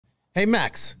Hey,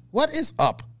 Max, what is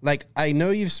up? Like, I know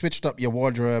you've switched up your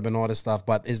wardrobe and all this stuff,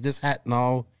 but is this hat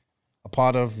now a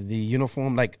part of the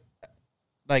uniform? Am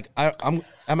I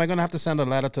going to have to send a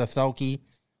letter to Thelke,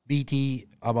 BT,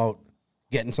 about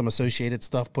getting some associated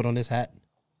stuff put on this hat?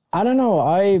 I don't know.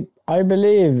 I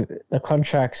believe the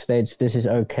contract states this is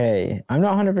okay. I'm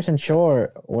not 100%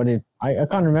 sure what it... I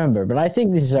can't remember, but I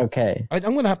think this is okay. I'm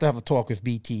going to have a talk with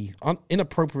BT on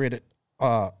inappropriate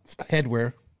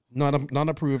headwear. Not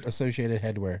approved associated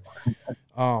headwear.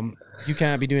 You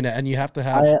can't be doing that, and you have to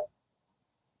have.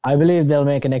 I believe they'll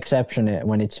make an exception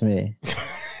when it's me.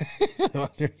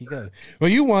 Well, there you go. Well,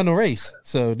 you won the race,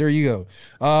 so there you go.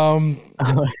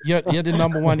 You're the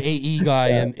 #1 AE guy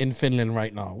in Finland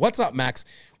right now. What's up, Max?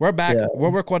 We're back. Yeah. We're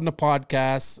recording a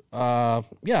podcast.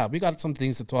 Yeah, we got some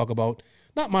things to talk about.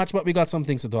 Not much, but we got some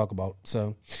things to talk about.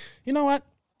 So, you know what?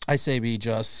 I say we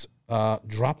just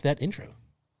drop that intro.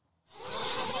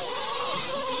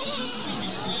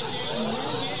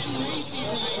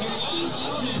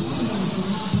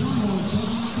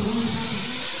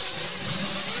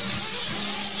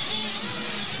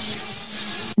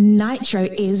 Nitro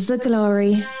is the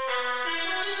glory.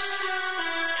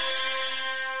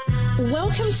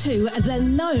 Welcome to the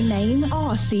No Name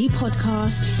RC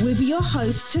podcast with your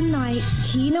host tonight,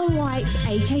 Keenan White,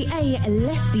 aka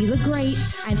Lefty the Great,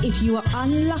 and if you are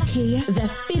unlucky,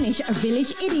 the Finnish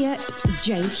village idiot,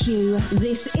 JQ.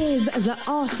 This is the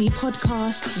RC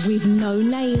podcast with no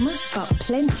name, but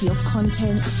plenty of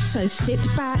content. So sit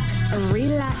back,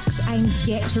 relax, and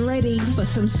get ready for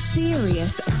some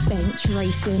serious bench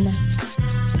racing.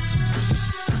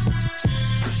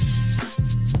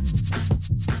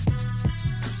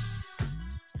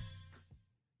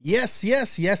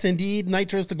 Yes, indeed.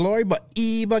 Nitro is the glory, but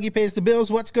E-Buggy pays the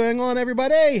bills. What's going on,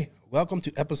 everybody? Welcome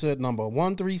to episode number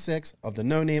 136 of the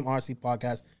No Name RC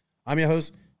podcast. I'm your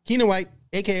host, Keenan White,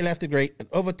 a.k.a. Lefty the Great, and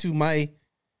over to my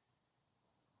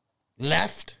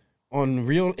left in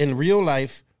real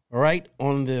life, right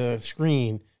on the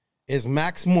screen, is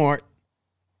Max Mort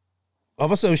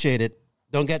of Associated.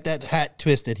 Don't get that hat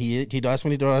twisted. He does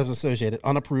when he does Associated,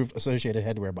 unapproved Associated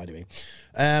headwear, by the way.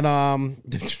 And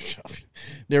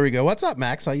there we go. What's up,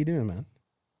 Max? How you doing, man?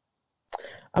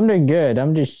 I'm doing good.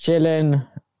 I'm just chilling.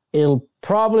 It'll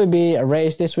probably be a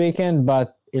race this weekend,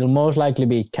 but it'll most likely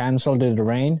be canceled due to the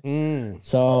rain.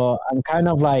 So I'm kind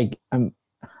of like I'm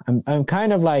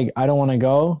kind of like I don't want to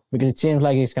go because it seems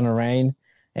like it's gonna rain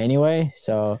anyway.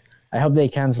 So I hope they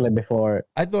cancel it before.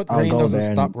 I thought rain doesn't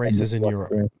stop races in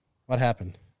Europe. What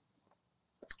happened?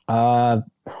 I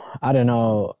don't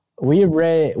know.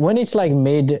 When it's like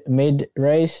mid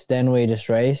race, then we just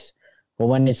race. But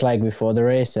when it's like before the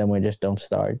race, then we just don't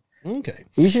start. Okay.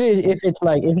 Usually, if it's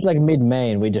like mid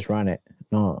main, we just run it.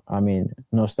 No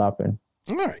stopping.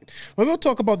 All right. Well, we'll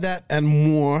talk about that and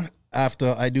more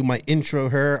after I do my intro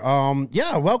here.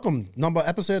 Yeah, welcome.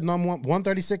 Episode number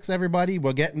 136, everybody.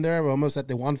 We're getting there. We're almost at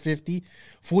the 150.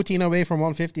 14 away from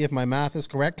 150, if my math is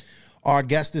correct. Our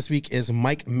guest this week is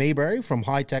Mike Mayberry from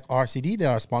Hitec RCD. They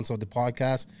are a sponsor of the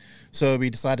podcast. So we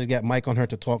decided to get Mike on here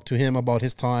to talk to him about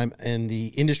his time in the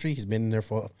industry. He's been in there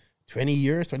for 20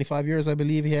 years, 25 years, I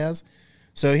believe he has.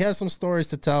 So he has some stories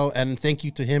to tell, and thank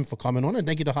you to him for coming on, and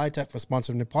thank you to Hitec for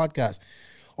sponsoring the podcast.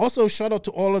 Also, shout out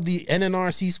to all of the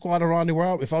NNRC squad around the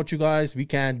world. Without you guys, we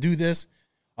can't do this.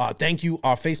 Thank you.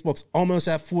 Our Facebook's almost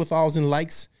at 4,000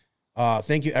 likes.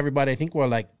 Thank you, everybody. I think we're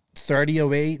like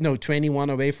 21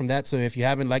 away from that. So if you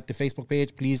haven't liked the Facebook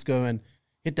page, please go and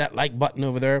hit that like button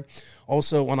over there.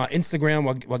 Also, on our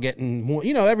Instagram, we're getting more,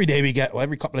 every day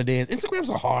every couple of days. Instagram's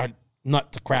a hard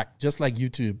nut to crack, just like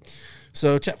YouTube.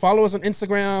 So follow us on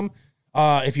Instagram.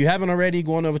 If you haven't already,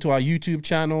 go on over to our YouTube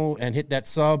channel and hit that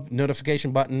sub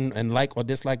notification button and like or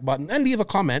dislike button and leave a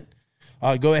comment.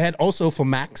 Go ahead. Also for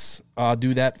Max,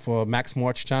 do that for Max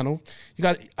Mort's channel.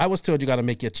 I was told you got to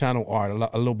make your channel art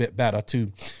a little bit better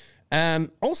too.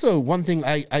 And also one thing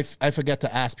I forget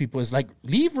to ask people is like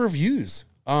leave reviews.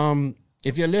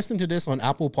 If you're listening to this on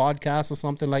Apple Podcasts or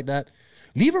something like that,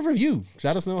 leave a review.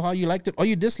 Let us know how you liked it or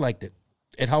you disliked it.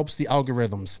 It helps the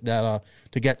algorithms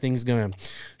to get things going.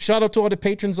 Shout out to all the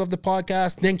patrons of the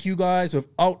podcast. Thank you guys.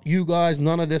 Without you guys,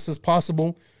 none of this is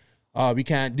possible. We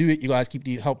can't do it. You guys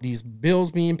help these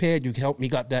bills being paid. You help me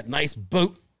got that nice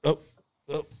boat.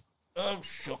 Oh,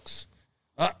 shucks.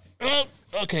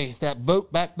 Okay, that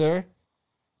boat back there.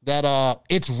 That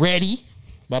it's ready,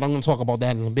 but I'm going to talk about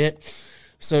that in a bit.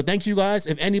 So thank you guys.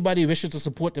 If anybody wishes to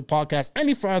support the podcast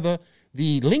any further,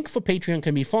 the link for Patreon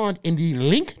can be found in the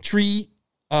Linktree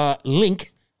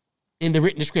link in the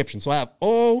written description. So I have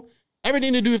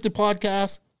everything to do with the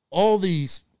podcast, all the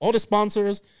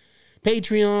sponsors,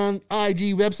 Patreon,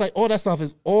 IG, website, all that stuff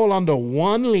is all under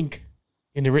one link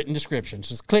in the written description.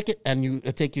 Just click it and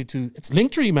it'll take you to, it's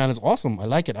Linktree, man. It's awesome. I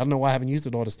like it. I don't know why I haven't used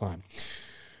it all this time.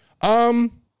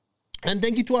 And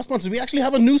thank you to our sponsors. We actually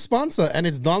have a new sponsor, and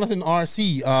it's Jonathan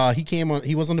RC.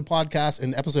 He was on the podcast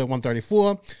in episode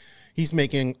 134. He's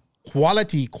making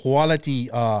quality,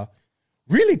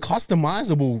 really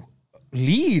customizable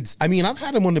leads. I mean, I've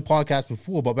had him on the podcast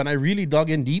before, but when I really dug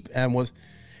in deep and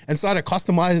started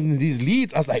customizing these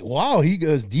leads, I was like, wow, he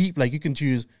goes deep. Like, you can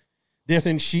choose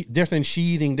different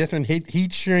sheathing, different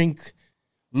heat shrink,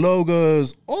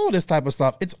 logos, all this type of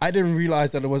stuff. I didn't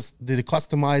realize that it was the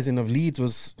customizing of leads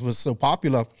was so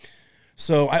popular.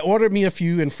 So I ordered me a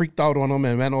few and freaked out on them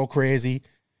and went all crazy.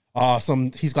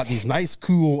 He's got these nice,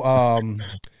 cool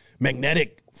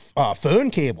magnetic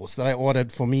phone cables that I ordered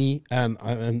for me and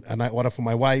I ordered for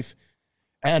my wife.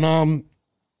 And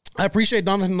I appreciate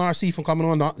Jonathan RC for coming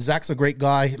on. Zach's a great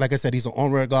guy. Like I said, he's an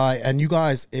on-road guy. And you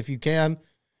guys, if you can,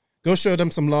 go show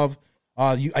them some love.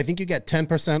 I think you get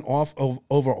 10% off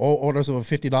over all orders over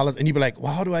 $50. And you'll be like,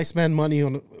 well, how do I spend money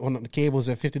on the cables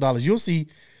at $50? You'll see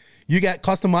you get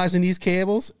customizing these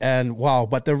cables, and wow,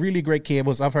 but they're really great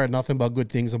cables. I've heard nothing but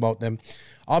good things about them.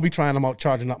 I'll be trying them out,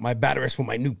 charging up my batteries for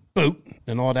my new boat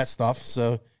and all that stuff.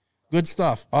 So good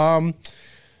stuff.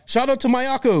 Shout out to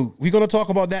Mayako. We're going to talk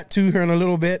about that too here in a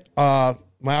little bit.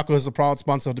 Mayako is a proud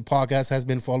sponsor of the podcast, has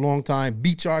been for a long time.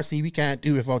 Beach RC, we can't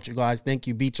do without you guys. Thank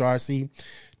you, Beach RC.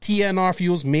 TNR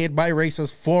Fuels, made by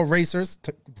racers for racers.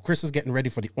 Chris is getting ready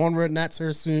for the on-road nats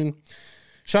here soon.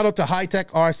 Shout out to Hitec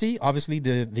RC. Obviously,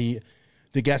 the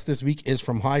guest this week is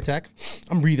from Hitec.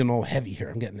 I'm breathing all heavy here.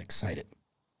 I'm getting excited.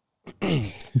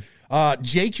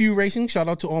 JQ Racing. Shout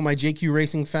out to all my JQ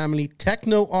Racing family.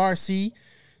 Tekno RC.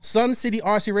 Sun City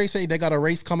RC Raceway. They got a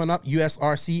race coming up.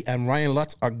 USRC and Ryan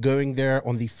Lutz are going there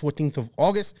on the 14th of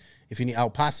August. If you're in the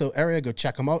El Paso area, go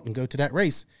check them out and go to that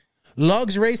race.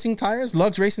 Lugs Racing Tires.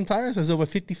 Lugs Racing Tires has over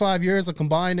 55 years of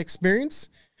combined experience.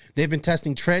 They've been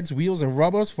testing treads, wheels, and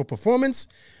rubbers for performance.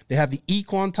 They have the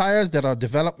Econ tires that are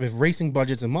developed with racing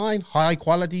budgets in mind. High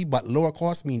quality but lower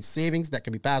cost means savings that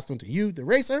can be passed on to you, the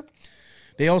racer.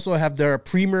 They also have their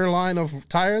premier line of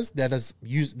tires that is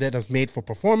made for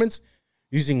performance,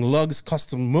 using Lugs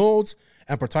custom molds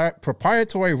and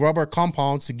proprietary rubber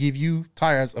compounds to give you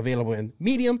tires available in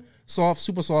medium, soft,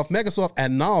 super soft, mega soft,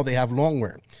 and now they have long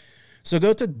wear. So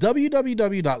go to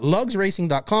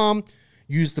www.lugsracing.com.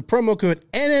 Use the promo code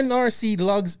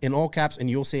NNRCLugs in all caps, and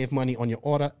you'll save money on your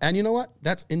order. And you know what?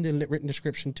 That's in the written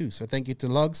description too. So thank you to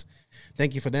Lugs.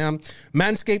 Thank you for them.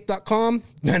 Manscaped.com.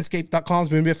 Manscaped.com has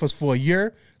been with us for a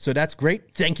year. So that's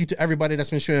great. Thank you to everybody that's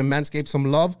been showing Manscaped some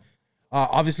love.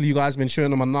 Obviously, you guys have been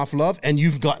showing them enough love, and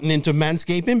you've gotten into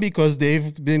manscaping because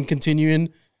they've been continuing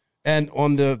and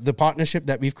on the partnership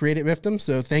that we've created with them.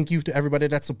 So thank you to everybody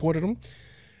that supported them.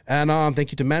 And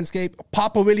thank you to Manscaped.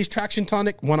 Papa Willie's Traction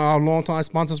Tonic, one of our longtime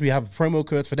sponsors. We have promo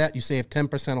codes for that. You save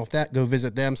 10% off that. Go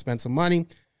visit them, spend some money.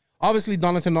 Obviously,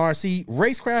 Jonathan RC,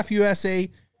 Racecraft USA.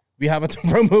 We have a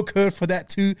promo code for that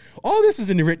too. All this is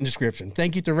in the written description.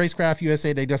 Thank you to Racecraft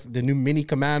USA. They just the new mini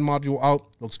command module out.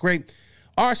 Looks great.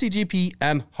 RCGP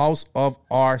and House of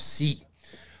RC.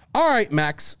 All right,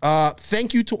 Max.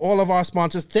 Thank you to all of our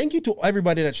sponsors. Thank you to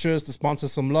everybody that shows the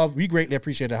sponsors some love. We greatly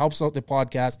appreciate it. It helps out the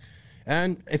podcast.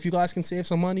 And if you guys can save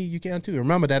some money, you can too.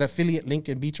 Remember, that affiliate link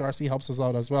in Beach RC helps us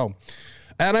out as well.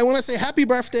 And I want to say happy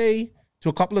birthday to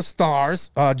a couple of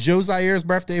stars. Joe Zaire's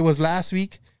birthday was last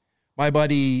week. My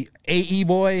buddy AE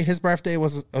Boy, his birthday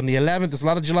was on the 11th. There's a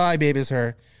lot of July babies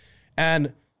here.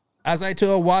 And as I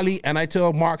told Wally and I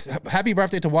told Mark, happy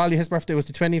birthday to Wally. His birthday was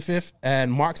the 25th.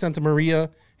 And Mark Santa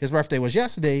Maria, his birthday was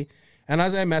yesterday. And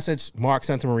as I messaged Mark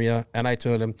Santa Maria and I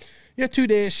told him, you're 2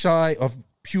 days shy of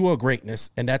pure greatness,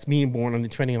 and that's being born on the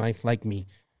 29th like me.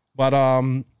 But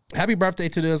happy birthday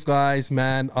to those guys,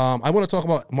 man. I want to talk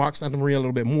about Mark Santa Maria a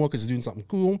little bit more because he's doing something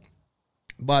cool.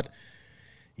 But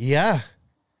yeah,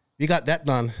 we got that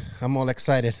done. I'm all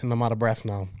excited and I'm out of breath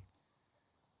now.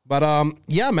 But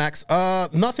yeah, Max,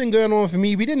 nothing going on for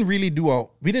me. We didn't really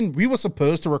we were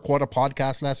supposed to record a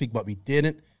podcast last week, but we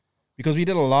didn't because we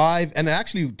did a live, and it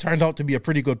actually turned out to be a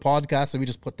pretty good podcast, so we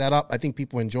just put that up. I think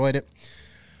people enjoyed it.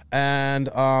 And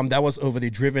that was over the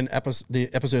Driven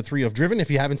episode 3 of Driven.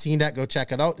 If you haven't seen that, go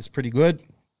check it out. It's pretty good.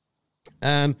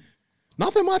 And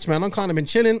nothing much, man. I'm kind of been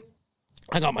chilling.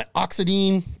 I got my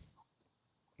Oxidine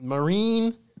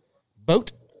Marine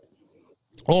boat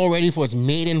all ready for its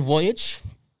maiden voyage.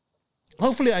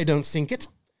 Hopefully I don't sink it.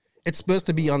 It's supposed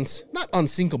to be not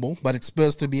unsinkable, but it's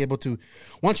supposed to be able to,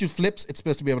 once it flips, it's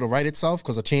supposed to be able to right itself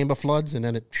because the chamber floods and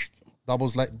then it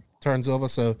doubles, like turns over.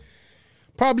 So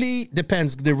Probably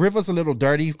depends. The river's a little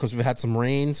dirty because we've had some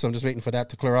rain, so I'm just waiting for that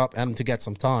to clear up and to get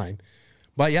some time.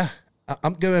 But yeah,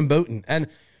 I'm going boating. And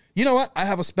you know what? I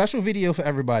have a special video for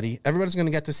everybody. Everybody's going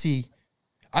to get to see.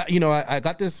 I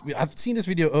got this. I've seen this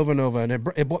video over and over, and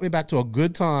it brought me back to a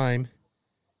good time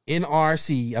in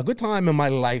RC, a good time in my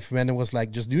life, man. It was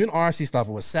like just doing RC stuff.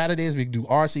 It was Saturdays, we do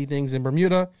RC things in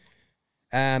Bermuda.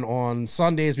 And on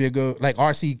Sundays, we go like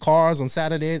RC cars on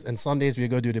Saturdays, and Sundays we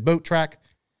go do the boat track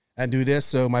and do this.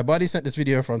 So my buddy sent this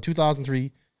video from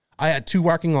 2003. I had 2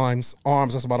 working arms.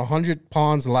 That's about 100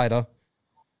 pounds lighter,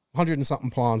 100 and something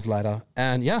pounds lighter.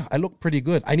 And yeah, I looked pretty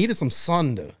good. I needed some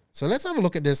sun though. So let's have a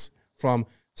look at this from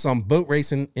some boat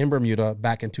racing in Bermuda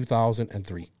back in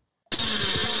 2003.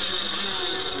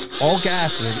 All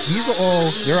gas, man. These are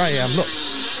all, here I am.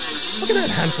 Look at that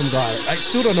handsome guy. I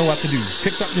still don't know what to do.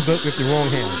 Picked up the boat with the wrong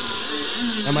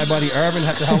hand. And my buddy Irvin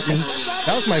had to help me.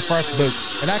 That was my first boat.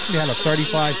 It actually had a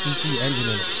 35cc engine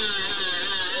in it.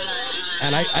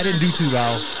 And I didn't do too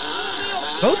well.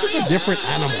 Boats is a different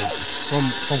animal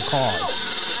from cars.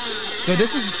 So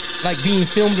this is like being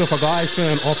filmed with a guy's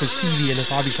phone off his TV in his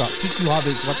hobby shop. TQ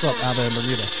Hobbies, what's up, Abba in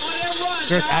Bermuda?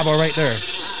 There's Abba right there.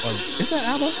 Oh, is that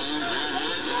Abba?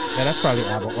 Yeah, that's probably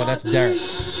Abba. Well, that's Derek.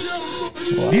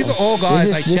 Wow. These are all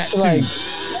guys I chat to.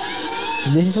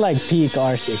 This is like peak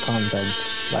RC content.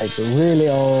 Like really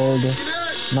old,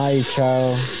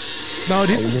 nitro. No,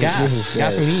 this is gas. This is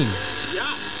gasoline.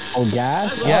 Oh,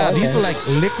 gas? Yeah, okay. These are like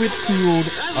liquid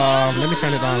cooled. Let me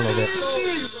turn it down a little bit.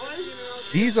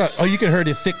 These are, you can hear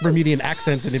the thick Bermudian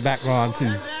accents in the background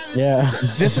too. Yeah.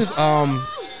 This is,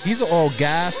 these are all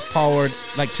gas powered,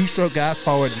 like 2-stroke gas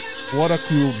powered, water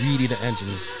cooled radiator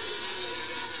engines.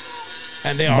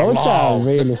 And they are boats loud. Are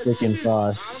really freaking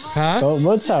fast. Huh?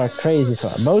 Boats are crazy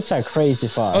fast. Boats are crazy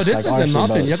fast. Oh, this like isn't RC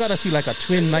nothing. boats. You gotta see like a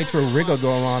twin nitro rigger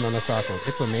going on a circle.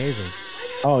 It's amazing.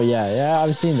 Oh yeah,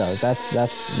 I've seen those. That's what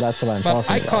I'm talking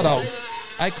about.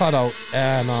 I cut out,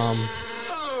 and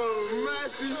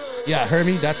yeah,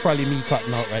 Hermie, that's probably me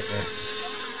cutting out right there.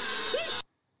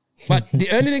 But the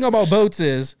only thing about boats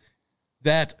is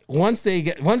that once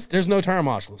there's no turn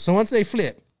marshal, so once they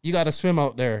flip, you got to swim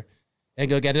out there and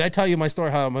go get it. I tell you my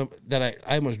story how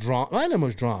I was drawn. Well, I never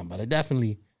was drawn, but it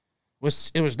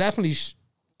was definitely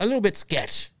a little bit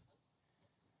sketch.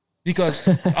 Because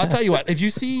I'll tell you what, if you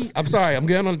see, I'm sorry, I'm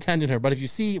going on a tangent here, but if you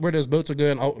see where those boats are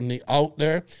going out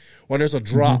there, when there's a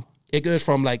drop, it goes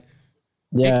from like,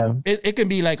 yeah, it can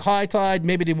be like high tide,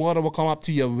 maybe the water will come up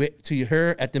to your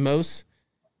hair at the most.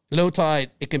 Low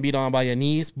tide, it can be down by your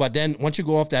knees, but then once you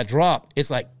go off that drop, it's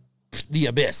like the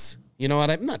abyss. You know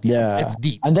what I mean? Not deep, it's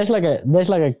deep. And there's like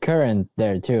a current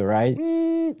there too, right?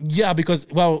 Yeah, because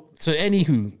so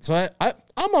anywho, so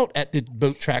I'm out at the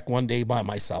boat track one day by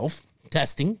myself.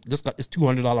 Testing, just got this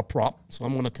 $200 prop, so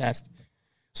I'm gonna test.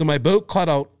 So my boat caught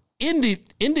out in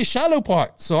the shallow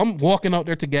part, so I'm walking out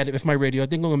there to get it with my radio. I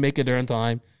think I'm gonna make it there in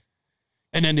time,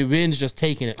 and then the wind's just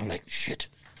taking it. I'm like, shit.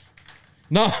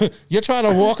 No, you're trying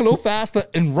to walk a little faster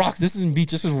in rocks. This isn't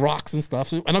beach, this is rocks and stuff.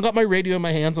 So, and I got my radio in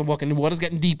my hands. I'm walking. The water's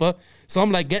getting deeper, so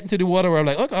I'm like getting to the water where I'm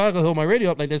like, okay, I can hold my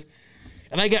radio up like this,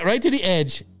 and I get right to the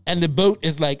edge, and the boat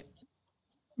is like.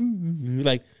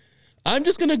 I'm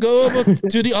just going to go over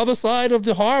to the other side of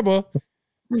the harbor.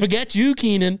 Forget you,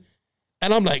 Keenan.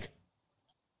 And I'm like,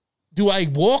 do I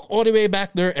walk all the way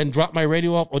back there and drop my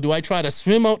radio off? Or do I try to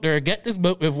swim out there, get this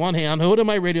boat with one hand, holding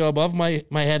my radio above my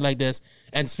head like this,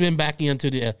 and swim back into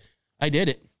the air? I did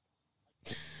it.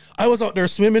 I was out there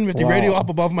swimming with the radio up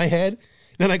above my head.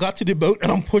 Then I got to the boat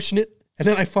and I'm pushing it. And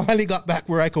then I finally got back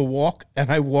where I could walk,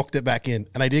 and I walked it back in.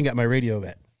 And I didn't get my radio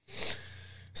back.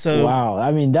 So wow.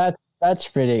 I mean, that's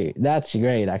great,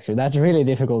 actually. That's really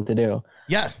difficult to do.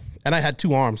 Yeah. And I had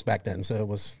 2 arms back then, so it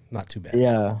was not too bad.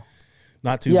 Yeah.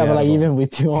 Not too bad. Yeah, but like even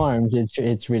with 2 arms,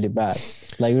 it's really bad.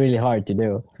 Like really hard to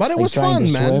do. But it like was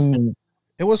fun, man.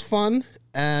 It was fun,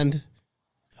 and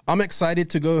I'm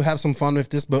excited to go have some fun with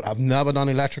this boat. I've never done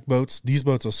electric boats. These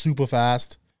boats are super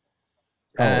fast.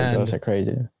 Oh, those are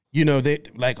crazy. You know,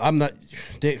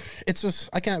 it's just,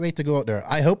 I can't wait to go out there.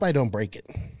 I hope I don't break it.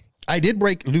 I did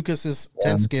break Lucas's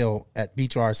 10 scale at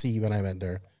Beach RC when I went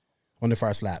there on the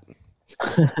first lap.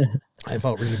 I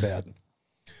felt really bad.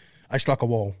 I struck a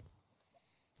wall.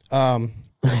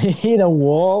 Hit a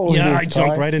wall? Yeah, I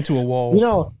jumped right into a wall.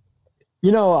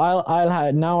 You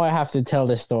know, now I have to tell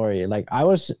this story. Like I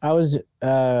was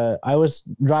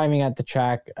driving at the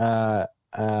track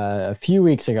a few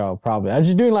weeks ago, probably. I was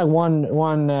just doing like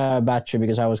one battery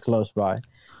because I was close by.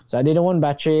 So I did a 1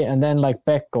 battery, and then like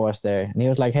Pekko was there, and he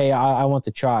was like, hey, I want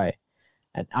to try.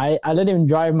 And I let him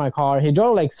drive my car. He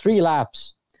drove like 3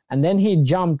 laps, and then he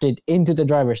jumped it into the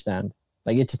driver's stand.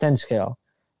 Like it's a 10 scale.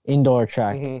 indoor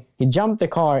track. He jumped the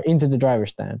car into the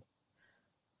driver's stand.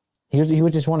 He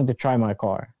was just wanted to try my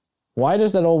car. Why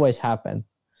does that always happen?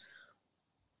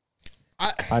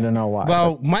 I don't know why.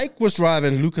 Well, Mike was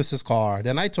driving Lucas's car.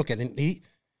 Then I took it, and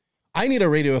I need a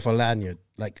radio with a lanyard.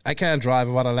 Like, I can't drive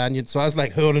without a lanyard. So I was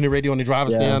like holding the radio on the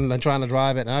driver's stand and trying to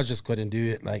drive it, and I just couldn't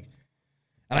do it. Like,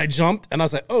 and I jumped, and I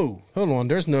was like, oh, hold on.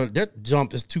 That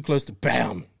jump is too close to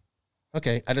bam.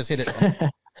 Okay, I just hit it.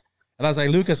 And I was like,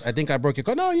 Lucas, I think I broke your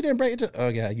car. No, you didn't break it. Oh,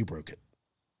 yeah, you broke it.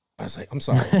 I was like, I'm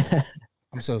sorry.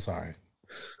 I'm so sorry.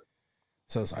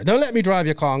 So sorry. Don't let me drive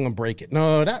your car. I'm going to break it.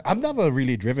 No, I've never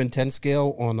really driven 10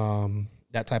 scale on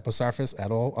that type of surface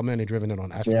at all. I'm only driven it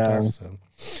on AstroTurf. So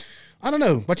I don't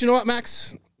know. But you know what,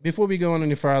 Max? Before we go on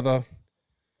any further,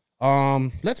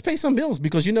 let's pay some bills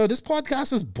because, you know, this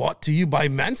podcast is brought to you by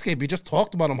Manscaped. We just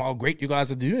talked about them, how great you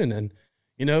guys are doing and,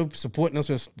 you know, supporting us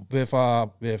with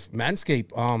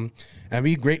Manscaped. And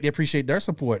we greatly appreciate their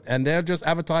support. And they're just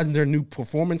advertising their new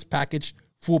performance package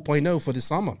 4.0 for the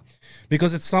summer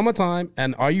because it's summertime.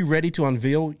 And are you ready to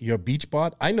unveil your beach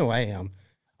bod? I know I am.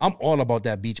 I'm all about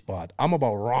that beach bod. I'm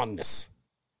about rondness.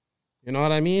 You know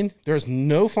what I mean? There's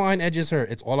no fine edges here.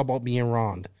 It's all about being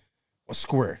rond or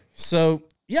square. So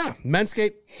yeah,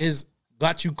 Manscaped is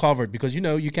got you covered because, you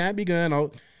know, you can't be going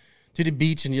out to the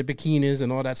beach in your bikinis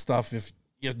and all that stuff if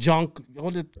your junk, all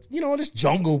this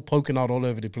jungle poking out all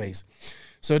over the place.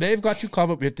 So they've got you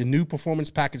covered with the new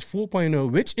Performance Package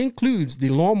 4.0, which includes the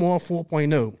Lawnmower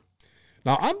 4.0.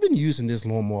 Now, I've been using this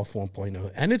Lawnmower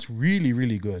 4.0, and it's really,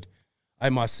 really good.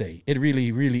 I must say, it really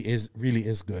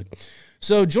is good.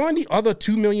 So join the other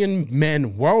 2 million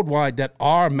men worldwide that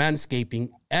are manscaping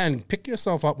and pick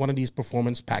yourself up one of these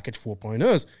Performance Package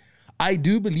 4.0s. I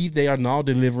do believe they are now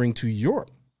delivering to Europe.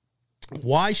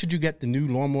 Why should you get the new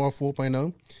Lawnmower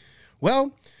 4.0?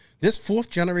 Well, this 4th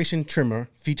generation trimmer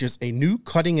features a new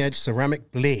cutting-edge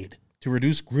ceramic blade to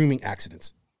reduce grooming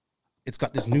accidents. It's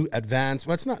got this new advanced,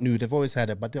 well, it's not new, they've always had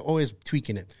it, but they're always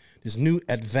tweaking it. This new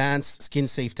advanced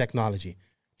skin-safe technology.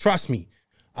 Trust me,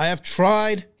 I have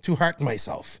tried to hurt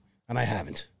myself, and I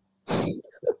haven't.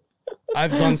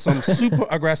 I've done some super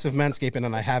aggressive manscaping,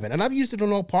 and I haven't. And I've used it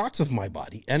on all parts of my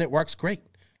body, and it works great.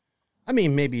 I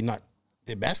mean, maybe not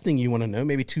the best thing you want to know,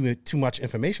 maybe too much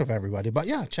information for everybody, but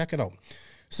yeah, check it out.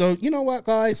 So, you know what,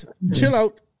 guys? Chill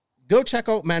out. Go check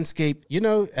out Manscaped, you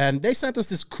know, and they sent us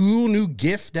this cool new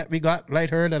gift that we got right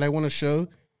here that I want to show.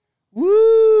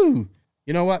 Woo!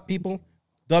 You know what, people?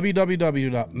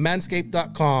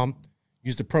 www.manscaped.com.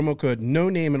 Use the promo code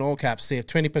NONAME in all caps. Save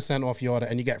 20% off your order,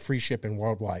 and you get free shipping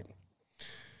worldwide.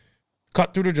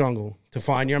 Cut through the jungle to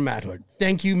find your manhood.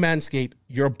 Thank you, Manscaped.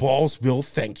 Your balls will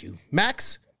thank you.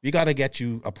 Max, we got to get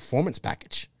you a performance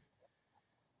package.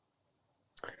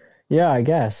 Yeah, I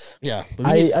guess. Yeah.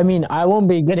 I mean, I won't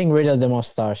be getting rid of the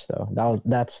mustache, though.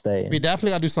 That's staying. We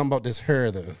definitely got to do something about this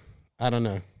hair, though. I don't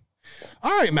know.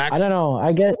 All right, Max. I don't know.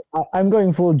 I'm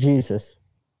going full Jesus.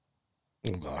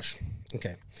 Oh, gosh.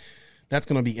 Okay. That's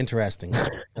going to be interesting.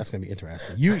 That's going to be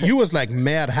interesting. You was like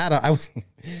Mad Hatter. I was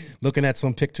looking at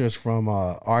some pictures from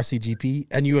RCGP,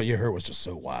 and your hair was just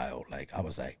so wild. Like, I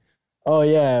was like, oh,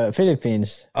 yeah,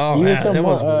 Philippines. Oh, man, it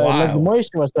was wild. Like the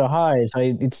moisture was so high, so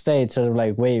it stayed sort of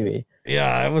like wavy.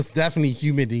 Yeah, it was definitely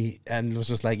humidity, and it was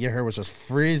just like your hair was just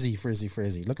frizzy.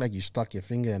 Looked like you stuck your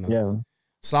finger in a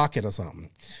socket or something.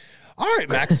 All right,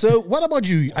 Max, so what about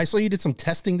you? I saw you did some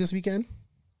testing this weekend.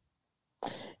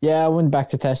 Yeah, I went back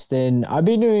to testing. I've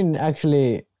been doing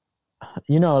actually,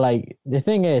 you know, like the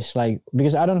thing is, like,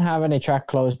 because I don't have any track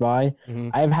close by,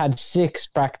 I've had 6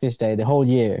 practice days the whole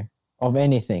year. Of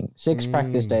anything, 6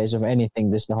 practice days of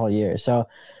anything this the whole year. So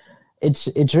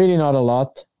it's really not a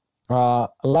lot.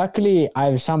 Luckily,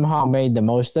 I've somehow made the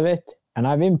most of it, and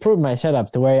I've improved my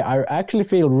setup to where I actually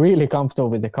feel really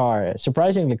comfortable with the car.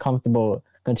 Surprisingly comfortable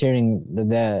considering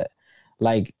the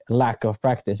like lack of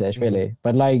practices, really.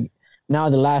 But like now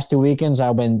the last 2 weekends,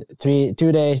 I went 2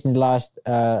 days in the last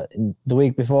the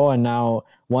week before, and now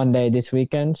 1 day this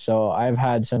weekend. So I've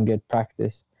had some good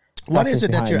practice. What is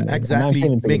it that you're exactly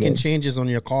making changes on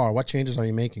your car? What changes are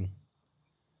you making?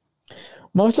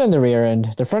 Mostly on the rear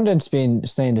end. The front end's been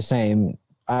staying the same.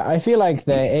 I feel like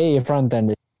the front end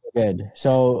is good.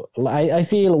 So I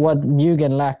feel what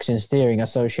Mugen lacks in steering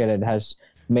associated has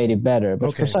made it better.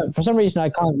 But for some reason, I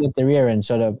can't get the rear end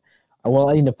sort of. Well,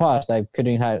 in the past, I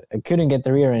couldn't get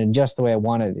the rear end just the way I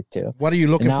wanted it to. What are you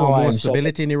looking for? More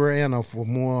stability in the rear end, or for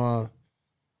more?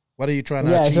 What are you trying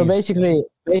to achieve? So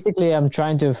basically, I'm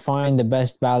trying to find the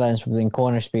best balance between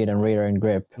corner speed and rear end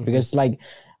grip. Because like,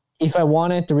 if I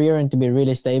wanted the rear end to be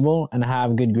really stable and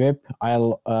have good grip,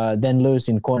 I'll then lose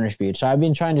in corner speed. So I've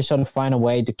been trying to sort of find a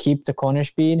way to keep the corner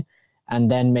speed and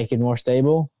then make it more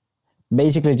stable.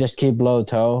 Basically, just keep low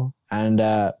toe and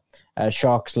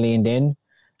shocks leaned in,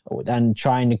 and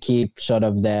trying to keep sort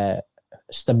of the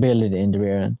stability in the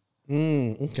rear end.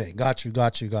 Okay, got you.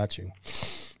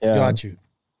 Yeah. Got you.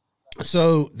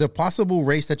 So the possible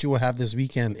race that you will have this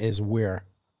weekend is where?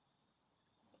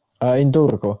 In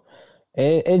Turku.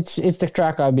 It's the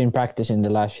track I've been practicing the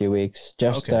last few weeks,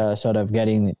 just sort of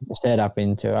getting set up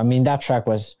into. I mean, that track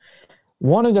was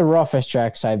one of the roughest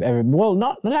tracks I've ever. Well,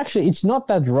 not actually. It's not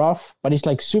that rough, but it's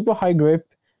like super high grip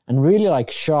and really like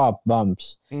sharp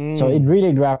bumps. So it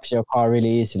really grabs your car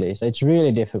really easily. So it's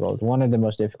really difficult. One of the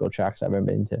most difficult tracks I've ever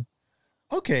been to.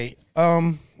 Okay.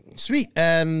 Sweet.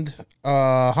 And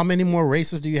how many more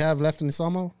races do you have left in the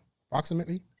summer,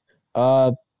 approximately?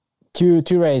 Two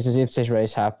races if this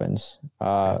race happens.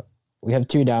 We have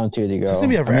 2 down, 2 to go. It's gonna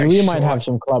be a very we might have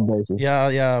some club races.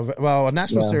 Yeah. Well, a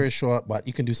national series short, but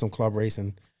you can do some club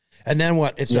racing. And then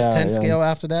what? It's just 10 scale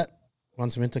after that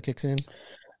once winter kicks in?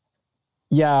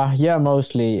 Yeah,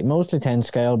 mostly 10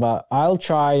 scale, but I'll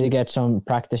try to get some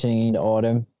practicing in the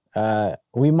autumn.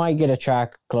 We might get a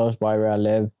track close by where I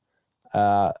live.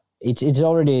 It's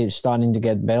already starting to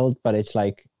get built, but it's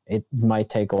like it might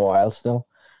take a while still.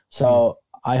 So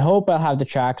I hope I'll have the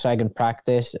track so I can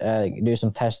practice, do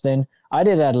some testing. I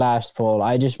did that last fall.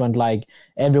 I just went like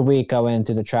every week I went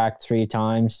to the track 3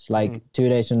 times, like 2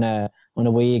 days on a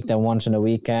week, then once on a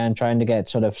weekend, trying to get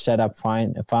sort of set up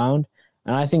found.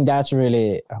 And I think that's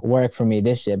really worked for me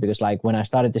this year because like when I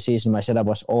started the season, my setup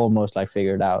was almost like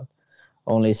figured out,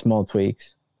 only small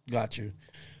tweaks. Got you.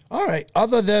 All right.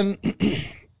 Other than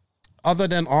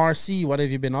RC, what have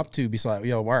you been up to besides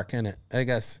your work, innit? I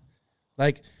guess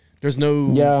like there's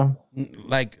no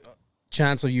like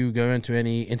chance of you going to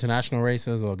any international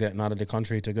races or getting out of the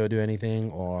country to go do anything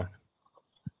or?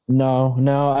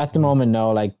 No, at the moment,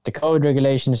 no. Like the code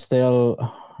regulation is still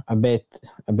a bit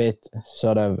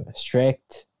sort of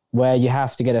strict where you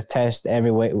have to get a test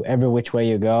every which way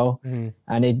you go.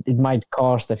 And it might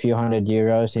cost a few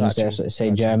 €100 in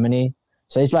say Germany.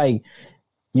 So it's like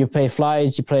you pay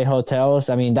flights, you pay hotels.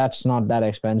 I mean, that's not that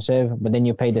expensive, but then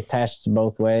you pay the tests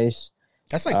both ways.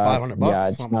 That's like $500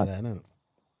 or something like that, isn't it?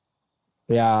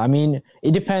 Yeah, I mean,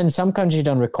 it depends. Some countries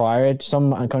don't require it.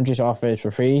 Some countries offer it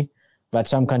for free, but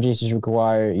some countries just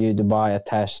require you to buy a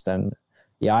test. And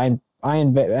yeah, I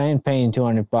ain't paying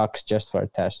 $200 just for a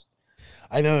test.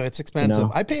 I know it's expensive. You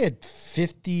know? I paid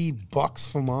 $50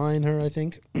 for mine here, I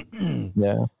think.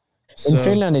 Yeah. In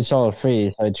Finland, it's all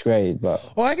free, so it's great. But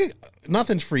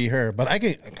nothing's free here, but I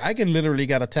can literally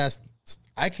get a test.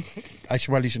 I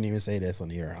probably shouldn't even say this on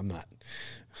here. I'm not,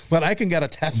 but I can get a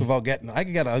test without getting. I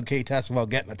can get an okay test without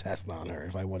getting a test on her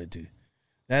if I wanted to.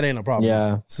 That ain't a problem.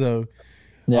 Yeah. So.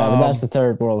 Yeah, but that's the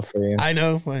third world for you. I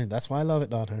know. Well, that's why I love it,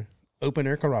 down here. Open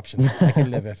air corruption. I can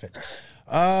live with it.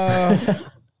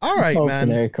 All right, man.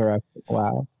 Open air corruption.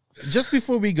 Wow. Just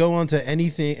before we go on to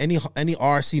anything, any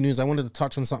RC news, I wanted to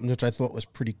touch on something which I thought was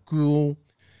pretty cool.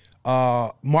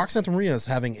 Mark Santamaria is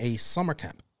having a summer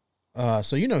camp.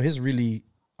 So you know his really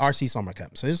RC summer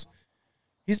camp. So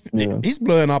he's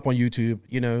blowing up on YouTube.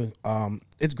 You know,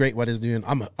 it's great what he's doing.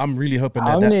 I'm really hoping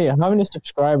how many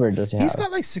subscribers does he have? He's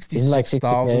got like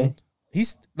 66,000.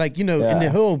 He's like, you know, in the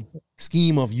whole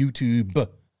scheme of YouTube,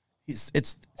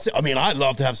 I mean, I'd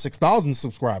love to have 6,000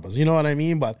 subscribers. You know what I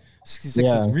mean? But 66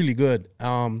 is really good.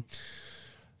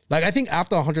 Like I think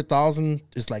after 100,000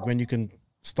 is like when you can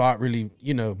start really,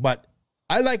 you know. But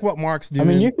I like what Mark's doing.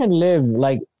 I mean, you can live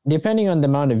like depending on the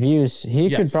amount of views, he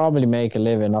could probably make a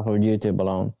living off of YouTube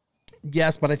alone.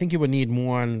 Yes, but I think he would need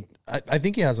more, and I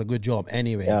think he has a good job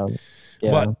anyway.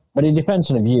 Yeah. But it depends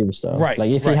on the views, though. Right.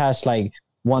 Like if he has like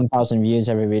 1,000 views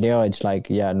every video, it's like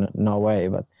no way.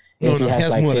 But if he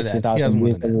has like 50,000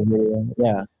 views every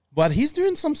video, But he's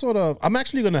doing some sort of. I'm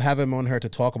actually going to have him on here to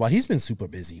talk about. He's been super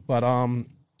busy, but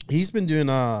he's been doing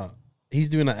he's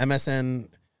doing an MSN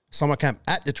summer camp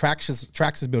at the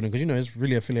Traxxas building because you know it's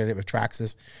really affiliated with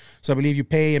Traxxas. So I believe you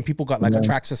pay, and people got like a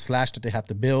Traxxas Slash that they have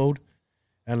to build,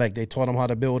 and like they taught them how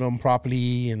to build them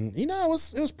properly, and you know it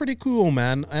was pretty cool,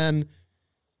 man. And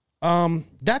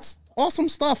that's awesome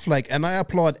stuff. Like, and I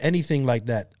applaud anything like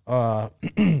that. I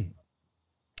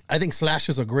think Slash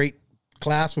is a great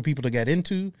class for people to get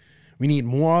into. We need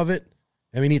more of it,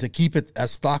 and we need to keep it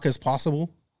as stock as possible,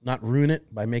 not ruin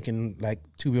it by making like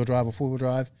 2-wheel drive or 4-wheel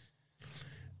drive.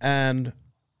 And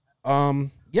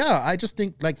I just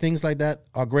think like things like that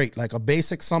are great. Like a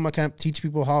basic summer camp, teach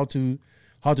people how to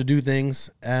do things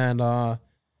and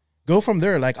go from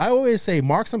there. Like I always say,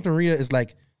 Mark Santamaria is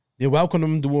like the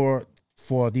welcome door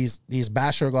for these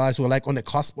basher guys who are like on the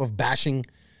cusp of bashing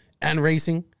and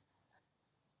racing.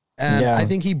 And I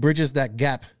think he bridges that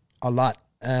gap a lot.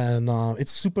 And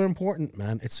it's super important,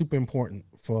 man. It's super important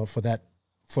for that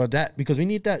because we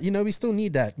need that. You know, we still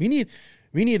need that. We need,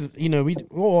 you know, we're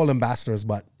all ambassadors,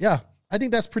 but yeah, I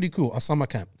think that's pretty cool. A summer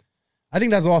camp. I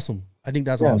think that's awesome.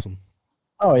 Awesome.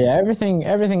 Oh yeah,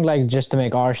 everything like just to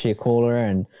make RC cooler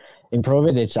and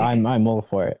improve it. I'm all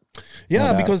for it.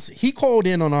 Yeah, because he called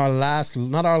in on our last,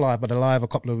 not our live, but a live a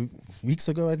couple of weeks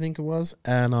ago, I think it was,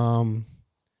 and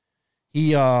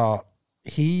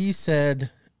he said,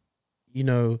 you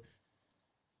know,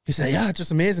 he said, yeah, it's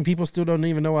just amazing. People still don't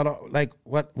even know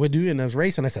what we're doing as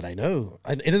racing. I said, I know.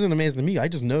 It isn't amazing to me. I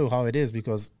just know how it is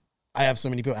because I have so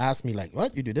many people ask me like,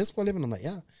 what, you do this for a living? I'm like,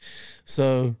 yeah.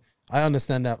 So I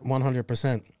understand that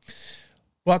 100%.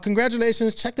 Well,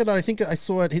 congratulations. Check that out. I think I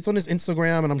saw it. It's on his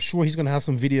Instagram, and I'm sure he's going to have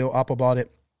some video up about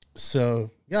it.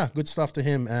 So, yeah, good stuff to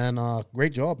him. And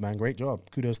great job, man. Great job.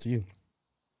 Kudos to you.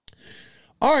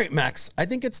 All right, Max. I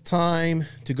think it's time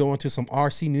to go into some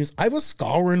RC news. I was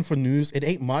scouring for news. It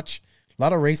ain't much. A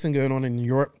lot of racing going on in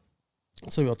Europe.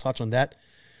 So we'll touch on that.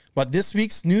 But this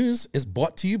week's news is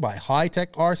brought to you by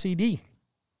Hitec RCD.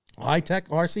 Hitec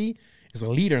RC is a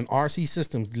leader in RC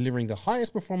systems, delivering the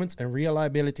highest performance and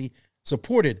reliability,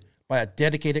 supported by a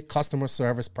dedicated customer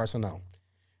service personnel.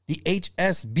 The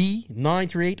HSB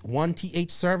 9381TH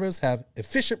servos have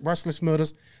efficient brushless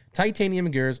motors,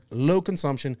 titanium gears, low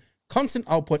consumption, constant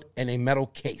output, and a metal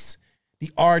case. The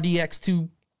RDX2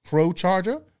 Pro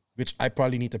charger, which I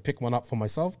probably need to pick one up for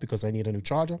myself because I need a new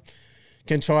charger,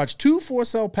 can charge 2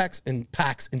 4-cell packs in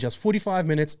just 45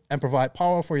 minutes and provide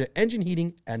power for your engine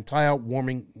heating and tire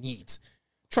warming needs.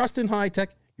 Trust in Hitec,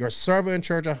 your servo and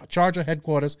charger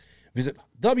headquarters. Visit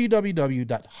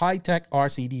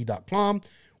www.hitecrcd.com,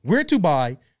 where to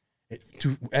buy,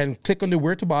 and click on the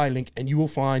where to buy link, and you will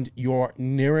find your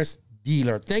nearest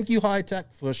dealer. Thank you,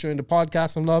 Hitec, for showing the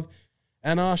podcast some love,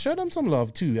 and show them some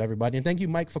love too, everybody. And thank you,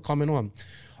 Mike, for coming on.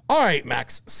 All right,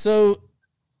 Max. So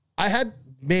I had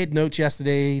made notes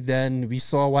yesterday. Then we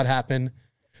saw what happened.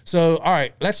 So, all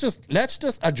right, let's just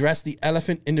address the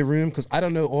elephant in the room because I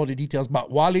don't know all the details.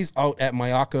 But Wally's out at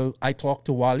Mayako. I talked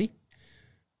to Wally.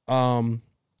 You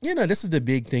know, this is the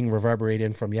big thing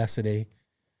reverberating from yesterday.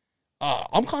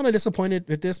 I'm kind of disappointed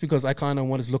with this because I kind of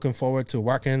was looking forward to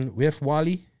working with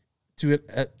Wally to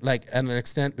it, like an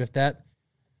extent with that.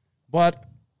 But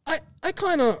I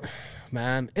kind of,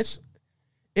 man, it's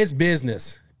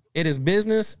business. It is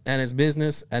business, and it's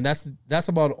business, and that's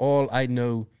about all I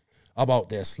know about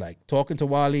this. Like talking to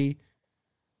Wally,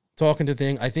 talking to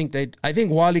thing. I think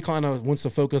Wally kind of wants to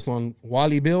focus on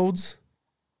Wally builds,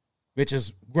 which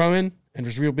is growing and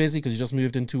is real busy because he just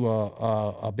moved into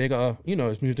a bigger, you know,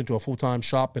 he's moved into a full-time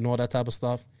shop and all that type of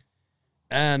stuff.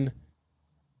 And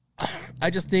I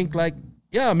just think like,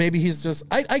 yeah, maybe he's just,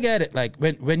 I get it. Like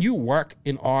when you work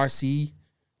in RC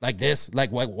like this,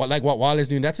 like what Wally's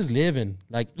doing, that's his living.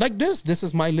 Like this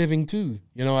is my living too.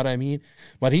 You know what I mean?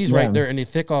 But he's right there in the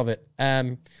thick of it.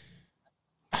 And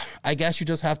I guess you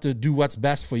just have to do what's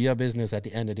best for your business at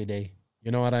the end of the day.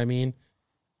 You know what I mean?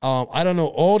 I don't know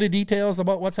all the details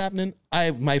about what's happening.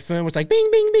 My phone was like, bing,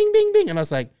 bing, bing, bing, bing. And I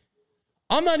was like,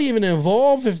 I'm not even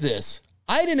involved with this.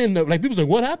 I didn't know. Like, people was like,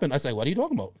 what happened? I was like, what are you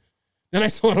talking about? Then I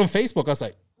saw it on Facebook. I was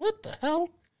like, what the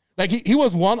hell? Like, he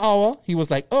was 1 hour. He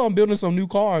was like, oh, I'm building some new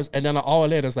cars. And then an hour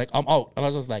later, it's like, I'm out. And I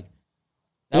was just like,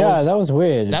 that was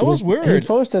weird. That was weird.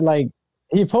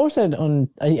 He posted on,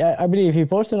 I believe he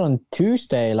posted on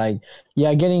Tuesday, like,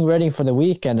 yeah, getting ready for the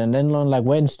weekend. And then on like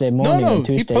Wednesday morning and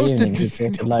Tuesday evening. He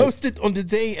posted on the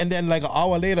day. And then like an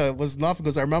hour later, it was nothing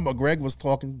because I remember Greg was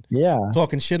talking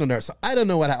shit on there. So I don't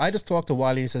know what happened. I just talked to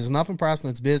Wally. He says, it's nothing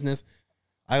personal. It's business.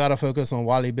 I got to focus on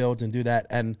Wally builds and do that.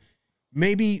 And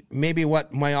maybe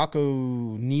what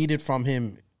Mayako needed from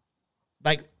him,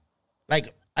 like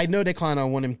I know they kind of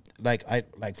want him, like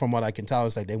from what I can tell,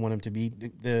 it's like they want him to be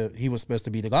he was supposed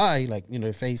to be the guy, like, you know,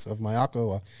 the face of Mayako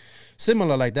or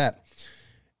similar like that.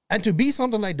 And to be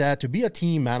something like that, to be a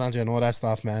team manager and all that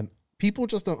stuff, man, people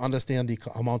just don't understand the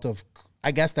amount of,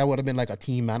 I guess that would have been like a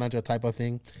team manager type of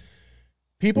thing.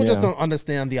 People just don't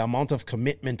understand the amount of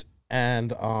commitment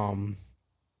and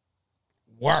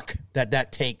work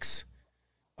that takes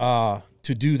to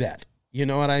do that. You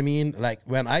know what I mean? Like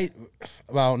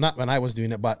not when I was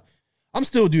doing it, but I'm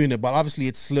still doing it, but obviously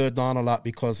it's slowed down a lot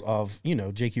because of, you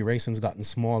know, JQ Racing's gotten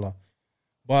smaller.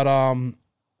 But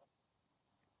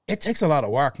it takes a lot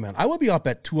of work, man. I would be up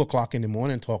at 2 o'clock in the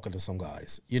morning talking to some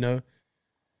guys, you know?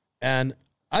 And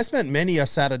I spent many a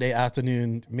Saturday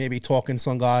afternoon maybe talking to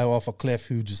some guy off a cliff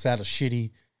who just had a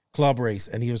shitty club race.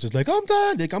 And he was just like, I'm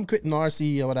done. Like, I'm quitting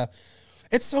RC or whatever.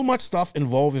 It's so much stuff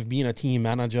involved with being a team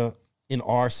manager in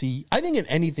RC. I think in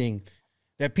anything,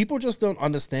 that people just don't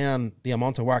understand the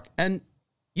amount of work. And,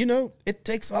 you know, it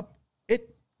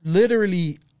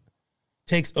literally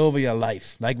takes over your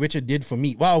life, like Richard did for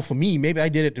me. Well, for me, maybe I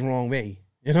did it the wrong way.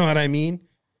 You know what I mean?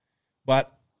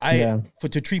 But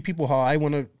to treat people how I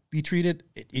want to be treated,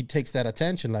 it takes that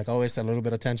attention. Like I always say, a little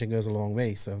bit of attention goes a long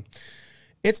way. So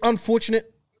it's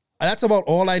unfortunate. That's about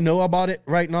all I know about it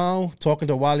right now. Talking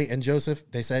to Wally and Joseph,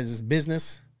 they said it's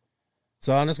business.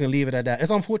 So I'm just going to leave it at that.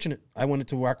 It's unfortunate. I wanted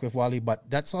to work with Wally, but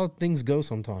that's how things go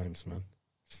sometimes, man.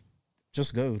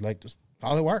 Just go. Like, just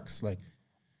how it works. Like,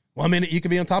 1 minute you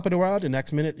could be on top of the world, the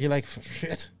next minute you're like,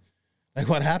 shit. Like,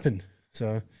 what happened?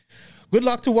 So, good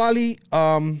luck to Wally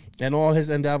and all his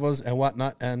endeavors and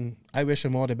whatnot, and I wish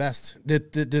him all the best.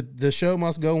 The show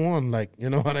must go on. Like,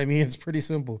 you know what I mean? It's pretty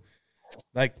simple.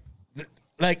 Like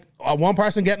one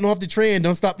person getting off the train,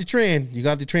 don't stop the train.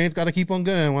 The train's got to keep on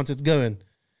going once it's going.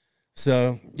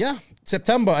 So, yeah,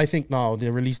 September, I think now,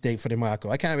 the release date for the Mayako.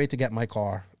 I can't wait to get my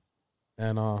car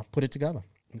and put it together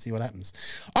and see what happens.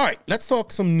 All right, let's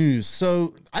talk some news.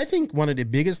 So, I think one of the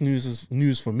biggest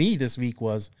news for me this week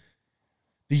was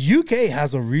the UK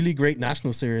has a really great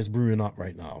national series brewing up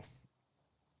right now.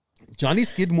 Johnny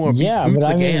Skidmore beat Boots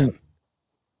again.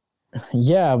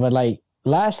 Yeah, but like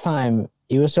last time,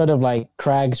 it was sort of like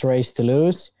Craig's race to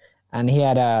lose, and he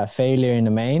had a failure in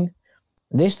the main.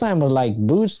 This time was like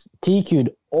Boots TQ'd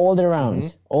all the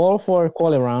rounds. All 4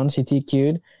 quali rounds he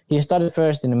TQ'd. He started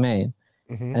first in the main.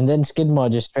 And then Skidmore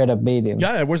just straight up beat him.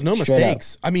 Yeah, there was no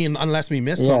mistakes. I mean, unless we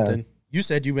missed something. You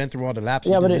said you went through all the laps.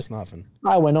 You didn't miss nothing.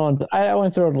 I went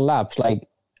through all the laps. Like,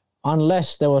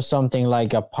 unless there was something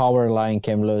like a power line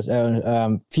came loose,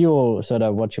 fuel sort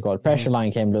of pressure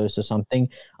line came loose or something.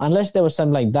 Unless there was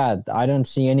something like that, I don't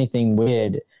see anything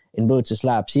weird in Boots'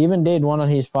 laps. He even did one of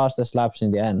his fastest laps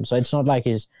in the end. So it's not like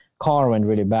his car went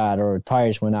really bad or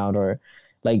tires went out or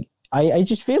like, I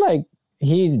just feel like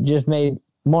he just made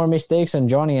more mistakes than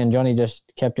Johnny, and Johnny just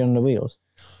kept it on the wheels.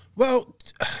 Well,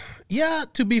 yeah,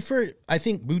 to be fair, I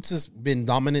think Boots has been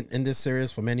dominant in this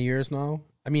series for many years now.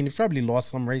 I mean, he probably lost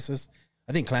some races.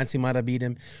 I think Clancy might have beat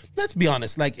him. Let's be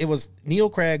honest. Like, it was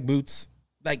Neil Craig, Boots.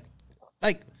 Like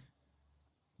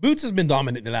Boots has been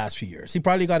dominant the last few years. He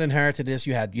probably got inherited this.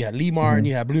 You had Lee Martin,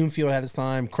 you had Bloomfield at his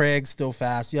time, Craig's still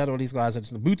fast. You had all these guys.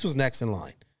 Boots was next in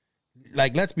line.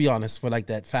 Like, let's be honest, for like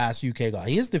that fast UK guy.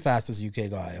 He is the fastest UK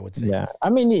guy, I would say. Yeah. I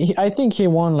mean, I think he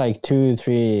won like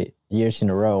 2-3 years in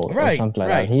a row or something like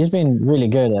that. He's been really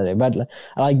good at it. But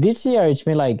like this year, it's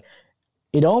been like,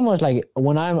 it almost like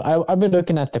when I've been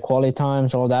looking at the quality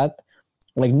times, all that,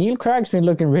 like Neil Craig's been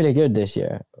looking really good this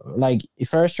year. Like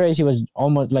first race, he was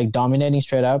almost like dominating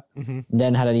straight up,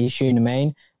 then had an issue in the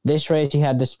main. This race, he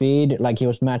had the speed, like he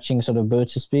was matching sort of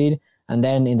Boots' speed. And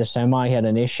then in the semi, he had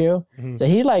an issue. So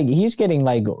he's getting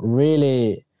like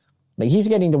really, like he's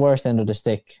getting the worst end of the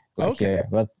stick. Like here.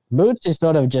 But Boots is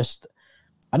sort of just,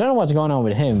 I don't know what's going on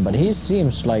with him, but he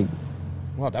seems like,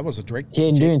 wow, that was a Drake. He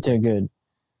ain't doing too good.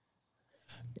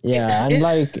 Yeah,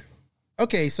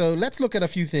 okay, so let's look at a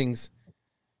few things.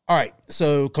 All right,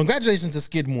 so congratulations to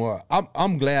Skidmore.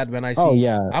 I'm glad when I see.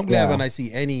 I'm glad when I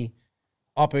see any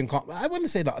up and come. I wouldn't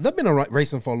say that they've been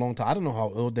racing for a long time. I don't know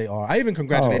how old they are. I even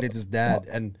congratulated his dad,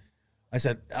 and I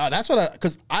said that's what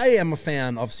because I am a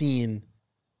fan of seeing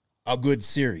a good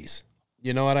series.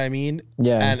 You know what I mean?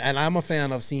 Yeah. And I'm a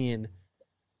fan of seeing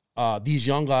these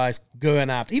young guys going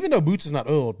after, even though Boots is not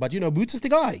old, but you know, Boots is the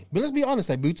guy. But let's be honest,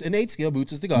 like Boots in 8 scale,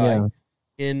 Boots is the guy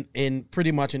in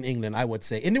pretty much in England, I would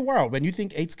say. In the world, when you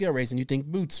think 8 scale racing, you think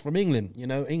Boots from England, you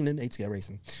know, England 8 scale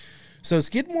racing. So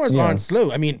Skidmore's aren't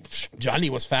slow. I mean,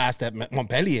 Johnny was fast at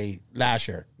Montpellier last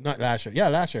year. Not last year. Yeah,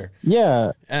 last year.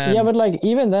 Yeah. But like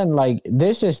even then, like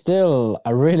this is still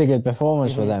a really good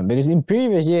performance for them, because in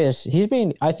previous years,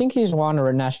 I think he's won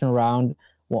a national round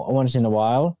once in a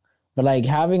while, but like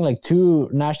having like 2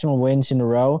 national wins in a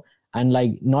row and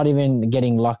like not even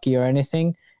getting lucky or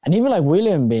anything. And even like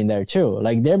William being there too.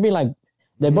 Like they're being like,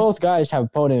 they both guys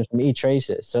have podiums from each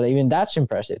races. So even that's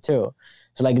impressive too.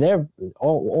 So like they're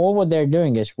all what they're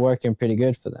doing is working pretty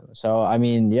good for them. So I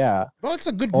mean, yeah. Well, it's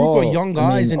a good group of young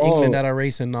guys in England that are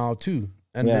racing now too,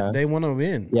 and they want to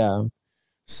win. Yeah.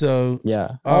 So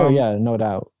yeah. No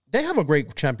doubt. They have a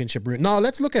great championship route. Now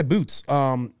let's look at Boots.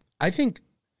 I think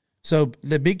so.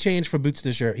 The big change for Boots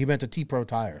this year, he went to T-Pro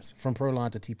tires, from Pro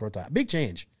Line to T-Pro tire. Big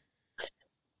change.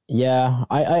 Yeah,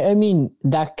 I mean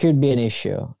that could be an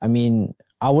issue. I mean,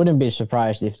 I wouldn't be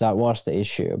surprised if that was the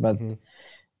issue, but.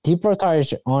 T-Pro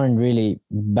tires aren't really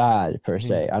bad per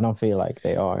se. I don't feel like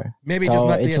they are. Maybe just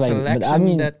not the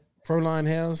selection that Proline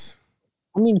has.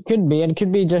 I mean, could be, and it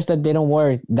could be just that they don't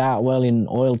work that well in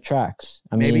oil tracks.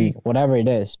 I mean, whatever it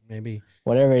is,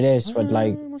 whatever it is, but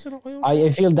like, was it an oil I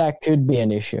feel that could be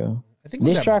an issue. I think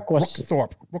this track was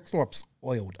Brookthorpe's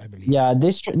oiled, I believe. Yeah,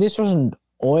 this wasn't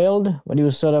oiled, but it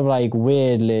was sort of like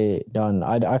weirdly done.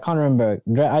 I can't remember.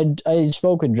 I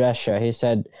spoke with Drescher. He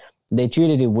said they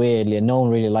treated it weirdly, and no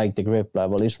one really liked the grip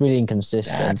level. It's really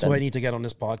inconsistent. That's who I need to get on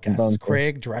this podcast. It's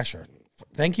Craig Drescher.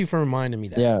 Thank you for reminding me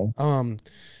that. Yeah.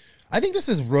 I think this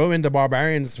is Rowan the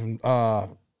Barbarian's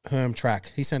home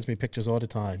track. He sends me pictures all the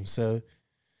time. So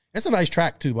it's a nice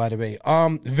track too, by the way.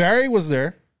 Very was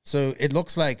there. So it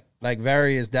looks like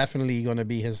Very is definitely going to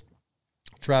be his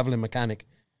traveling mechanic.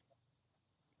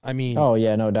 I mean, oh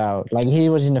yeah, no doubt. Like he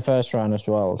was in the first round as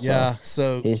well. So yeah,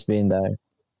 so he's been there.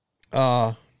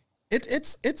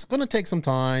 It's going to take some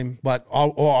time, but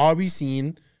are we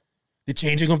seeing the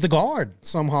changing of the guard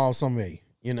somehow, some way?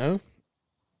 You know,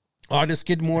 are the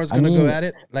Skidmores going to go at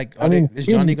it? Like, is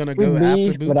Johnny going to go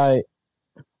after Boots? But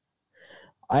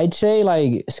I'd say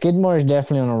like Skidmore is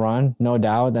definitely on a run, no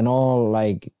doubt, and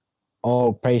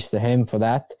all praise to him for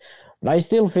that. But I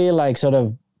still feel like sort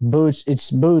of Boots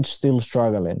still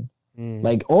struggling.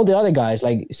 Like all the other guys,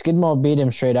 like Skidmore beat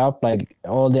him straight up, like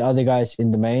all the other guys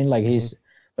in the main, like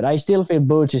but I still feel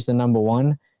Boots is the number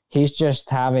one. He's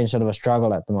just having sort of a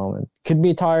struggle at the moment. Could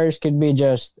be tires, could be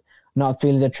just not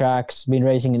feeling the tracks, been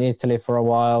racing in Italy for a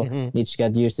while, needs to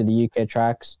get used to the UK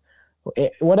tracks.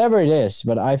 Whatever it is,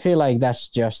 but I feel like that's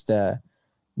the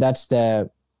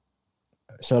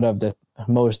sort of the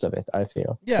most of it, I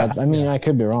feel. Yeah. But, I mean, I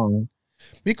could be wrong.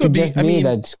 It could be. I mean,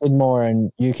 that Skidmore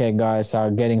and UK guys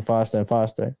are getting faster and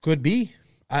faster. Could be.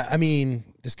 I mean,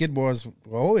 the Skidmores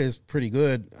were always pretty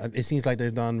good. It seems like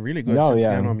they've done really good since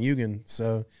Gernot Mugen.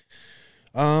 So,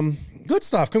 good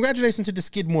stuff. Congratulations to the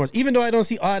Skidmores. Even though I don't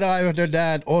see eye to eye with their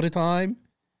dad all the time,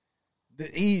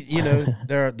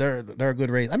 they're a good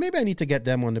race. Maybe I need to get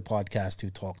them on the podcast to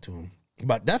talk to them.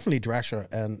 But definitely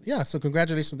Drescher. And yeah, so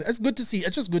congratulations. It's good to see.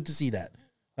 It's just good to see that.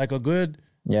 Like a good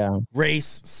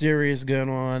race series going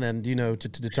on, and to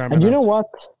determine. And you know what?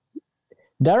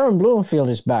 Darren Bloomfield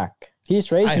is back.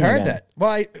 He's racing. I heard again. that.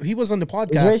 Well, he was on the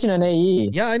podcast. He's racing an AE.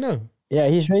 Yeah, I know. Yeah,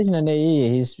 he's racing an AE.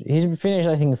 He's finished,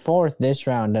 I think, 4th this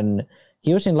round, and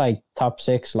he was in like top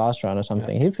 6 last round or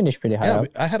something. He finished pretty high up.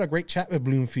 I had a great chat with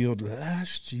Bloomfield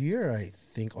last year, I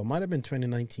think, or might have been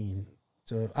 2019.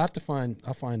 So I'll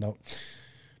find out.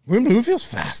 Bloomfield's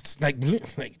fast.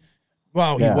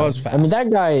 Wow, he was fast. I mean,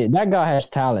 that guy has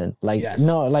talent. Like,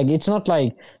 no, like it's not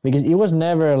like, because it was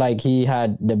never like he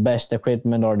had the best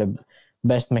equipment or the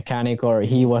best mechanic, or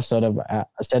he was sort of a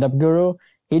setup guru.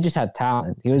 He just had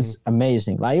talent. He was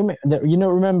amazing. Like,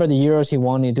 remember the Euros he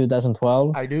won in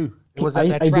 2012? I do. It was at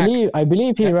that track. I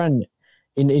believe he ran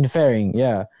in Fairing.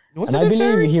 Yeah. Was it in Fairing?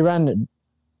 I believe he ran.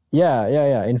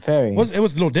 Yeah, in Fairing. It was a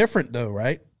little different though,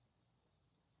 right?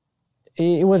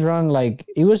 It was run like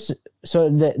it was. So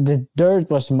the dirt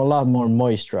was a lot more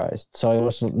moisturized, so it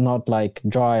was not like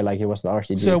dry like it was the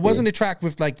RCD. So it wasn't a track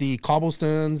with like the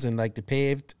cobblestones and like the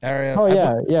paved area. Oh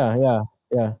yeah.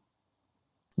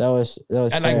 That was.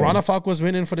 And like Ronafalk was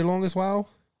winning for the longest while.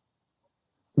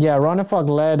 Yeah, Ronafalk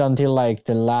led until like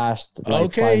the last.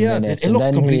 Like, 5 minutes. It looks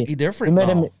completely different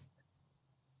now.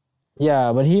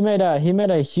 Yeah, but he made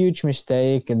a huge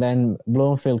mistake, and then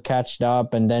Bloomfield catched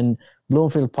up, and then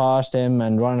Bloomfield passed him,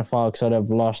 and Ronafalk sort of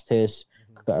lost his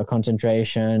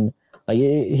concentration. Like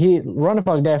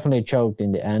Ronafalk definitely choked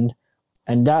in the end,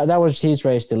 and that was his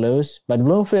race to lose. But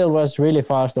Bloomfield was really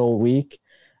fast all week,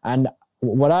 and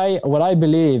what I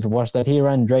believe was that he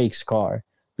ran Drake's car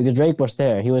because Drake was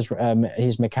there. He was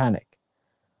his mechanic.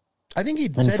 I think he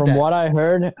and said from that. what I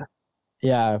heard,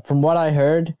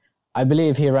 I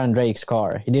believe he ran Drake's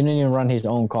car. He didn't even run his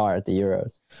own car at the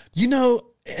Euros.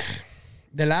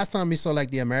 The last time we saw like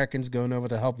the Americans going over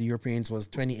to help the Europeans was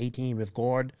 2018 with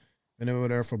Gord and over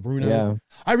there for Bruno. Yeah.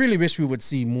 I really wish we would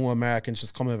see more Americans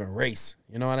just come over and race.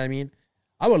 You know what I mean?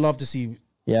 I would love to see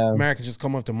Americans just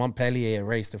come up to Montpellier and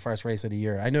race the first race of the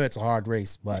year. I know it's a hard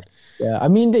race, but I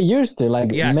mean, they used to.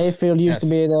 Like Mayfield used to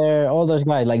be there, all those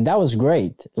guys. Like that was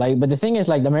great. Like, but the thing is,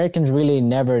 like the Americans really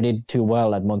never did too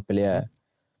well at Montpellier.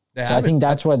 So I think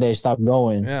that's why they stopped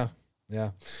going. Yeah.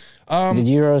 The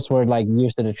Euros were like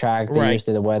used to the track, they used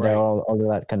to the weather, all of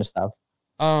that kind of stuff.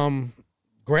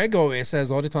 Greg always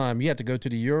says all the time, we had to go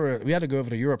over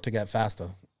to Europe to get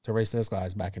faster to race those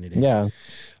guys back in the day. Yeah.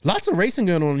 Lots of racing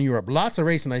going on in Europe. Lots of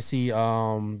racing. I see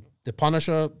the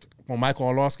Punisher, Michael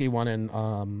Orlowski won in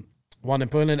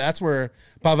Poland. That's where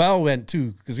Pavel went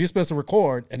too, because we were supposed to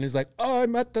record, and he's like, oh,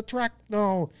 I'm at the track.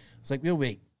 No. It's like, we'll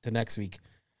wait till next week.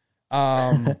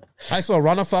 I saw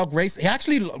Runner Falk race.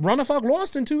 Runner Falk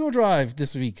lost in two-wheel drive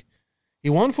this week. He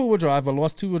won four-wheel drive, but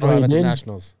lost two-wheel drive at the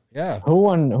Nationals. Yeah. Who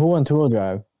won two-wheel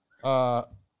drive? I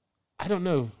don't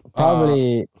know.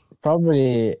 Probably.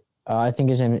 I think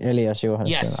his name is Elias Johansson.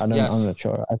 Yes. I'm not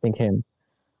sure. I think him.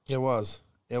 It was.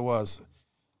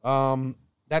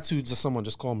 That's who someone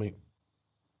just called me.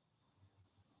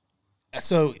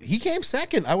 So he came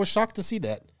second. I was shocked to see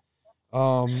that.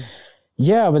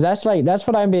 Yeah, but that's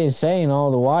what I've been saying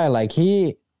all the while. Like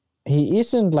he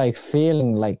isn't like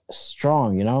feeling like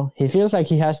strong, you know? He feels like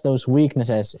he has those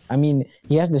weaknesses. I mean,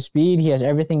 he has the speed, he has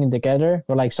everything together,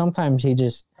 but like sometimes he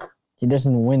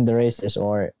doesn't win the races,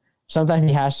 or sometimes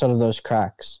he has sort of those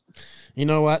cracks. You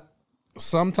know what?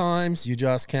 Sometimes you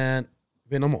just can't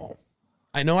win them all.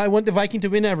 I know I want the Viking to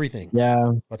win everything.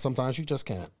 Yeah. But sometimes you just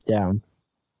can't. Yeah.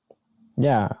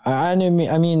 Yeah. I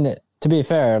mean, to be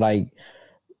fair, like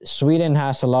Sweden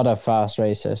has a lot of fast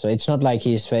races. So it's not like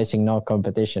he's facing no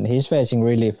competition. He's facing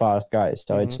really fast guys.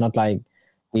 So it's not like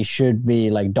he should be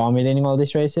like dominating all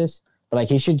these races. But like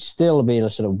he should still be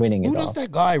sort of winning it. Who does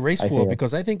that guy race for?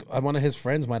 Because I think one of his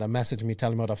friends might have messaged me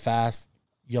telling me about a fast,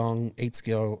 young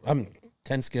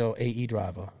 10-skill AE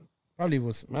driver. Probably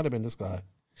might have been this guy.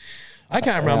 I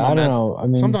can't remember. I don't know. I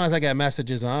mean, sometimes I get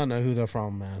messages and I don't know who they're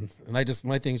from, man. And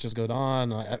my things just go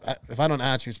on. If I don't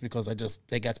answer, it's because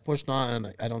it gets pushed on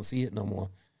and I don't see it no more.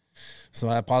 So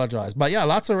I apologize. But yeah,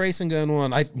 lots of racing going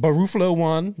on. Barufalo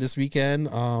won this weekend.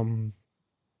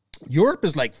 Europe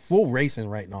is like full racing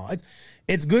right now.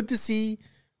 It's good to see,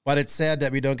 but it's sad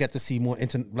that we don't get to see more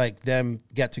them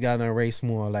get together and race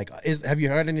more. Like, have you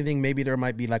heard anything? Maybe there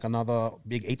might be like another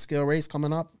big 8-scale race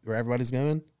coming up where everybody's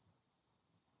going.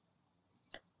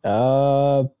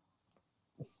 I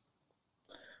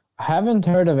haven't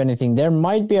heard of anything. There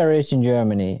might be a race in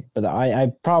Germany, but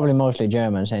I probably mostly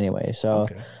Germans anyway. So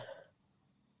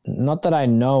not that I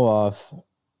know of.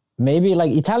 Maybe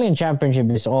like Italian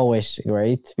championship is always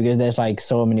great because there's like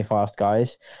so many fast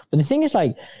guys. But the thing is,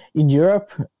 like in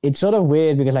Europe, it's sort of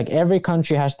weird because like every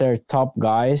country has their top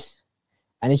guys,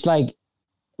 and it's like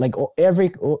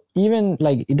even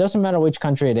like it doesn't matter which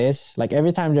country it is. Like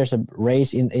every time there's a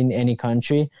race in any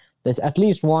country, there's at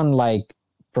least one like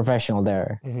professional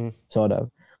there, sort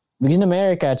of. Because in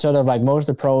America, it's sort of like most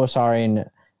of the pros are in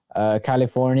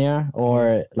California,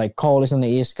 or like Cole is on the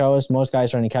East Coast. Most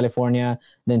guys are in California.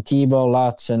 Then Tebow,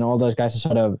 Lutz, and all those guys are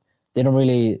sort of, they don't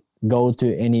really go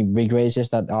to any big races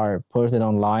that are posted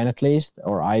online, at least,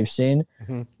 or I've seen.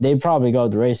 They probably go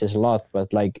to races a lot,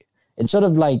 but like it sort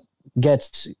of like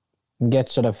gets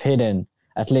sort of hidden,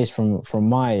 at least from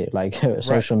my like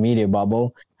social media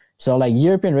bubble. So like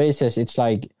European races, it's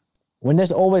like when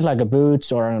there's always like a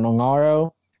Boots or an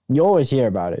Ongaro, you always hear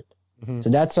about it.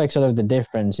 So that's like sort of the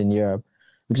difference in Europe,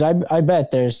 because I bet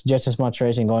there's just as much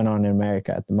racing going on in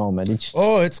America at the moment. It's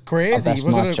crazy. I'm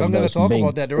gonna talk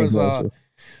about that.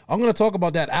 I'm gonna talk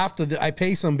about that after I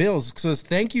pay some bills. So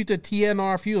thank you to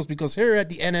TNR Fuels, because here at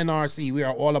the NNRC we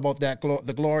are all about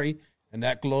the glory, and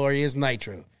that glory is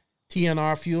nitro.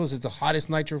 TNR Fuels is the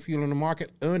hottest nitro fuel in the market,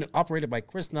 owned and operated by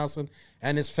Chris Nelson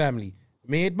and his family.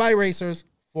 Made by racers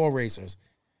for racers.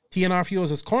 TNR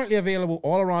Fuels is currently available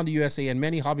all around the USA in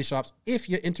many hobby shops. If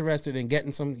you're interested in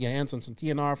getting your hands on some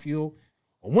TNR fuel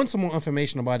or want some more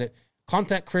information about it,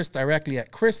 contact Chris directly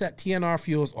at chris@TNR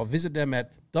Fuels, or visit them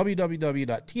at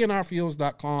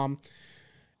www.tnrfuels.com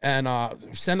and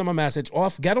send them a message. Or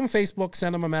get on Facebook,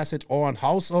 send them a message, or on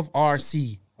House of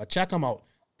RC. Check them out.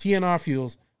 TNR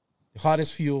Fuels, the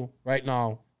hottest fuel right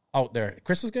now out there.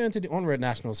 Chris is going to the On-Road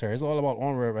Nationals here. It's all about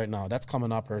On-Road right now. That's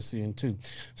coming up here soon too.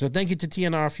 So thank you to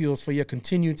TNR Fuels for your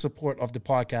continued support of the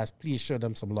podcast. Please show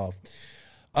them some love.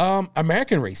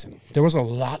 American racing. There was a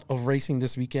lot of racing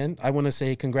this weekend. I want to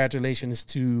say congratulations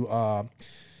to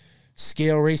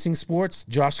Scale Racing Sports,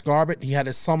 Josh Garbett. He had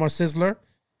his summer sizzler.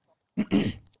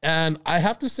 And I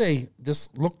have to say, this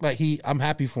looked like I'm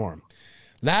happy for him.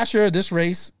 Last year, this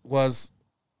race was,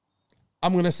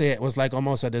 I'm going to say it was like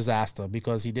almost a disaster,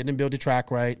 because he didn't build the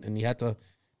track right, and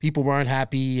people weren't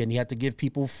happy, and he had to give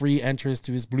people free entrance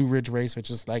to his Blue Ridge race, which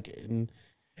is like, and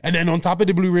then on top of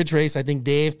the Blue Ridge race, I think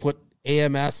Dave put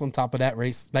AMS on top of that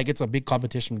race. Like, it's a big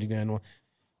competition going on.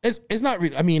 It's not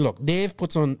really, I mean, look, Dave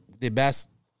puts on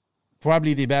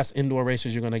probably the best indoor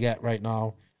races you're going to get right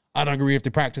now. I don't agree with the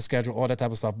practice schedule, all that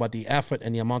type of stuff, but the effort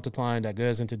and the amount of time that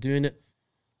goes into doing it,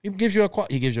 he gives you a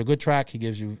good track. He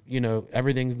gives you,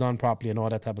 everything's done properly and all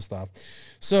that type of stuff.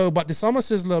 So, but the Summer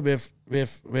Sizzler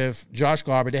with Josh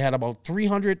Garber, they had about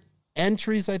 300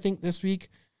 entries, I think, this week.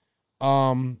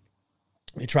 The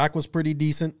track was pretty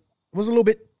decent. It was a little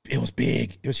bit it was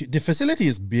big. The facility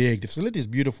is big. The facility is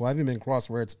beautiful. I haven't been across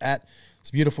where it's at.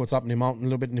 It's beautiful. It's up in the mountain, a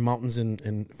little bit in the mountains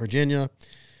in Virginia.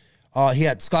 He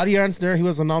had Scotty Ernst there. He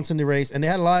was announcing the race, and they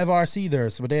had live RC there.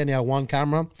 So they only had one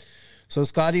camera. So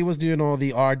Scotty was doing all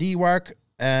the RD work,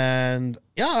 and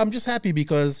yeah, I'm just happy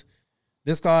because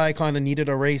this guy kind of needed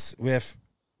a race with,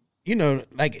 you know,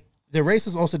 like the race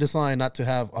is also designed not to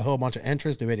have a whole bunch of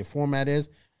entrants the way the format is.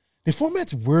 The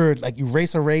format's weird. Like you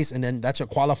race a race and then that's your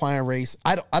qualifying race.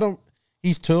 I don't,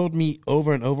 he's told me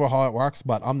over and over how it works,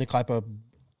 but I'm the type of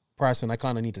person I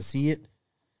kind of need to see it.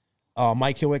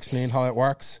 Mike Hill explained how it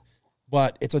works,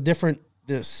 but it's a different,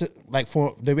 like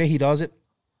for the way he does it,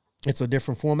 it's a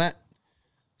different format.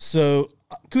 So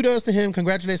kudos to him.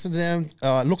 Congratulations to them.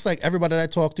 Looks like everybody that I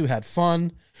talked to had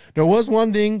fun. There was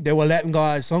one thing, they were letting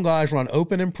some guys run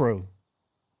open and pro.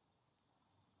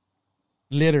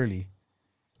 Literally.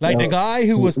 Like the guy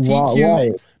who was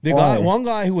TQ, one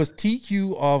guy who was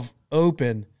TQ of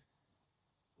open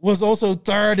was also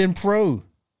third in pro.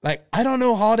 Like, I don't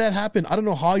know how that happened. I don't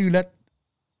know how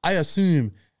I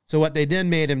assume. So what they then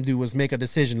made him do was make a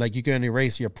decision, like you can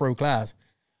erase your pro class.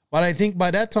 But I think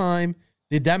by that time,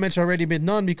 the damage already been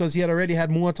done because he had already had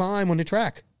more time on the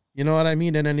track. You know what I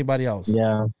mean? Than anybody else.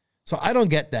 Yeah. So I don't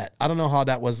get that. I don't know how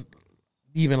that was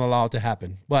even allowed to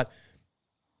happen. But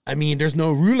I mean, there's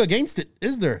no rule against it,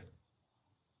 is there?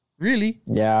 Really?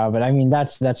 Yeah, but I mean,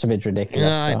 that's a bit ridiculous.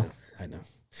 Yeah, I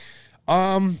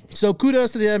know. So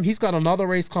kudos to them. He's got another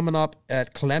race coming up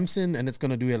at Clemson, and it's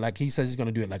going to do it like he says he's going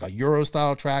to do it like a Euro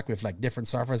style track with like different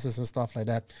surfaces and stuff like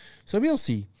that. So we'll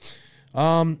see.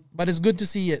 But it's good to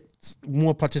see it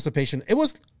more participation. It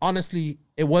was honestly,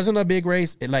 it wasn't a big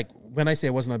race. It like when I say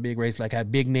it wasn't a big race, like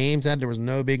had big names at it, there was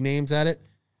no big names at it.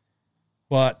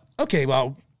 But okay,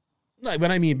 well,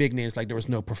 when I mean big names, like there was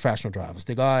no professional drivers.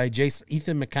 The guy,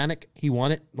 Ethan Mechanic, he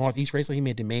won it, Northeast Racer. He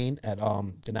made the main at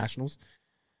the Nationals.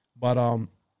 But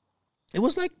it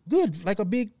was like good, like a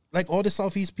big, like all the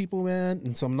Southeast people went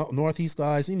and some Northeast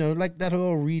guys, you know, like that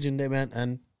whole region they went,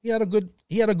 and he had a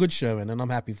good showing, and I'm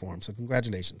happy for him. So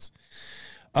congratulations.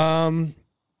 There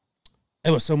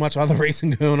was so much other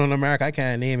racing going on in America, I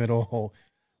can't name it all.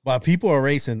 But people are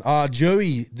racing.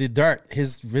 Joey, the dirt,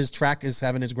 his track is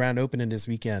having its grand opening this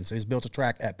weekend. So he's built a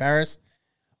track at Paris.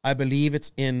 I believe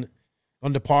it's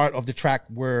on the part of the track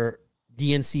where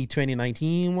DNC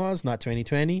 2019 was, not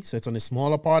 2020. So it's on the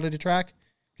smaller part of the track,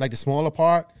 like the smaller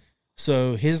part.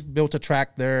 So he's built a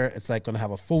track there. It's like going to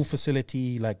have a full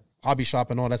facility, like hobby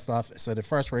shop and all that stuff. So the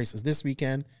first race is this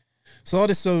weekend. So all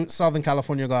the Southern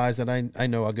California guys that I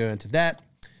know are going to that.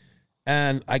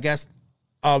 And I guess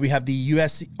we have the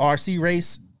US RC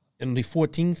race on the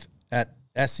 14th at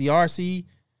SCRC.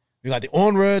 We got the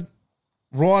On-Road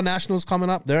Raw Nationals coming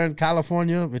up. They're in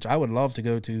California, which I would love to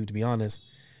go to be honest.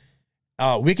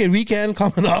 Wicked Weekend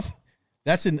coming up.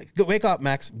 That's in, wake up,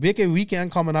 Max. Wicked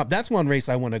Weekend coming up. That's one race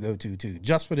I want to go to too,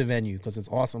 just for the venue because it's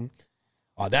awesome.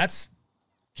 That's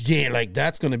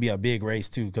going to be a big race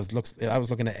too because I was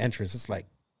looking at entrance. It's like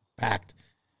packed.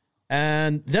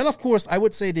 And then, of course, I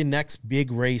would say the next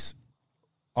big race,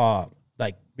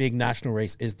 like big national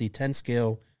race, is the 10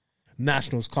 scale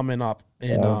nationals coming up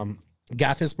in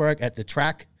Gaithersburg at the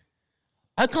track.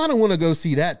 I kind of want to go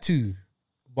see that too,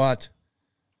 but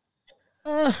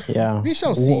yeah, we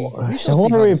shall see.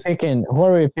 Who are we picking? Who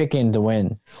are we picking to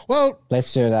win? Well,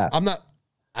 let's do that. I'm not.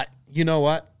 You know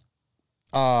what?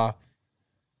 I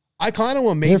kind of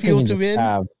want Mayfield to win.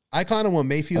 I kind of want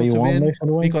Mayfield to win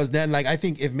because then, like, I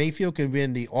think if Mayfield can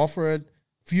win the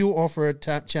fuel off-road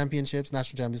championships,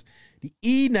 national champions,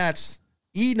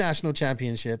 the national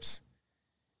championships,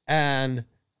 and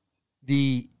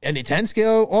the 10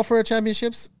 scale off-road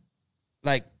championships,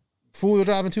 like four-wheel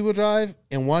drive and two-wheel drive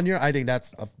in 1 year, I think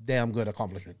that's a damn good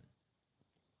accomplishment.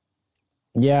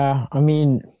 Yeah, I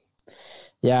mean,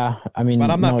 but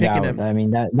I'm not picking him. I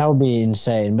mean, that would be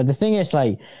insane. But the thing is,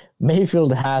 like,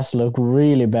 Mayfield has looked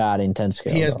really bad in 10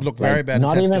 scale. He has looked very bad in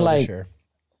 10 scale this year.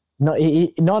 No,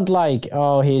 not like,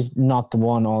 he's not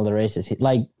won all the races.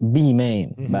 Like, B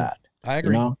main, bad. I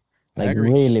agree. You know? Like,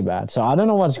 really bad. So I don't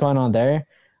know what's going on there.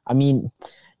 I mean,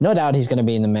 no doubt he's going to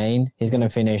be in the main. He's going to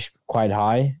finish quite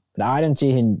high. But I don't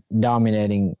see him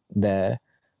dominating the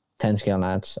 10 scale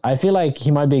nats. I feel like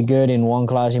he might be good in one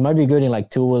class. He might be good in, like,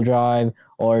 two-wheel drive,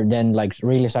 or then, like,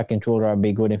 really suck in two-wheel drive,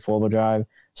 be good in four-wheel drive.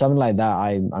 Something like that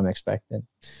I'm expecting.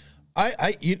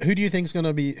 Who do you think is going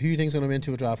to win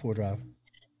two-wheel drive, four-wheel drive?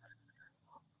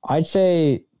 I'd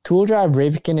say two-wheel drive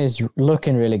Rivkin is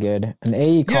looking really good. An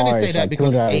AE car only say is that like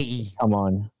because it's AE. Come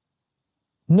on.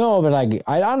 No, but like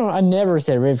I never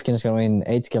say Rivkin's gonna win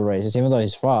 8 scale races, even though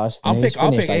he's fast. I'll pick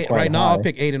 8 right now. I'll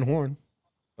pick Aiden Horn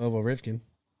over Rivkin.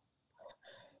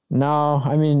 No,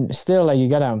 I mean, still, like, you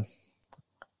gotta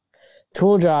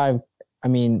tool drive. I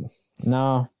mean,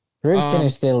 no, Rivkin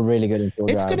is still really good in tool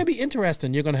drive. It's going to be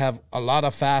interesting. You're going to have a lot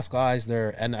of fast guys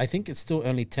there, and I think it's still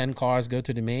only 10 cars go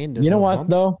to the main. There's you know no what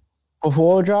bumps. though? For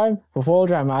four wheel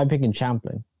drive, I'm picking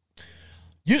Champlin.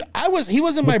 He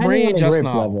was in my brain just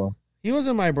now. Level. He was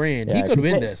in my brain. Yeah, he could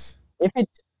win this.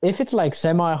 If it's like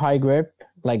semi high grip,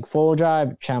 like four wheel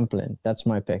drive, Champlin. That's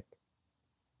my pick.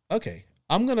 Okay,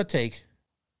 I'm gonna take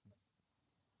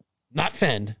not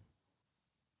Fend.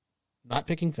 Not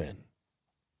picking Fend.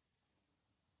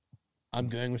 I'm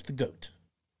going with the GOAT.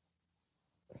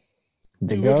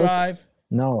 The two-wheel GOAT? drive.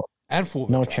 No. And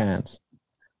four-wheel No drive. chance.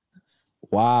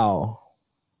 Wow.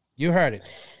 You heard it.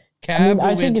 Cav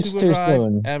will win it's two-wheel too drive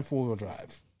soon. and four-wheel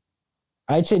drive.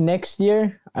 I'd say next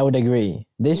year, I would agree.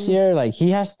 This year, like, he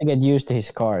has to get used to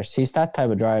his cars. He's that type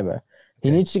of driver. He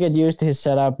needs to get used to his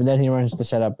setup, and then he runs the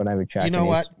setup on every track. You know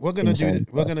what? We're gonna do.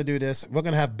 We're gonna do this. We're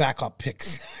gonna have backup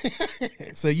picks.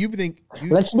 So you think?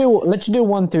 Let's do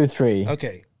 1, 2, 3.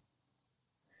 Okay.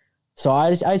 So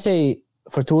I'd say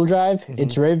for tool drive,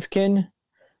 it's Rivkin.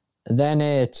 Then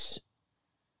it's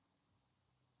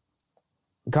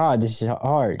God. This is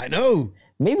hard. I know.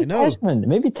 Maybe Testman.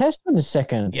 Maybe Testman is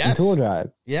second in tool drive.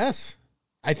 Yes.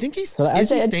 I think he's. So is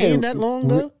he staying that long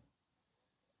though?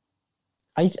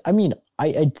 I mean,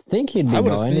 I think he'd be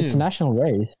going. It's a national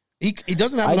race. He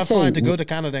doesn't have enough time to go to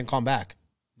Canada and come back.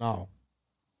 No.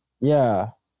 Yeah.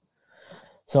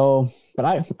 So, but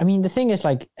I mean, the thing is,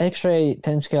 like, X-ray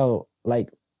 10 scale, like,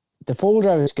 the four-wheel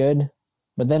drive is good,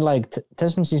 but then, like,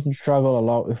 Testman seems to struggle a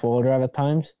lot with four-wheel drive at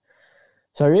times.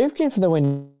 So Rivkin for the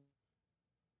win.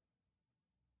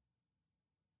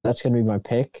 That's going to be my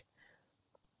pick.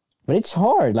 But it's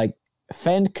hard. Like,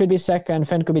 Fend could be second.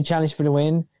 Fend could be challenged for the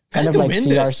win. Kind of like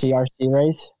CRC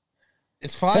race.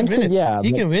 It's 5 minutes.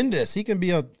 He can win this. He can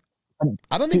be a.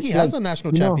 I don't think he has a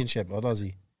national championship, or does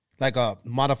he? Like a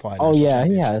modified. Oh yeah,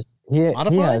 he has. He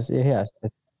has.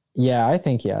 Yeah, I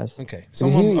think he has. Okay,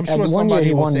 I'm sure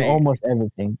somebody will say almost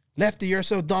everything. Lefty, you're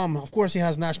so dumb. Of course, he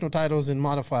has national titles in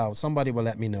modified. Somebody will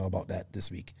let me know about that this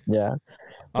week. Yeah.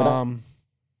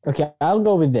 Okay, I'll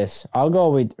go with this. I'll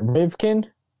go with Rivkin,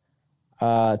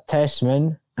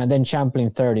 Testman, and then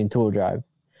Champlin third in tool drive.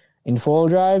 In four-wheel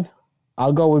drive,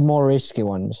 I'll go with more risky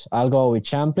ones. I'll go with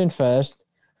Champlin first,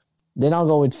 then I'll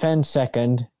go with Fend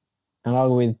second, and I'll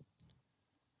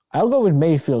go with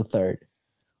Mayfield third.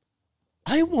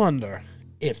 I wonder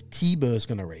if Tebow is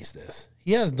going to race this.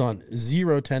 He has done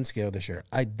 0-10 scale this year.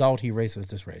 I doubt he races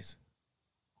this race.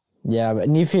 Yeah,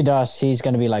 but if he does, he's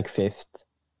going to be like fifth.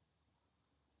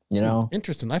 You know?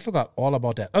 Interesting. I forgot all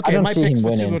about that. Okay, my picks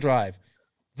for two-wheel drive.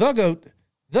 The GOAT,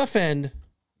 the Fend,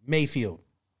 Mayfield.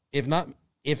 If my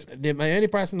only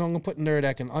person I'm going to put in there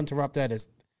that can interrupt that is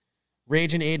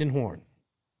Raging Aiden Horn.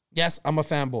 Yes, I'm a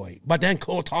fanboy. But then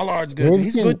Cole Tollard's good.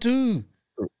 He's good too.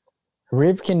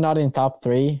 Rivkin not in top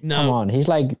 3? No. Come on. He's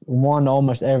like won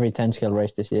almost every 10 scale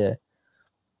race this year.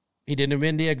 He didn't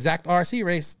win the exact RC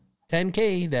race,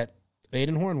 10K, that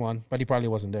Aiden Horn won, but he probably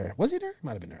wasn't there. Was he there?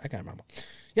 Might have been there. I can't remember.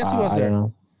 Yes, he was there.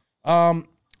 Don't know.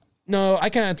 No, I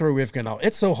can't throw Rivkin out.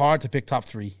 It's so hard to pick top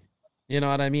 3. You know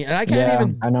what I mean? And I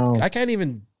can't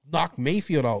even knock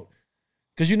Mayfield out.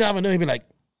 Because you never know. He'd be like,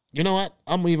 you know what?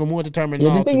 I'm even more determined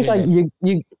now. The thing is, like,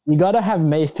 you gotta have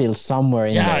Mayfield somewhere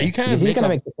in there. Yeah, you can't. He's gonna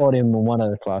make the podium in one of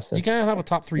the classes. You can't have a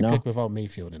top 3 pick without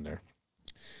Mayfield in there.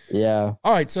 Yeah.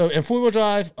 All right. So in four-wheel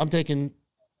drive, I'm taking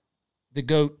the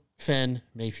GOAT, Fend,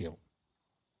 Mayfield.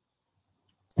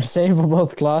 Same for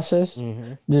both classes.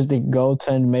 Just the GOAT,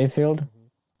 Fend, Mayfield.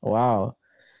 Wow.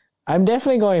 I'm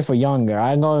definitely going for younger.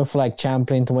 I'm going for like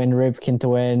Champlin to win, Rivkin to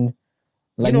win.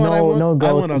 Like, you know what I want? No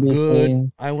GOAT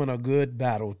I want a good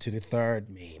battle to the third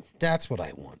main. That's what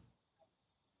I want.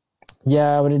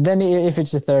 Yeah, but then if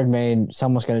it's the third main,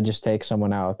 someone's gonna just take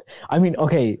someone out. I mean,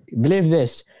 okay, believe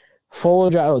this: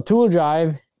 two-wheel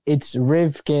drive, it's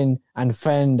Rivkin and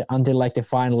Fend until like the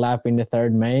final lap in the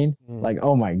third main. Like,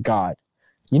 oh my god,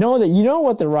 you know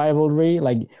what the rivalry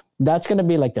like. That's going to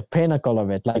be like the pinnacle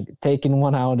of it, like taking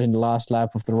one out in the last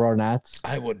lap of the Ronats.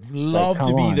 I would love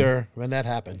to be there when that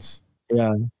happens.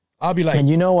 Yeah. I'll be like... And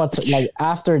you know what's like,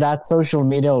 after that, social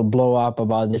media will blow up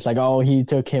about this. Like, oh, he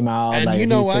took him out. And like, you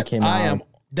know what?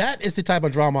 That is the type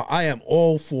of drama I am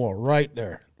all for right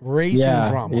there. Racing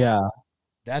drama. Yeah.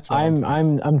 That's what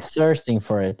I'm thirsting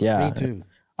for it. Yeah. Me too.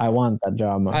 I want that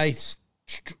drama.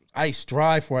 I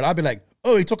strive for it. I'll be like,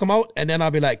 oh, he took him out. And then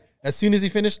I'll be like, as soon as he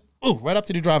finished, right up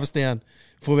to the driver's stand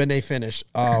for when they finish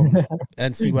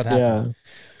and see what happens. Yeah.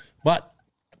 But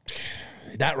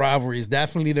that rivalry is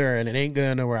definitely there, and it ain't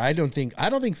going nowhere. I don't think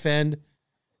Fend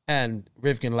and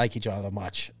Rivkin like each other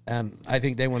much, and I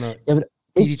think they want to but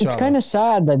beat each it's other. kind of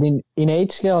sad that in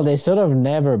 8 scale they sort of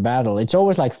never battle. It's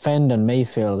always like Fend and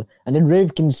Mayfield, and then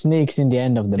Rivkin sneaks in the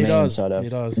end of the main, sort of. He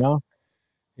does. You know?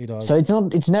 He does. So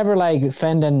it's never like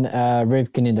Fend and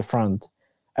Rivkin in the front.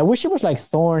 I wish it was like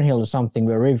Thornhill or something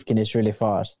where Rivkin is really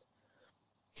fast.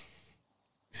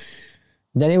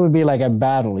 Then it would be like a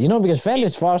battle, you know, because Fend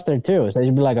is faster too. So it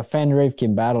would be like a Fend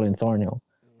Rivkin battle in Thornhill.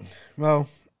 Well,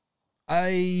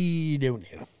 I don't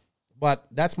know, but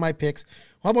that's my picks.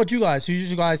 How about you guys? Who's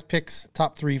your guys' picks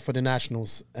top 3 for the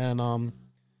Nationals? And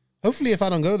hopefully, if I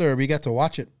don't go there, we get to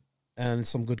watch it and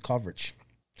some good coverage.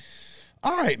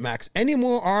 All right, Max. Any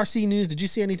more RC news? Did you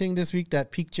see anything this week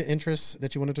that piqued your interest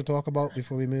that you wanted to talk about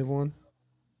before we move on?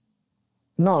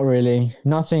 Not really.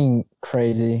 Nothing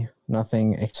crazy.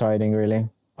 Nothing exciting, really.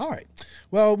 All right.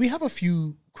 Well, we have a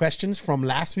few questions from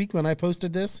last week when I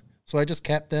posted this. So I just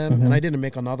kept them, and I didn't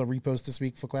make another repost this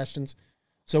week for questions.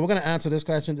 So we're going to answer this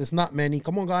question. It's not many.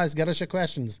 Come on, guys. Get us your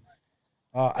questions.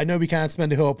 I know we can't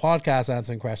spend the whole podcast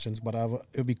answering questions, but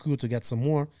it would be cool to get some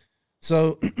more.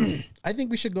 So I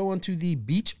think we should go on to the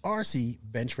Beach RC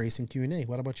Bench Racing Q&A.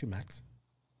 What about you, Max?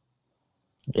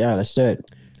 Yeah, let's do it.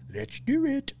 Let's do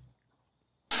it.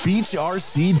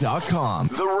 BeachRC.com,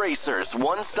 the racers'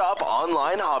 one-stop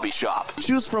online hobby shop.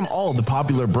 Choose from all the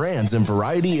popular brands and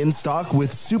variety in stock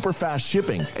with super fast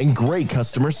shipping and great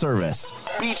customer service.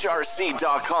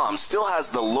 BeachRC.com still has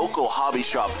the local hobby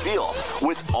shop feel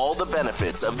with all the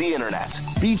benefits of the internet.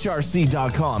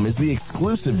 BeachRC.com is the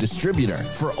exclusive distributor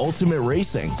for Ultimate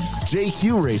Racing,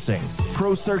 JQ Racing,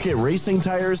 Pro Circuit Racing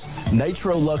Tires,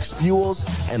 Nitro Lux Fuels,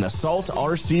 and Assault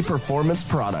RC Performance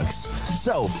products.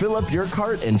 So fill up your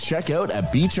cart and check out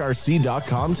at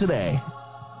BeachRC.com today.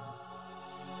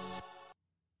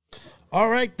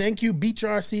 All right. Thank you, Beach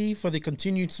RC, for the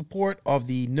continued support of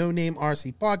the No Name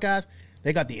RC podcast.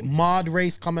 They got the mod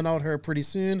race coming out here pretty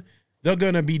soon. They're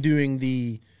going to be doing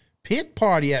the pit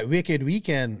party at Wicked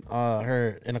Weekend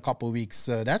here in a couple of weeks.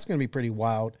 So that's going to be pretty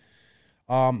wild.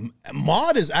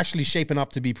 Mod is actually shaping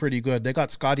up to be pretty good. They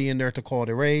got Scotty in there to call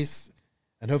the race,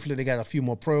 and hopefully they got a few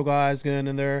more pro guys going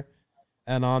in there.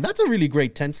 And that's a really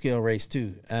great 10-scale race,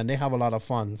 too. And they have a lot of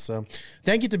fun. So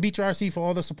thank you to Beach RC for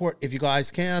all the support. If you guys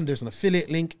can, there's an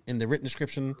affiliate link in the written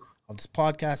description of this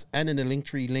podcast and in the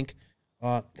Linktree link.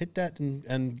 Hit that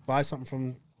and buy something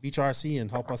from Beach RC and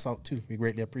help us out, too. We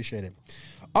greatly appreciate it.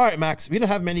 All right, Max. We don't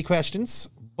have many questions,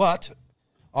 but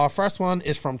our first one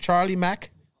is from Charlie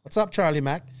Mack. What's up, Charlie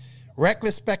Mack?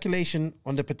 Reckless speculation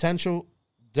on the potential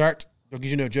dirt, because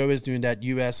you know Joe is doing that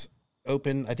U.S.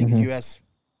 Open, I think U.S.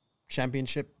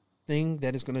 Championship thing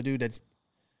that he's going to do.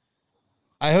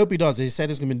 I hope he does it. He said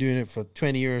he's going to be doing it for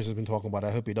 20 years. He's been talking about it.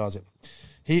 I hope he does it.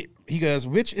 He goes,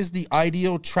 which is the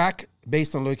ideal track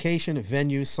based on location,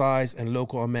 venue, size, and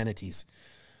local amenities?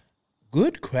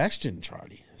 Good question,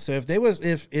 Charlie. So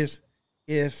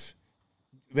if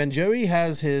when Joey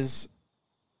has his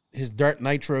Dirt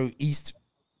Nitro East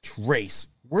race,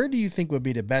 where do you think would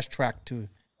be the best track to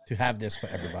have this for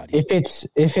everybody?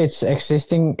 If it's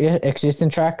existing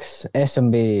tracks,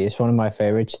 SMB is one of my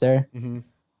favorites there.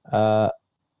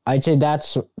 I'd say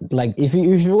that's like if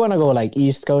you want to go like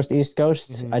East Coast,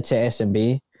 I'd say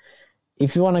SMB.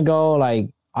 If you want to go like,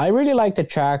 I really like the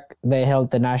track they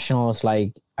held the Nationals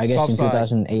like I guess Southside.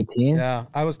 In 2018. Yeah,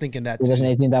 I was thinking that too.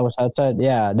 2018 that was outside.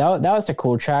 Yeah, that was a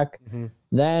cool track.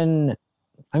 Then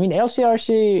I mean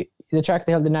LCRC, the track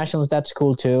they held the Nationals, that's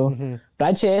cool too. But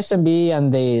I'd say SMB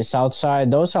and the South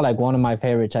Side, those are like one of my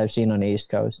favorites I've seen on the East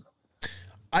Coast.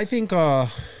 I think I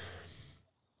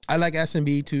like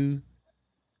SMB too.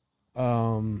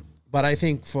 But I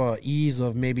think for ease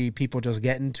of maybe people just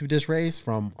getting to this race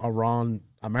from around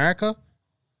America,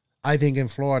 I think in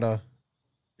Florida,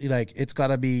 like it's got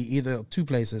to be either two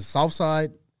places, South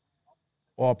Side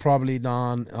or probably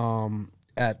down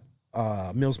at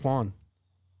Mills Pond.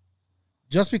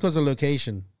 Just because of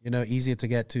location, easier to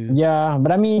get to. Yeah,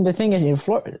 but I mean, the thing is, in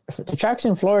Florida, the tracks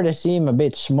in Florida seem a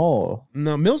bit small.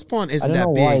 No, Mills Pond isn't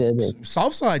that big.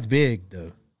 Southside's big,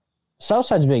 though.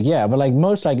 Southside's big, yeah, but like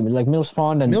most, like Mills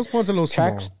Pond and Mills Pond's a little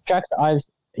small.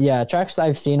 Tracks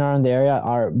I've seen around the area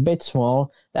are a bit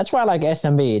small. That's why I like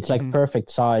SMB. It's like perfect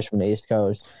size from the East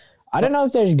Coast. I don't know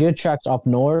if there's good tracks up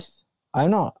north. I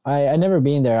don't know. I never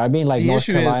been there. I've been like North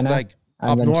Carolina. The issue is like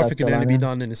up north, it can only be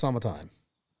done in the summertime.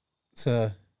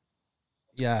 So,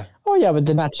 yeah. Oh yeah, but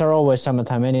the Nats are always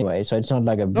summertime anyway, so it's not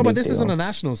like a. No, but this isn't a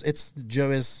Nationals. It's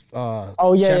Joe's.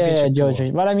 Championship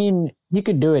Joe's. But I mean, you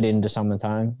could do it in the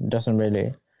summertime. It doesn't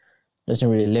really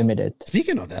limit it.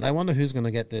 Speaking of that, I wonder who's going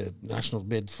to get the Nationals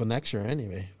bid for next year.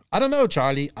 Anyway, I don't know,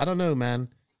 Charlie. I don't know, man.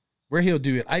 where he'll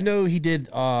do it. I know he did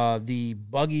the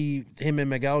buggy. Him and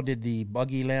Miguel did the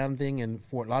buggy land thing in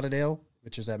Fort Lauderdale,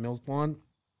 which is at Mills Pond.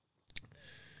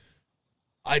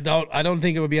 I don't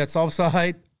think it would be at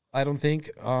Southside. I don't think.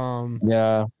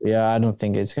 Yeah, I don't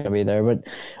think it's gonna be there. But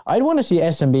I'd want to see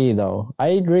SMB though.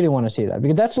 I really want to see that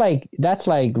because that's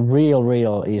like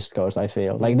real East Coast. I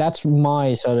feel like that's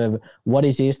my sort of what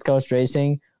is East Coast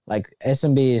racing. Like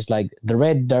SMB is like the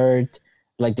red dirt,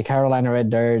 like the Carolina red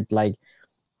dirt, like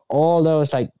all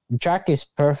those. Like the track is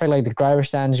perfect. Like the driver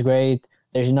stand is great.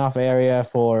 There's enough area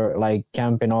for like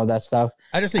camping, all that stuff.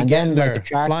 I just think getting there,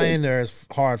 flying there is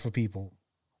hard for people.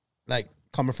 Like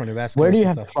coming from the West Coast. Where do you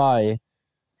have to fly?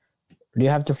 Do you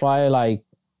have to fly like?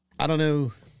 I don't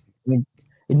know.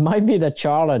 It might be that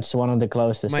Charlotte's one of the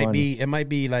closest. It might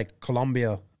be like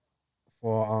Colombia,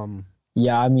 for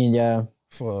Yeah, I mean, yeah.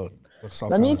 For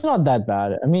I mean, it's not that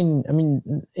bad. I mean,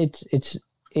 it's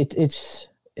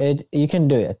you can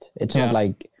do it. It's not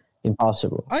like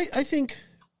impossible. I think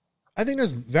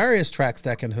there's various tracks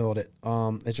that can hold it.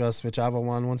 It's just whichever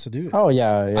one wants to do it. Oh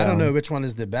yeah. I don't know which one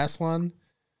is the best one.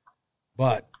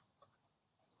 But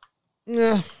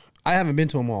I haven't been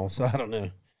to them all, so I don't know.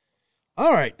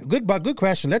 All right, good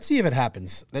question. Let's see if it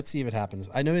happens.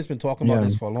 I know he's been talking about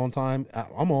this for a long time.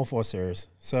 I'm all for serious.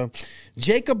 So,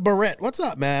 Jacob Barrett, what's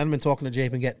up, man? I've been talking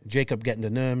to Jacob, getting to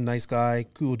know him. Nice guy,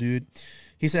 cool dude.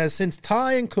 He says, since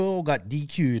Ty and Cole got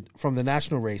DQ'd from the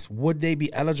national race, would they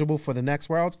be eligible for the next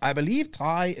Worlds? I believe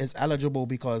Ty is eligible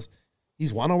because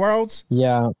he's won a Worlds.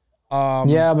 Yeah.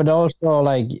 Yeah, but also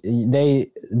like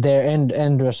their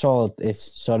end result is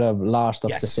sort of last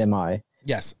of the semi.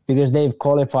 Yes, because they've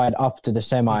qualified up to the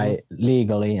semi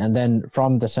legally, and then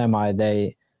from the semi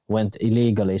they went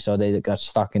illegally, so they got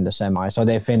stuck in the semi. So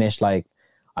they finished like,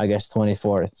 I guess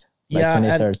 24th. Like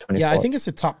 23rd, 24th. Yeah, I think it's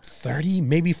the top 30,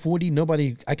 maybe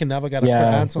 40. I can never get a clear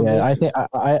answer on this.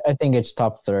 I think it's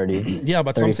top 30. Yeah,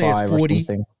 but some say it's 40.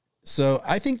 So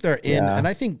I think they're in, and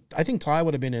I think Ty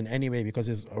would have been in anyway because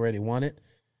he's already won it.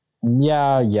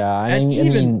 Yeah. I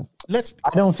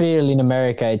don't feel in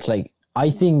America it's like,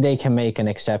 I think they can make an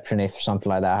exception if something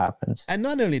like that happens. And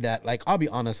not only that, like I'll be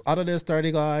honest, out of those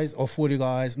 30 guys or 40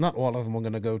 guys, not all of them are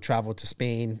going to go travel to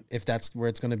Spain if that's where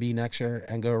it's going to be next year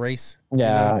and go race.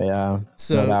 Yeah.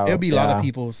 So there'll be a lot of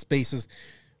people spaces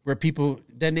where people,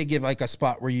 then they give like a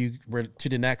spot where to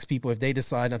the next people, if they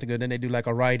decide not to go, then they do like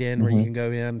a ride in where you can go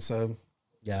in. So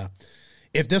yeah,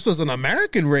 if this was an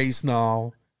American race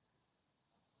now,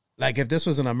 like if this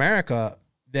was in America,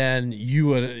 then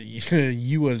you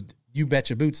bet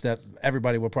your boots that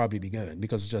everybody will probably be going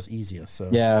because it's just easier. So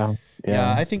yeah,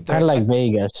 I think kind of like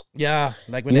Vegas. Yeah,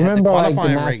 like when they had the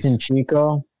qualifying race in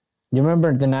Chico. You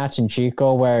remember the Nats in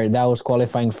Chico where that was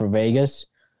qualifying for Vegas?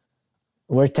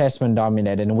 Where Testman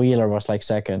dominated and Wheeler was like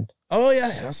second. Oh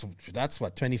yeah, that's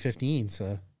what 2015.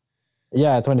 So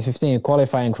yeah, 2015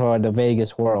 qualifying for the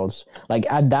Vegas Worlds. Like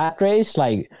at that race,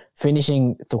 like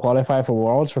finishing to qualify for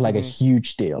Worlds was like a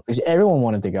huge deal because everyone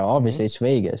wanted to go. Obviously, it's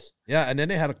Vegas. Yeah, and then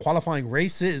they had qualifying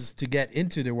races to get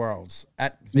into the Worlds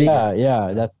at Vegas.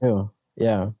 Yeah, that too.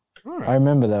 Yeah, right. I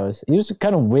remember those. It was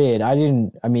kind of weird. I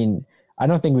don't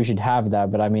think we should have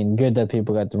that, but I mean, good that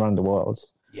people got to run the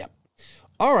Worlds.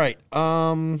 All right.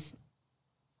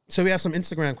 So we have some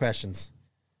Instagram questions.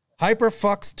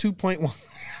 Hyperfux 2.1.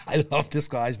 I love this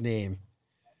guy's name.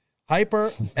 Hyper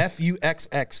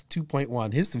FUXX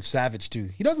 2.1. He's too savage too.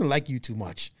 He doesn't like you too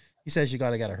much. He says you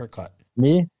gotta get a haircut.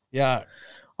 Me? Yeah.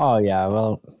 Oh yeah.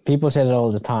 Well, people say that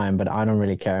all the time, but I don't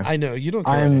really care. I know you don't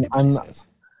care what anybody says.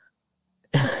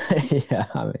 Yeah,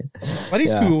 I mean, but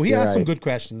he's cool. He asked some good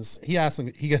questions. He asked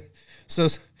some.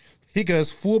 He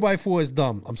goes 4x4 is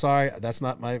dumb. I'm sorry, that's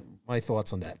not my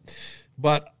thoughts on that.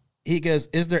 But he goes,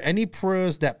 is there any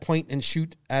pros that point and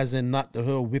shoot, as in not the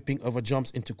whole whipping over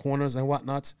jumps into corners and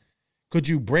whatnots? Could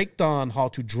you break down how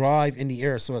to drive in the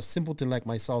air so a simpleton like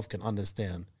myself can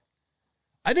understand?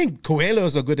 I think Coelho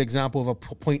is a good example of a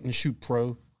point and shoot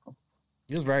pro.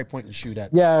 He was very point and shoot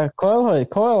at. Yeah,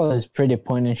 Coelho is pretty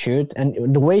point and shoot,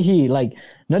 and the way he like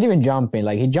not even jumping,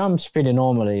 like he jumps pretty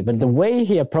normally, but the way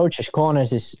he approaches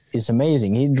corners is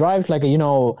amazing. He drives like a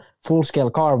full scale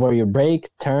car where you brake,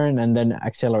 turn, and then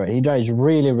accelerate. He drives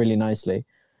really really nicely.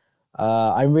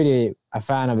 I'm really a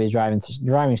fan of his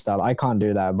driving style. I can't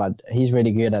do that, but he's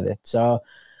really good at it. So,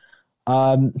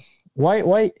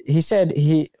 why he said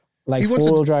he. Like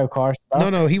four-wheel drive car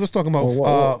stuff? No, he was talking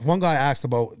about, one guy asked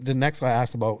about, the next guy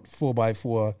asked about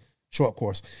 4x4 short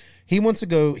course. He wants to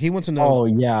know. Oh,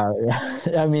 yeah.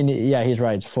 I mean, yeah, he's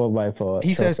right. 4x4.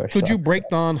 He says, could you break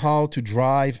down how to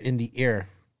drive in the air?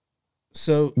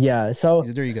 So, yeah, so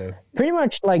there you go. Pretty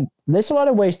much like, there's a lot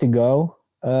of ways to go.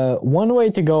 one way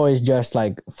to go is just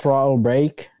like throttle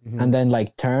brake and then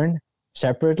like turn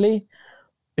separately.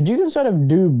 But you can sort of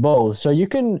do both. So you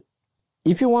can,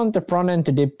 if you want the front end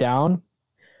to dip down,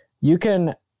 you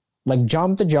can like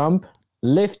jump the jump,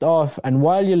 lift off, and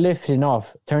while you're lifting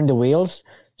off, turn the wheels.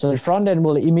 So the front end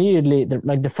will immediately,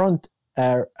 the front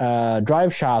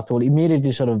drive shaft will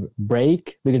immediately sort of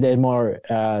brake because there's more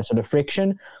sort of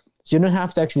friction. So you don't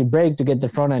have to actually brake to get the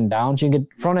front end down. So you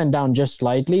get front end down just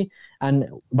slightly. And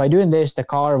by doing this, the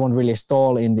car won't really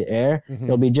stall in the air.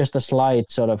 There'll be just a slight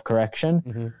sort of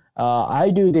correction. I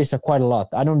do this quite a lot.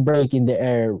 I don't brake in the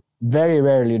air. Very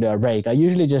rarely do I brake. I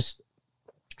usually just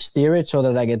steer it so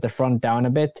that I get the front down a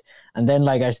bit. And then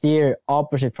like I steer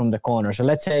opposite from the corner. So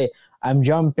let's say I'm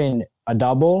jumping a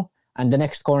double and the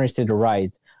next corner is to the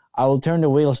right. I will turn the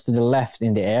wheels to the left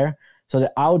in the air. So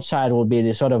the outside will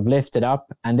be sort of lifted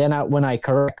up. And then when I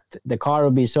correct, the car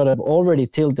will be sort of already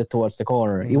tilted towards the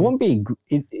corner. It won't be,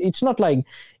 it's not like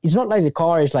the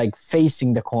car is like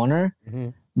facing the corner,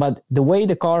 but the way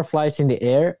the car flies in the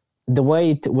air, the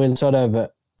way it will sort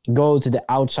of go to the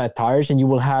outside tires and you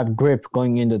will have grip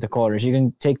going into the corners. You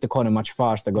can take the corner much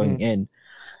faster going in.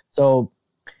 So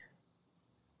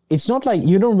it's not like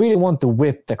you don't really want to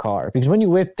whip the car, because when you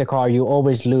whip the car, you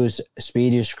always lose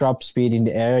speed. You scrub speed in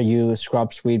the air, you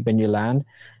scrub speed when you land.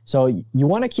 So you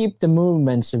want to keep the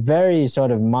movements very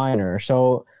sort of minor.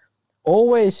 So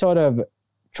always sort of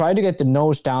try to get the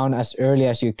nose down as early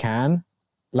as you can.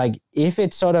 Like if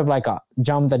it's sort of like a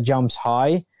jump that jumps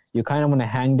high, you kind of want to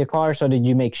hang the car so that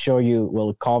you make sure you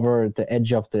will cover the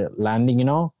edge of the landing, you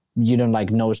know? You don't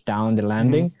like nose down the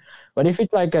landing. But if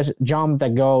it's like a jump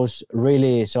that goes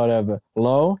really sort of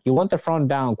low, you want the front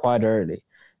down quite early.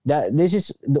 This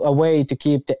is a way to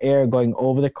keep the air going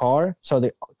over the car so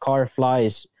the car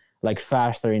flies like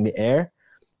faster in the air.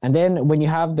 And then when you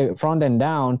have the front end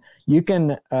down, you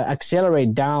can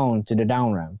accelerate down to the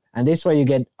down ramp. And this way you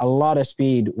get a lot of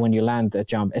speed when you land the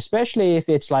jump, especially if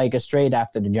it's like a straight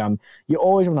after the jump. You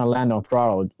always want to land on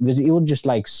throttle because it will just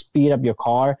like speed up your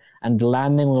car and the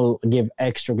landing will give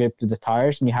extra grip to the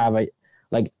tires and you have a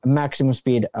like maximum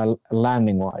speed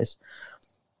landing wise.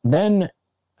 Then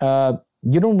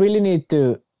you don't really need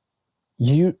to,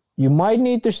 you might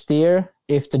need to steer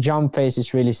if the jump face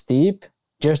is really steep,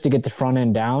 just to get the front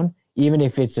end down, even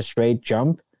if it's a straight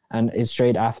jump and it's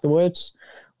straight afterwards.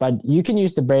 But you can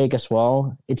use the brake as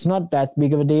well. It's not that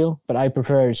big of a deal, but I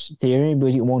prefer steering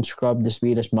because it won't scrub the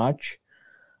speed as much.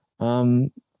 You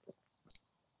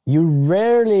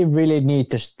rarely really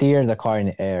need to steer the car in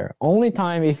the air. Only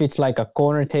time if it's like a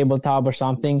corner tabletop or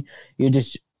something, you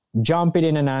just jump it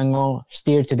in an angle,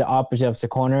 steer to the opposite of the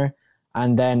corner,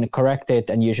 and then correct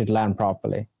it, and you should land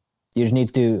properly. You just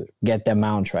need to get the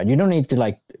mounts right. You don't need to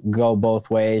like go both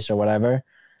ways or whatever.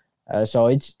 So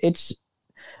it's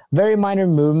very minor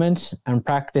movements and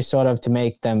practice sort of to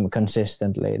make them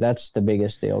consistently. That's the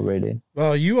biggest deal, really.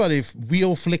 Well, you are the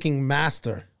wheel flicking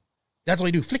master. That's what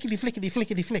you do. Flickety, flickety,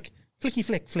 flickety, flick. Flicky,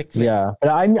 flick, flick, flick. Yeah, but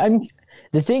I'm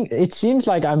the thing, it seems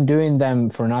like I'm doing them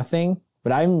for nothing,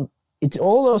 but it's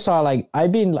all those are like,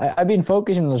 I've been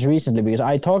focusing on this recently because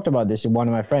I talked about this with one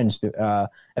of my friends a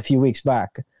few weeks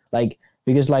back. Like,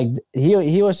 because like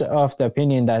he was of the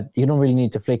opinion that you don't really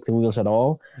need to flick the wheels at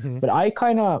all. But I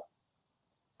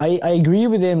agree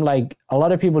with him. Like a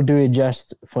lot of people do it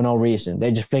just for no reason. They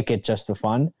just flick it just for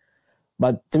fun.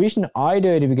 But the reason I do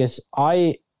it is because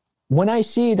when I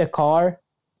see the car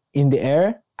in the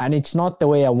air and it's not the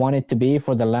way I want it to be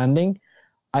for the landing,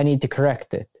 I need to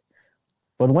correct it.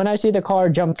 But when I see the car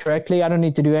jump correctly, I don't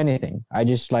need to do anything. I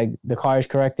just like the car is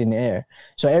correct in the air.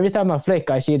 So every time I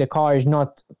flick, I see the car is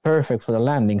not perfect for the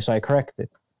landing, so I correct it.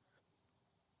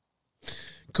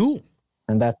 Cool.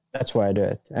 And that's why I do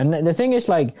it. And the thing is,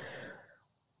 like,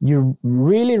 you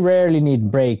really rarely need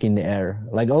brake in the air.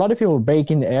 Like a lot of people brake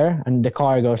in the air and the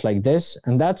car goes like this,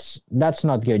 and that's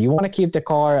not good. You want to keep the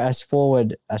car as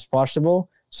forward as possible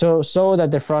so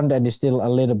that the front end is still a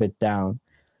little bit down.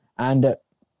 And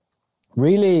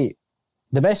really,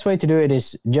 the best way to do it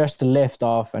is just to lift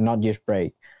off and not just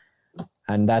brake.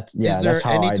 And that's how Is there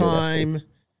any I do time,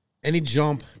 any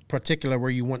jump particular where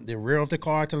you want the rear of the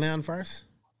car to land first?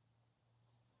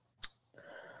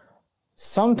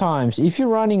 Sometimes, if you're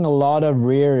running a lot of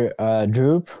rear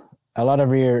droop, a lot of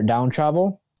rear down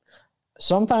travel,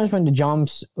 sometimes when the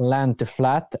jumps land to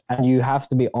flat and you have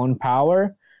to be on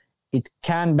power, it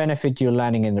can benefit you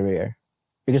landing in the rear.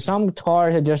 Because some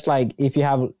cars are just like, if you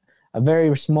have a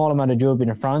very small amount of droop in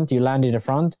the front, you land in the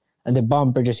front, and the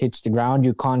bumper just hits the ground,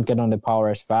 you can't get on the power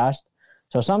as fast.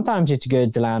 So sometimes it's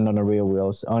good to land on the rear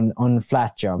wheels, on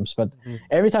flat jumps. But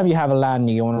every time you have a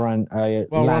landing, you want to run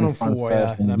run on front four,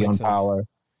 first and be on power.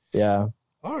 Yeah.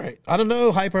 All right. I don't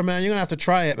know, Hyper, man. You're going to have to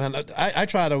try it, man. I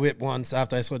tried a whip once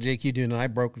after I saw JQ doing it, and I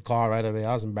broke the car right away.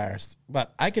 I was embarrassed.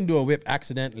 But I can do a whip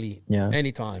accidentally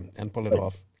anytime and pull it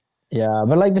off. Yeah,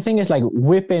 but like the thing is, like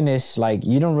whipping is like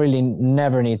you don't really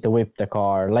never need to whip the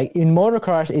car. Like in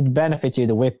motocross, it benefits you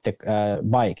to whip the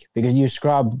bike because you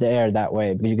scrub the air that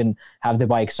way because you can have the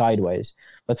bike sideways.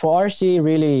 But for RC,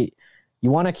 really,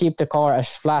 you want to keep the car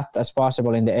as flat as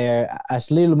possible in the air,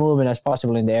 as little movement as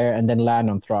possible in the air, and then land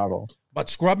on throttle. But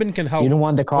scrubbing can help. You don't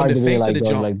want the car on to the be face like of the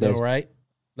going jump, like this, though, right?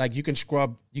 Like you can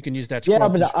scrub, you can use that scrub. Yeah,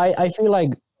 but I feel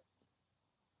like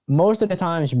most of the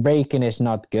times braking is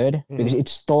not good because it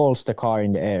stalls the car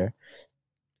in the air.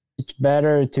 It's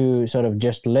better to sort of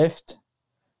just lift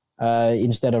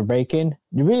instead of braking.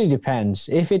 It really depends.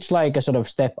 If it's like a sort of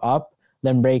step up,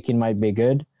 then braking might be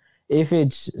good. If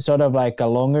it's sort of like a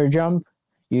longer jump,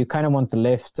 you kind of want to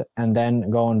lift and then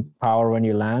go on power when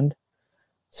you land.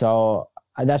 So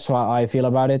that's what I feel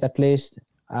about it, at least.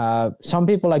 Some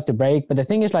people like to brake, but the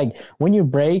thing is, like, when you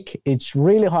brake, it's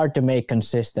really hard to make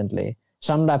consistently.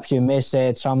 Some laps you miss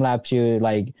it, some laps you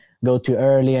like go too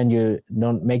early and you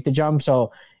don't make the jump.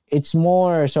 So it's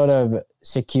more sort of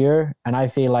secure, and I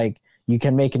feel like you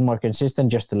can make it more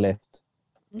consistent just to lift.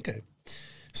 Okay.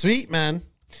 Sweet, man.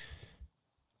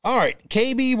 All right,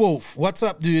 KB Wolf, what's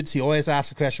up, dudes? He always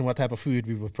asks a question, what type of food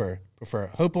we prefer.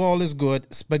 Hope all is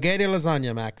good. Spaghetti or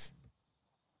lasagna, Max?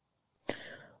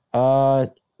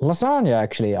 Lasagna,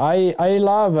 actually. I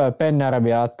love penne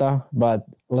arrabbiata, but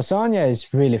lasagna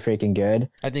is really freaking good.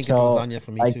 I think it's lasagna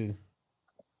for me, too.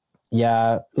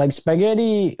 Yeah, like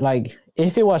spaghetti, like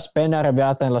if it was penne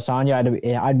arrabbiata and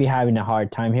lasagna, I'd be having a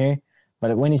hard time here.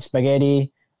 But when it's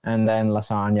spaghetti and then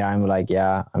lasagna, I'm like,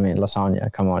 yeah, I mean,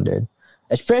 lasagna, come on, dude.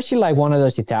 Especially like one of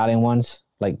those Italian ones.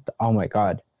 Like, oh my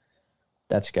God,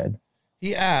 that's good.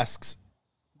 He asks,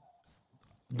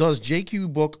 does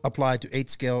JQ book apply to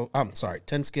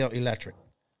 10 scale electric?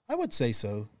 I would say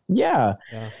so. Yeah.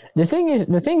 The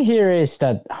thing here is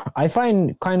that I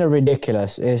find kind of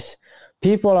ridiculous is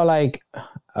people are like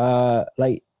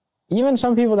even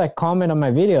some people that comment on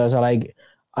my videos are like,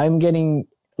 I'm getting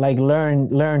like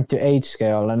learn to 8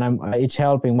 scale and it's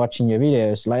helping watching your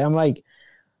videos. Like, I'm like,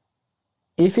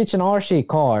 if it's an RC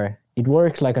car, it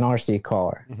works like an RC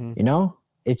car, you know?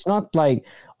 It's not like,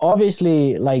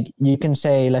 obviously, like you can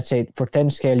say, let's say for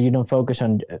 10 scale, you don't focus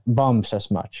on bumps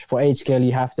as much. For 8 scale,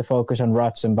 you have to focus on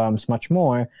ruts and bumps much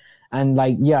more. And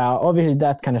like, yeah, obviously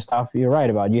that kind of stuff you're right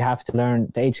about. You have to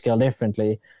learn the 8 scale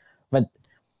differently. But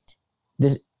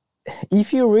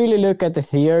if you really look at the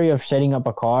theory of setting up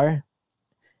a car,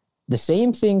 the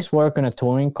same things work on a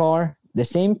touring car, the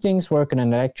same things work in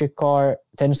an electric car,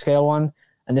 10 scale one,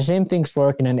 and the same things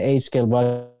work in an 8 scale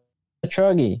but a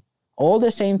truggy. All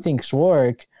the same things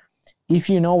work if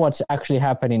you know what's actually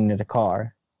happening in the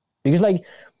car. Because like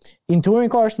in touring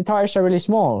cars, the tires are really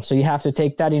small. So you have to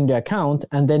take that into account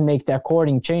and then make the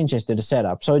according changes to the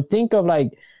setup. So think of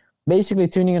like basically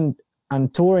tuning a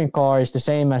touring car is the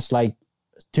same as like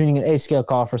tuning an 8 scale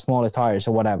car for smaller tires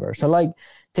or whatever. So like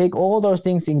take all those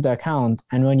things into account.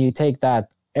 And when you take that,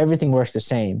 everything works the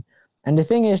same. And the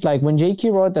thing is, like when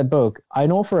JQ wrote that book, I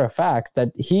know for a fact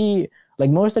that he,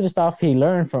 like most of the stuff he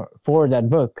learned for that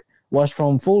book was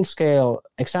from full-scale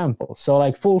examples. So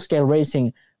like full-scale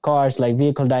racing cars, like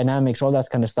vehicle dynamics, all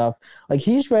that kind of stuff. Like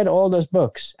he's read all those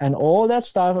books and all that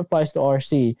stuff applies to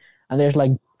RC. And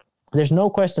there's no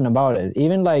question about it.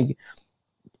 Even like,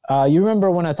 you remember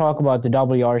when I talk about the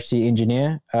WRC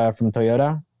engineer from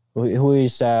Toyota, who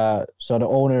is sort of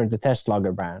owner of the test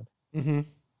logger brand. Mm-hmm.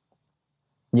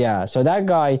 Yeah, so that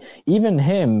guy, even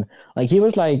him, like he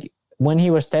was like, when he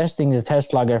was testing the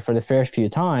test logger for the first few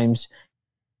times,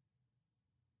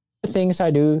 the things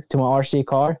I do to my RC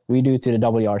car, we do to the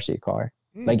WRC car.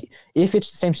 Like if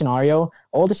it's the same scenario,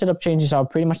 all the setup changes are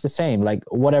pretty much the same. Like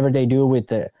whatever they do with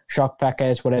the shock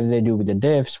packets, whatever they do with the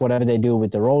diffs, whatever they do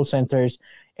with the roll centers,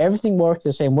 everything works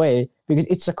the same way because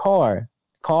it's a car.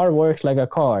 Car works like a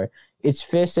car. It's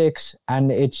physics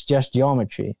and it's just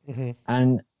geometry.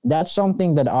 And that's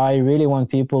something that I really want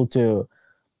people to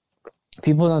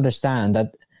understand,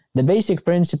 that the basic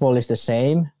principle is the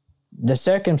same. The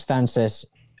circumstances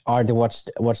are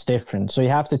what's different. So you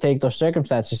have to take those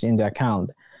circumstances into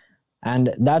account.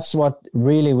 And that's what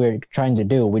really we're trying to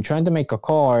do. We're trying to make a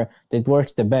car that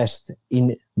works the best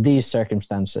in these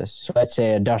circumstances. So let's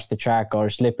say a dusty track or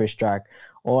a slippery track,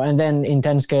 and then in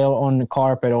 10 scale on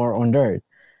carpet or on dirt.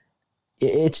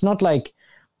 It's not like,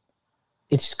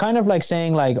 it's kind of like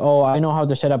saying like, oh, I know how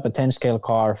to set up a 10 scale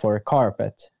car for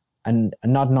carpet and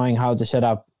not knowing how to set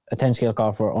up a 10 scale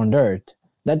car for on dirt.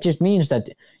 That just means that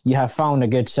you have found a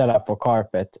good setup for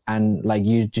carpet and like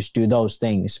you just do those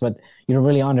things, but you don't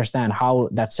really understand how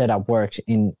that setup works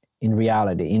in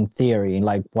reality, in theory, in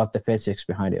like what the physics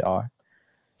behind it are.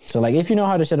 So like if you know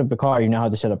how to set up a car, you know how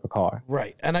to set up a car.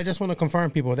 Right. And I just want to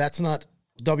confirm, people, that's not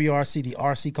WRC, the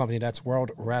RC company. That's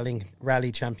World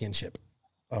Rally Championship.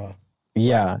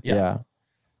 Yeah.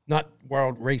 Not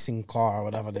World Racing Car or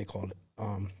whatever they call it.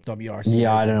 WRC. Yeah, Racing.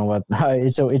 I don't know what.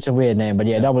 It's a weird name, but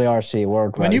yeah. WRC,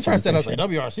 World When Rally you first said, I was like,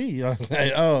 WRC?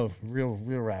 Like, oh, real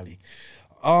rally.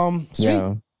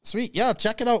 Sweet. Yeah,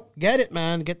 check it out. Get it,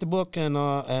 man. Get the book and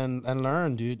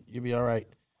learn, dude. You'll be all right.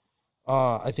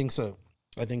 I think so.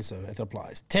 It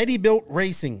applies. Teddy built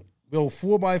racing. Will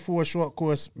 4x4 short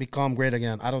course become great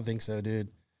again? I don't think so, dude.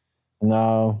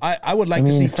 No. I would like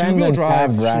to see two-wheel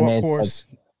drive short course.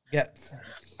 Yeah.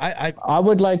 I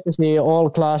would like to see all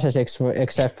classes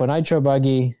except for nitro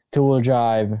buggy, two-wheel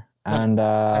drive, and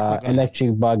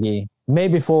electric buggy.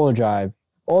 Maybe four-wheel drive.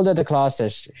 All the other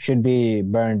classes should be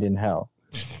burned in hell.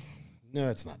 No,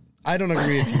 it's not. I don't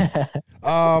agree with you.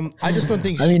 I just don't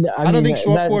think. I don't mean, think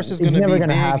short course is going to be big.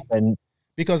 Happen.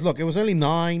 Because look, it was only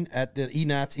 9 at the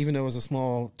ENATs, even though it was a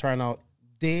small turnout.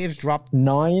 Dave's dropped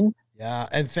 9. Yeah,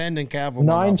 and Fend and Cav were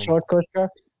 9 short course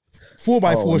truck.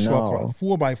 4x4 short course.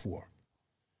 4x4.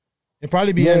 It'd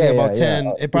probably be only about 10.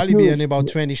 Yeah. It'd probably be only about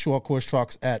 20 short course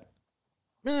trucks at.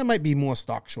 It might be more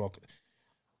stock short.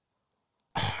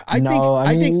 I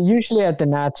think usually at the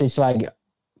Nats it's like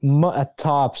at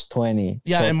tops 20.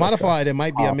 Yeah, and modified it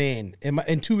might be a main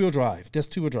in two-wheel drive. There's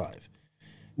two-wheel drive.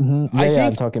 Mm-hmm. Yeah,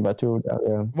 I'm talking about two-wheel drive.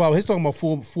 Yeah. Well, he's talking about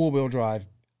four-wheel drive.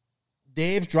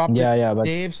 Dave dropped it. Yeah, but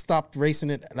Dave stopped racing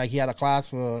it. Like he had a class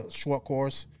for short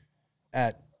course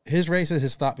at his races.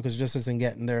 His stopped because it just isn't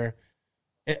getting there.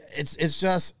 It's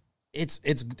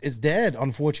dead,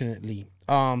 unfortunately.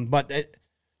 But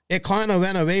it kind of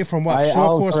went away from what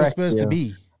short course was supposed to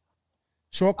be.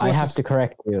 Short course. I have to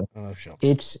correct you. Oh,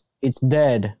 shucks. It's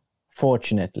dead,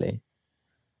 fortunately.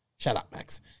 Shut up,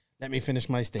 Max. Let me finish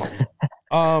my statement.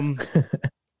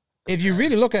 If you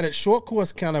really look at it, short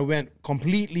course kind of went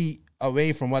completely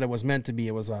away from what it was meant to be.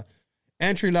 It was a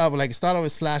entry level, like it started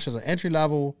with Slash as an entry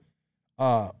level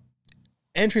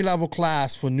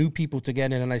class for new people to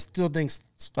get in, and I still think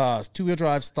two-wheel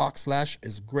drive stock Slash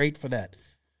is great for that.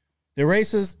 The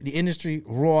races, the industry,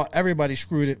 raw, everybody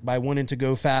screwed it by wanting to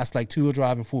go fast like two-wheel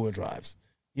drive and four-wheel drives.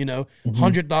 You know,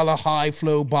 $100 high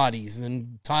flow bodies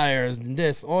and tires and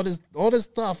all this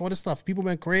stuff. People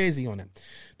went crazy on it.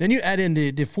 Then you add in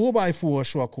the 4x4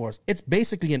 short course. It's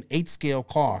basically an 8-scale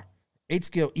car,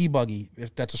 8-scale e-buggy,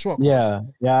 if that's a short course.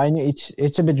 Yeah, I know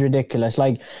it's a bit ridiculous.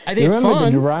 Like, I think it's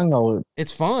fun. The Durango,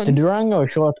 it's fun. The Durango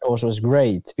short course was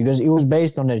great because it was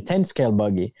based on a 10-scale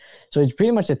buggy. So it's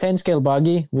pretty much a 10-scale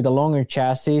buggy with a longer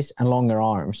chassis and longer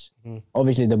arms.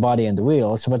 Obviously, the body and the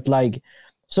wheels, but like,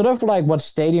 sort of like what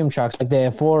stadium trucks, like the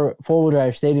four-wheel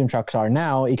drive stadium trucks are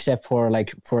now, except for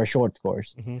like for a short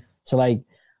course. So like,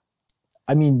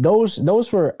 I mean, those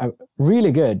were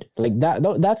really good. Like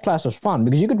that class was fun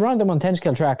because you could run them on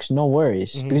 10-scale tracks, no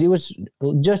worries, because it was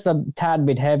just a tad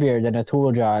bit heavier than a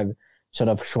two-wheel drive sort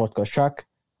of short course truck,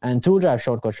 and two-wheel drive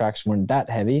short course tracks weren't that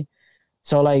heavy.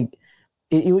 So like,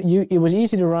 it was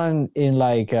easy to run in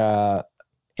like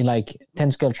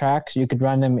 10-scale tracks. You could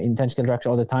run them in 10-scale tracks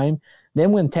all the time.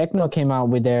 Then when Tekno came out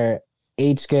with their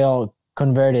 8-scale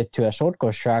converted to a short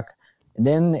course track,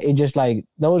 then it just like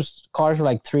those cars were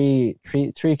like 3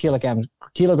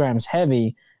 kilograms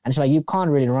heavy, and it's like you can't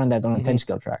really run that on a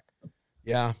 10-scale track.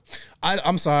 Yeah,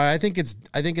 I'm sorry. I think it's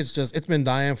just it's been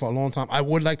dying for a long time. I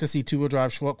would like to see two-wheel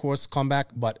drive short course come back,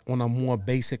 but on a more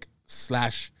basic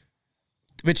Slash,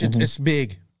 which it's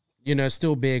big. You know, it's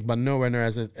still big, but nowhere near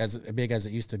as big as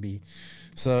it used to be.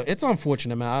 So it's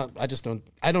unfortunate, man. I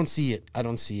don't see it.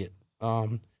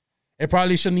 It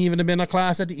probably shouldn't even have been a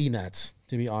class at the ENATs,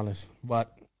 to be honest.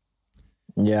 But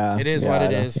yeah, it is what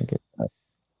it is.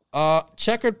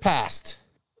 Checkered past.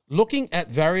 Looking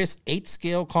at various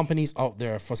 8-scale companies out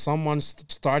there for someone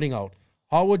starting out,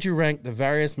 how would you rank the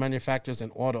various manufacturers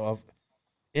in order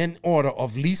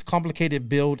of least complicated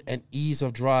build and ease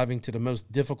of driving to the most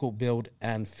difficult build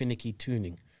and finicky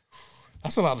tuning?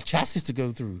 That's a lot of chassis to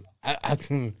go through.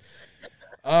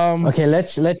 Okay,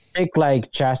 let's pick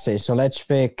like chassis. So let's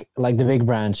pick like the big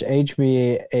brands: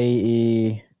 HB,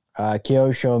 AE,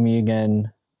 Kyosho,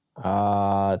 Mugen,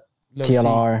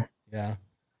 TLR. Yeah.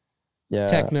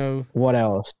 Tekno. What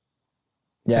else?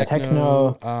 Yeah,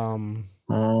 Tekno.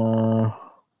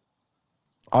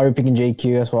 Are we picking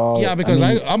JQ as well? Yeah, because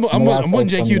I'm putting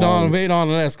JQ down way on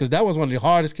the list because that was one of the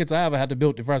hardest kits I ever had to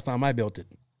build the first time I built it.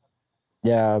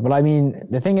 Yeah, but I mean,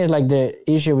 the thing is, like, the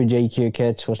issue with JQ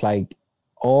kits was like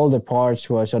all the parts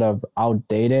were sort of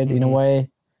outdated in a way,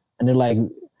 and they're like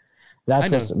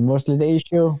that was mostly the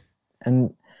issue.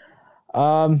 And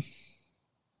what?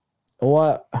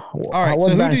 All right. So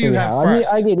who do you have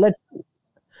first? I mean, let's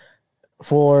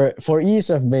for ease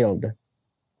of build.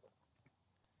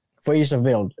 For ease of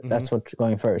build, that's what's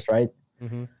going first, right?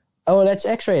 Oh, that's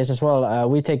X-rays as well.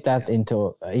 We take that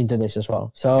into this as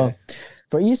well. So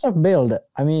for ease of build,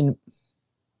 I mean,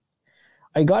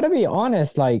 I gotta be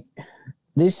honest. Like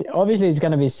this, obviously, it's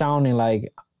gonna be sounding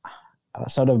like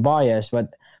sort of biased,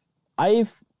 but I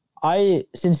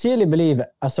sincerely believe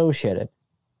Associated.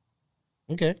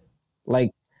 Okay.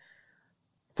 Like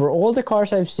for all the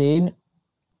cars I've seen,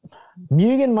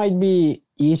 Mugen might be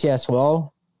easy as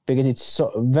well because it's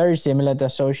so very similar to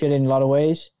Associated in a lot of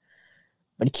ways.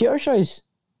 But Kyosho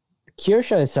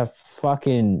is a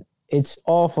fucking, it's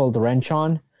awful to wrench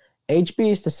on.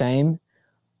 HB is the same.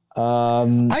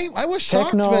 I was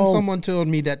shocked Tekno, when someone told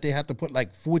me that they had to put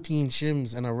like 14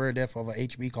 shims in a rear def of an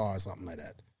HB car or something like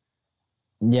that.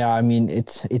 Yeah, I mean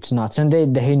it's nuts, and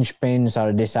the hinge pins are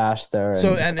a disaster.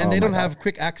 So and they don't have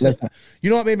quick access.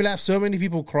 You know what made me laugh? So many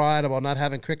people cried about not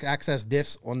having quick access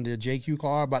diffs on the JQ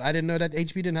car, but I didn't know that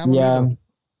HB didn't have them either.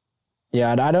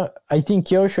 Yeah, I think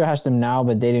Kyosho has them now,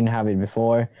 but they didn't have it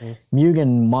before.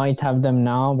 Mugen might have them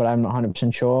now, but I'm not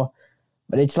 100% sure.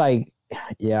 But it's like,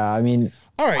 yeah, I mean,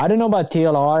 all right. I don't know about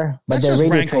TLR, but they're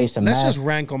really trace them. Let's just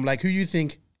rank them. Like, who you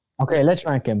think? Okay, let's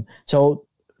rank them. So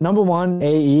number 1,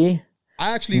 AE.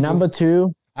 Number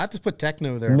 2, I have to put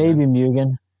Tekno there. Maybe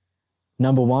Mugen.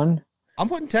 Number 1. I'm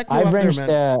putting Tekno up there,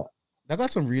 man. They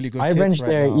got some really good kits right now. I wrenched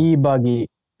their e-buggy.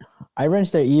 I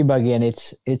wrenched their e-buggy, and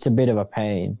it's a bit of a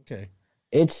pain. Okay.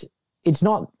 It's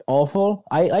not awful.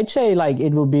 I'd say like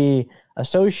it would be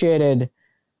Associated.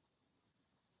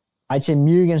 I'd say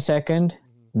Mugen second,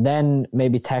 then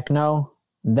maybe Tekno,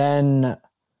 then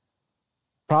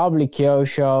probably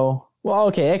Kyosho. Well,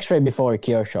 okay, X-ray before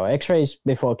Kyosho. X-rays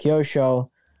before Kyosho,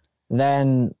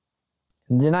 then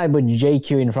I put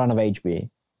JQ in front of HB.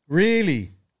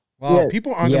 Really? Well,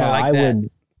 people aren't gonna like that.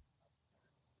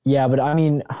 Yeah, but I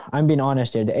mean, I'm being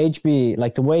honest here. The HB,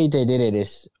 like the way they did it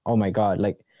is, oh my god,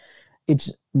 like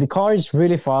the car is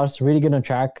really fast, really good on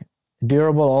track,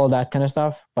 durable, all that kind of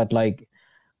stuff. But like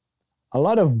a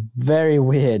lot of very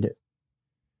weird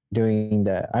doing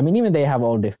that. I mean, even they have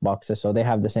all diff boxes, so they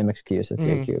have the same excuse as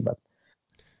JQ.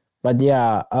 But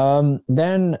yeah,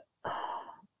 then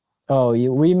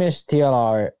we missed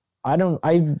TLR. I'm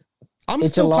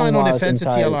still kind of on the fence at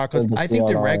TLR because I think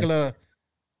the regular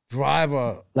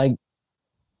driver like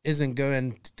isn't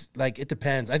going like it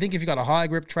depends. I think if you got a high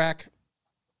grip track,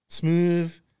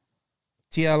 smooth,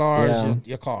 TLR is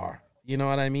your car. You know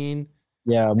what I mean?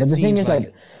 Yeah, but the thing is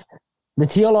like the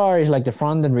TLR is like the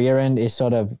front and rear end is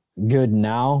sort of good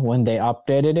now when they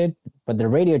updated it, but the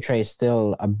radio tray is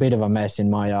still a bit of a mess in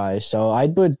my eyes. So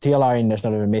I'd put TLR in the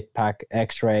sort of a mid-pack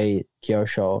X-ray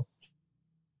Kyosho.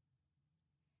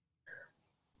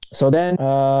 So then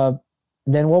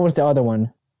what was the other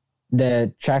one?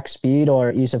 The track speed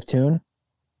or ease of tune?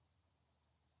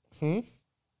 Yeah,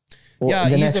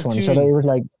 the ease next of one. tuning. So it was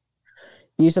like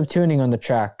ease of tuning on the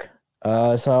track.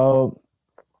 So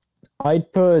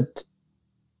I'd put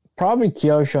probably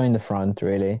Kyosho in the front,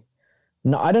 really.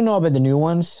 No, I don't know about the new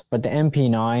ones, but the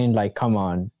MP9, like, come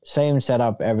on. Same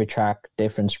setup, every track,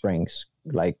 different springs.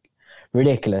 Like,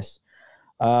 ridiculous.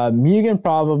 Mugen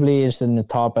probably is in the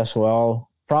top as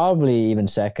well. Probably even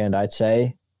second, I'd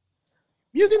say.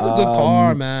 Mugen's a good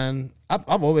car, man.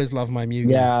 I've always loved my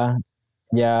Mugen.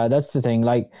 Yeah, that's the thing.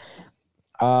 Like,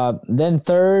 then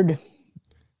third,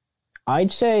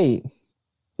 I'd say,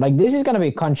 like, this is gonna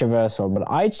be controversial, but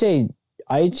I'd say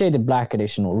the Black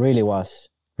Edition really was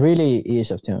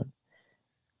ease of tune.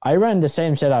 I ran the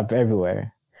same setup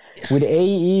everywhere. With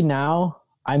AE now,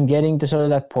 I'm getting to sort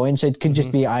of that point, so it could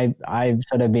just be I've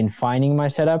sort of been finding my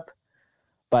setup,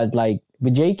 but like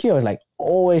with JQ, I was like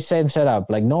always same setup,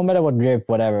 like no matter what grip,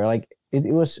 whatever. Like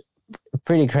it was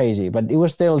pretty crazy, but it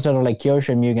was still sort of like Kyosho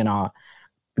and Mugen are,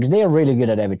 because they are really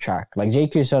good at every track. Like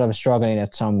JQ is sort of struggling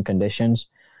at some conditions.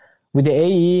 With the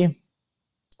AE,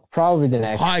 probably the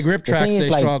next. High grip tracks, they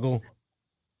struggle.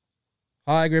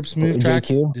 High grip, smooth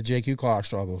tracks, JQ? the JQ car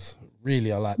struggles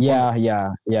really a lot. Yeah.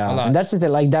 A lot. And that's the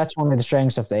thing, like that's one of the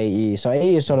strengths of the AE. So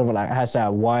AE is sort of like has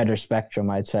a wider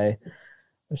spectrum, I'd say.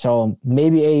 So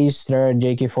maybe AE is third,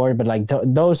 JQ fourth, but like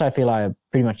those I feel are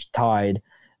pretty much tied.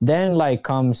 Then like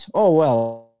comes,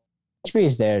 HB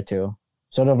is there too,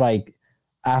 sort of like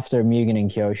after Mugen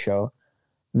and Kyosho.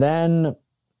 Then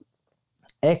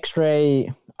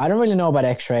X-Ray, I don't really know about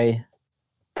X-Ray,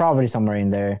 probably somewhere in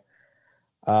there.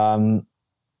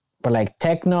 But like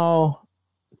Tekno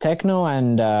Tekno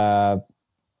and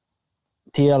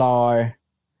TLR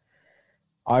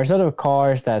are sort of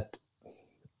cars that,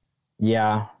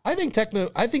 yeah. I think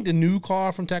the new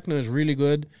car from Tekno is really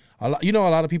good. A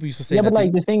lot of people used to say yeah, that. But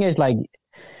like the thing is, like,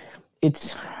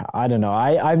 it's, I don't know.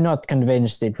 I'm not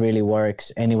convinced it really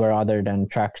works anywhere other than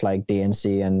tracks like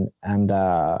DNC and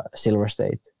Silver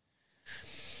State.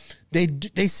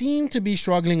 They seem to be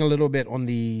struggling a little bit on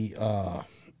the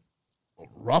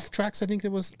rough tracks. I think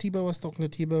it was Tebow was talking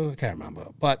to Tebow. I can't remember,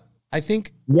 but I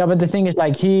think. Yeah, but the thing is,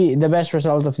 like, the best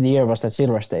result of the year was at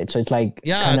Silver State. So it's like,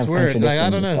 yeah, it's weird. Like, I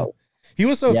don't know. He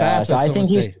was so fast. So at I Silver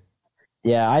think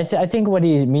State. I think what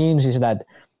he means is that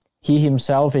he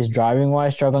himself is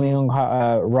driving-wise struggling on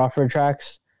rougher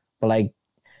tracks. But, like,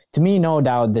 to me, no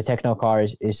doubt the Tekno car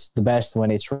is the best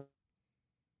when it's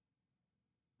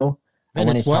and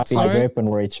when it's high grip and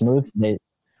where it's smooth.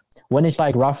 When it's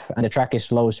like rough and the track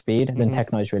is low speed, then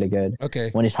Tekno is really good. Okay.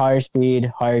 When it's higher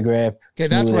speed, higher grip. Okay,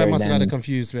 that's where I must have got it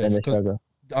confused with. Because,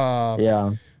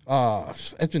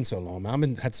 it's been so long, man.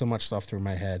 I've had so much stuff through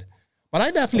my head. But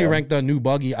I definitely rank the new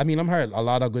buggy. I mean, I've heard a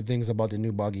lot of good things about the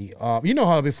new buggy. You know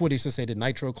how before they used to say the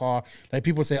nitro car, like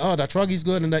people say, oh, the truggy's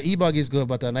good and the e-buggy's good,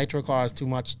 but the nitro car is too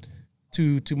much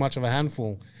of a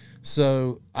handful.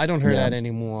 So I don't hear that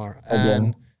anymore.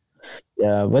 And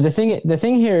yeah, but the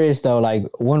thing here is though, like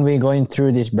when we're going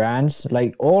through these brands,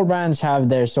 like all brands have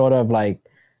their sort of like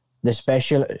the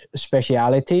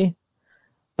speciality,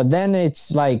 but then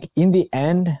it's like in the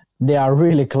end they are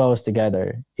really close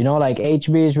together. You know, like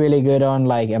HB is really good on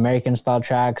like American style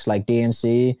tracks like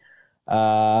DNC.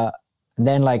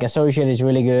 Then like Associate is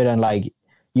really good on like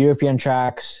European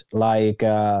tracks, like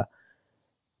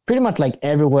pretty much like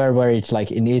everywhere where it's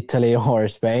like in Italy or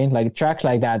Spain, like tracks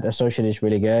like that, Associate is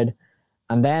really good.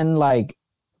 And then like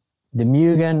the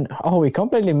Mugen, we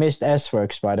completely missed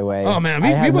S-Works, by the way. Oh man,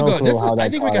 we will go. I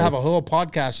think we can have a whole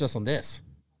podcast just on this.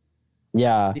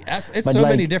 Yeah, it's so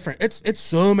many different. It's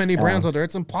so many brands out there.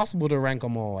 It's impossible to rank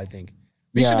them all. I think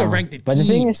we should have ranked the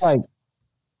teams. But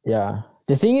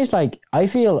the thing is like, I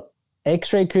feel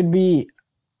X-Ray could be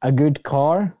a good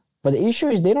car, but the issue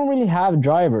is they don't really have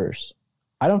drivers.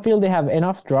 I don't feel they have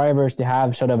enough drivers to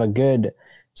have sort of a good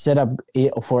setup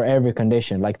for every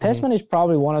condition. Like Tessman is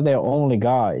probably one of their only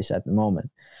guys at the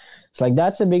moment. It's like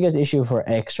that's the biggest issue for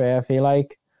X-Ray. I feel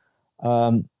like.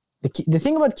 The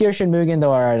thing about Kirsch and Mugen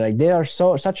though are like they are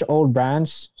such old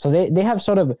brands, so they have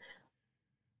sort of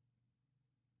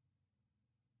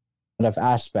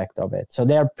aspect of it. So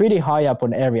they are pretty high up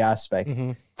on every aspect.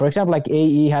 For example, like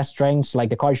AE has strengths,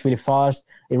 like the car is really fast.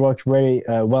 It works very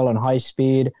well on high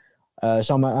speed.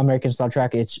 Some American style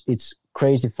track, it's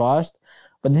crazy fast.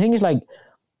 But the thing is, like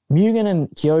Mugen and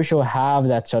Kyosho have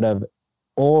that sort of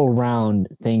all-round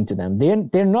thing to them.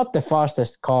 They're not the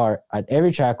fastest car at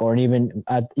every track, or even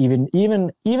at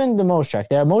even the most tracks.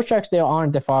 There are most tracks they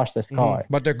aren't the fastest car,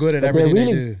 but they're good at everything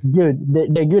they do.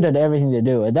 They're good at everything they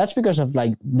do. And that's because of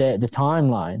like the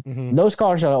timeline. Those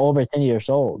cars are over 10 years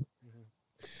old.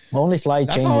 Only slight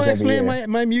changes. That's how I explain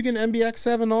my Mugen MBX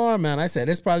 7R, man. I said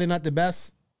it's probably not the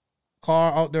best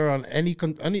car out there on any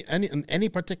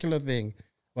particular thing,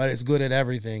 but it's good at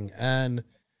everything. And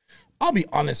I'll be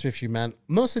honest with you, man.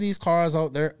 Most of these cars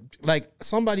out there, like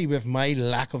somebody with my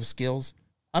lack of skills,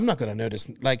 I'm not going to notice.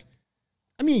 Like,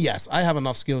 I mean, yes, I have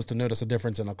enough skills to notice a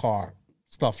difference in a car,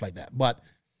 stuff like that. But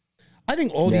I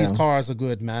think all these cars are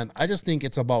good, man. I just think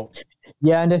it's about.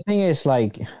 Yeah, and the thing is,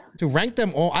 like, to rank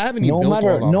them all, I haven't even built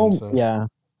all of them. So. Yeah,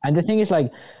 and the thing is,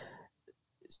 like,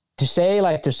 to say,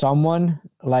 like, to someone,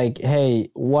 like,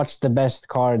 hey, what's the best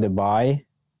car to buy?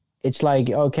 It's like,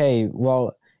 okay,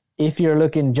 well, if you're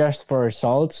looking just for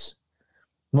results,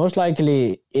 most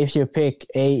likely if you pick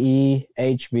AE,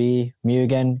 HB,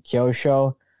 Mugen,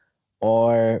 Kyosho,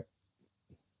 or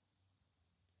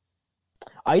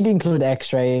I'd include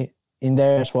X-Ray in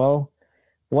there as well.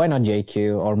 Why not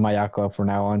JQ or Mayako from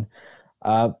now on?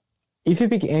 If you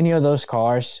pick any of those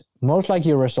cars, most likely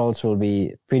your results will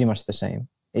be pretty much the same.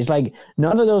 It's like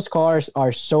none of those cars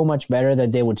are so much better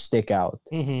that they would stick out.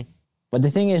 But the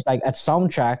thing is, like, at some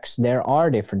tracks, there are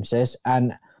differences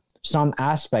and some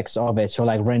aspects of it. So,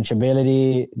 like,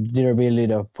 wrenchability,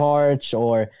 durability of parts,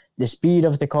 or the speed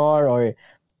of the car, or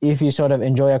if you sort of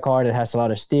enjoy a car that has a lot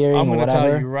of steering or whatever,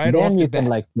 tell you right then off the bat,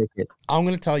 like, pick it. I'm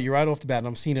going to tell you right off the bat, and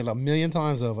I've seen it a million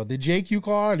times over. The JQ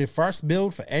car, the first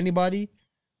build for anybody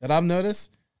that I've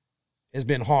noticed, has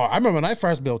been hard. I remember when I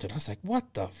first built it, I was like,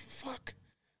 what the fuck?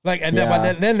 Like, and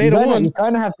then later on, you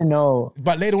kind of have to know.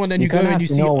 But later on, then you go and you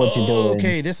see,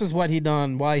 okay, this is what he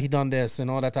done, why he done this,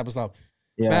 and all that type of stuff.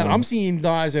 Yeah. Man, I'm seeing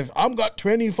guys with, I've got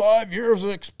 25 years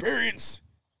of experience,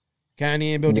 can't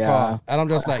even build the car, and I'm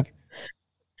just like,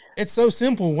 it's so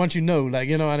simple once you know, like,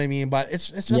 you know what I mean? But it's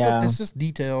just it's just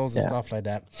details and stuff like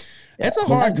that. Yeah. It's a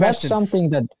hard question. That's something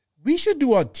that we should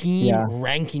do a team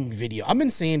ranking video. I've been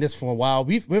saying this for a while.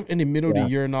 We're in the middle of the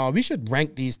year now. We should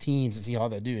rank these teams and see how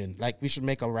they're doing. Like, we should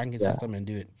make a ranking system and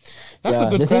do it. That's a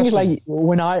good question. The thing is, like,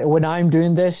 when I'm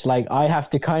doing this, like, I have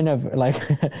to kind of like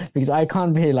because I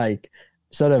can't be like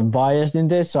sort of biased in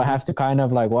this, so I have to kind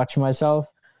of like watch myself.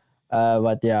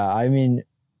 But yeah, I mean,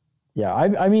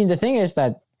 the thing is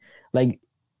that, like,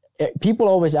 people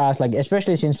always ask, like,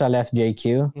 especially since I left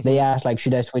JQ, they ask, like,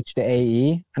 should I switch to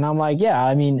AE? And I'm like, yeah,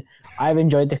 I mean, I've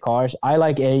enjoyed the cars. I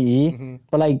like AE.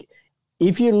 But, like,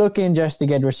 if you're looking just to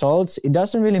get results, it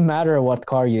doesn't really matter what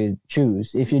car you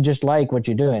choose. If you just like what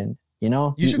you're doing, you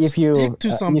know? You should stick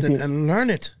to something and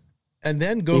learn it and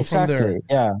then go from there.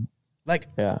 Yeah. Like,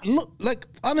 look, like,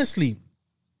 honestly,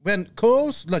 when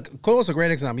Cole's a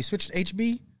great example. He switched to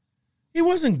HB. He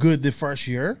wasn't good the first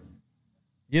year.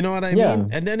 You know what I mean?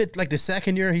 And then it, like, the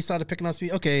second year he started picking up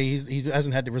speed. Okay, he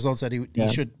hasn't had the results that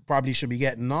he should be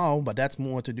getting now, but that's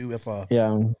more to do with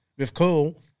with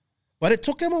Cole. But it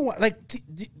took him a while. Like,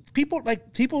 people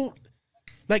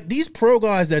like these pro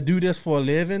guys that do this for a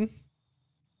living,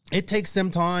 it takes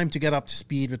them time to get up to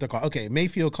speed with the car. Okay,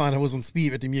 Mayfield kind of was on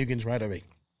speed with the Mugens right away,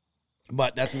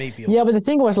 but that's Mayfield. Yeah, but the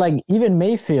thing was, like, even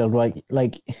Mayfield,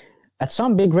 like at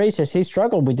some big races, he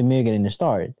struggled with the Mugen in the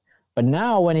start. But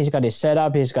now when he's got his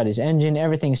setup, he's got his engine,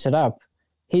 everything set up,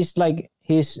 he's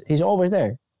over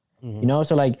there. You know,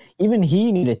 so, like, even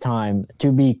he needed time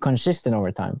to be consistent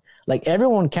over time. Like,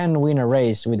 everyone can win a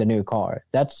race with a new car.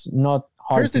 That's not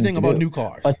hard. Here's the thing about new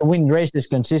cars. But to win races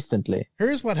consistently.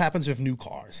 Here's what happens with new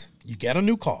cars. You get a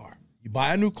new car. You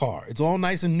buy a new car. It's all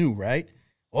nice and new, right?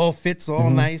 All fits, all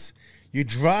nice. You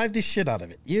drive the shit out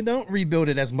of it. You don't rebuild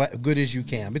it as good as you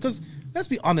can. Because, let's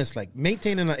be honest, like,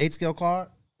 maintaining an 8-scale car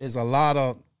is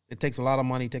it takes a lot of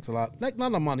money, not a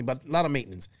lot of money, but a lot of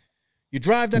maintenance. You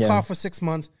drive that car for 6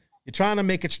 months, you're trying to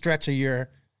make it stretch a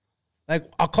year.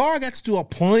 Like, a car gets to a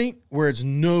point where it's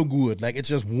no good. Like, it's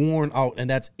just worn out, and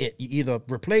that's it. You either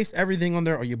replace everything on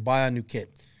there or you buy a new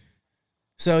kit.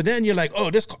 So then you're like, oh,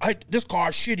 this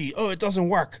car's shitty. Oh, it doesn't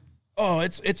work. Oh,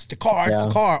 it's the car, it's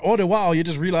the car. All the while, you're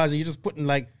just realizing you're just putting,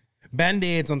 like,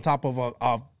 Band-Aids on top of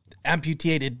a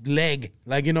amputated leg.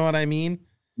 Like, you know what I mean?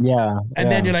 Yeah.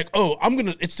 And then you're like, oh,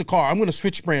 it's the car. I'm going to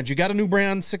switch brands. You got a new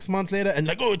brand 6 months later and,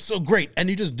 like, oh, it's so great. And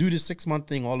you just do the 6-month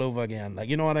thing all over again. Like,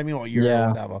 you know what I mean? Or a year or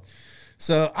whatever.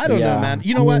 So I don't know, man.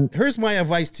 You know what? Here's my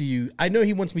advice to you. I know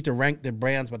he wants me to rank the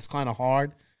brands, but it's kind of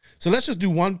hard. So let's just do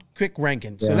one quick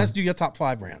ranking. So let's do your top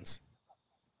 5 brands.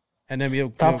 And then we'll...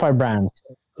 Top 5 brands.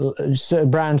 So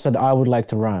brands that I would like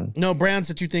to run. No, brands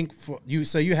that you think... So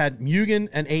you had Mugen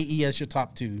and AE as your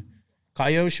top 2.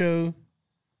 Kyosho,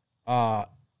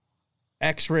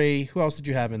 X-Ray. Who else did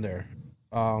you have in there?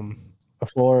 For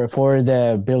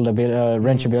the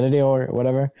wrenchability or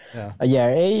whatever. Yeah.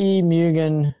 AE,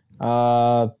 Mugen.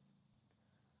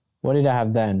 What did I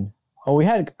have then? Oh,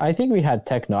 I think we had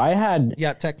Tekno.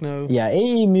 Tekno. Yeah,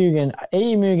 AE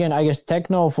Mugen. I guess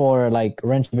Tekno for, like,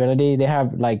 wrenchability. They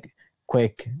have, like,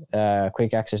 quick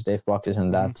access diff boxes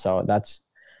and that. So that's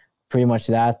pretty much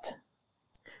that.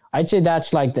 I'd say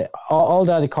that's, like, all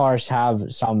the other cars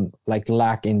have some, like,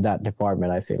 lack in that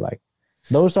department. I feel like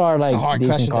those are, like, it's a hard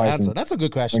question to answer. That's a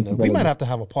good question, though. We might have to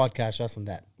have a podcast just on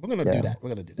that. We're gonna do that.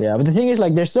 Yeah, but the thing is,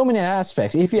 like, there's so many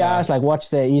aspects. If you ask, like, what's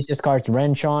the easiest car to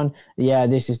wrench on? Yeah,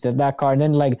 this is that car. And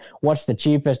then, like, what's the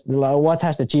cheapest? What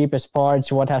has the cheapest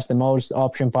parts? What has the most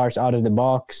option parts out of the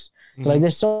box? So, like,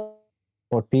 there's so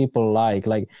what people like.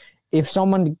 Like, if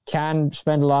someone can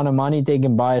spend a lot of money, they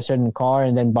can buy a certain car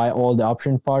and then buy all the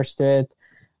option parts to it.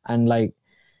 And, like,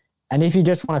 and if you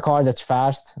just want a car that's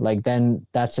fast, like, then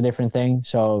that's a different thing.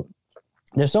 So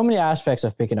there's so many aspects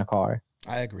of picking a car.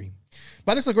 I agree.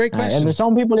 But it's a great question. And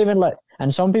some people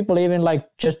even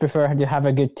just prefer to have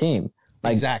a good team.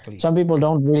 Like, exactly. Some people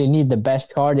don't really need the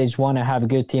best car. They just want to have a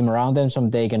good team around them so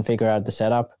they can figure out the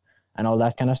setup and all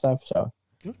that kind of stuff. So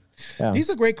these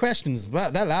are great questions.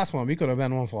 But that last one, we could have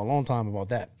been on for a long time about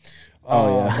that.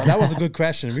 But that was a good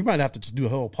question. We might have to just do a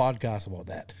whole podcast about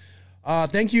that.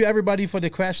 Thank you, everybody, for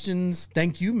the questions.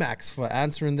 Thank you, Max, for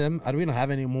answering them. We don't have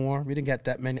any more. We didn't get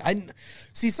that many.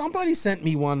 Somebody sent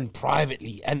me one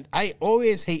privately, and I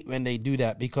always hate when they do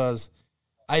that because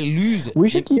I lose it. We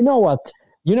should, you know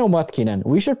what, Keenan?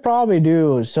 We should probably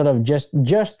do sort of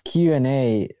just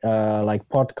Q&A, like,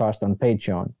 podcast on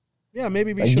Patreon. Yeah,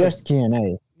 maybe we should. Just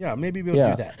Q&A. Yeah, maybe we'll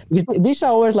do that. These are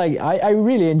always, like, I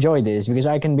really enjoy this because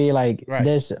I can be like,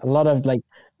 there's a lot of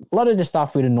the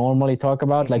stuff we don't normally talk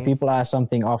about. Like, people ask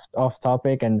something off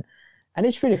topic and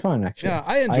it's pretty fun, actually. Yeah,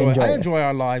 I enjoy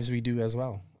our lives we do as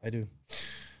well. I do.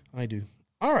 I do.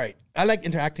 All right. I like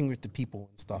interacting with the people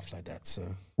and stuff like that. So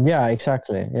Yeah,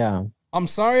 exactly. Yeah. I'm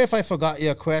sorry if I forgot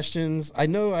your questions. I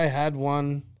know I had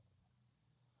one.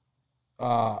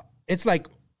 It's like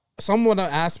someone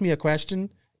asked me a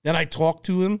question, then I talk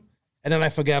to him, and then I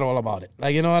forget all about it.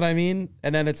 Like, you know what I mean?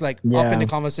 And then it's like up in the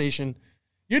conversation.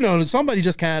 You know, somebody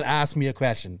just can't ask me a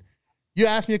question. You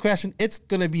ask me a question, it's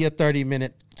going to be a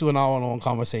 30-minute to an hour-long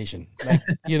conversation. Like,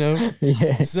 you know?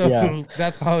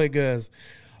 That's how it goes.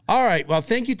 All right. Well,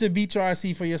 thank you to Beach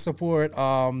RC for your support.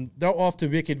 They're off to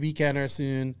Wicked Weekender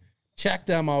soon. Check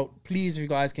them out. Please, if you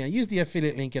guys can, use the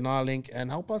affiliate link in our link and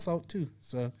help us out too.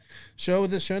 So showing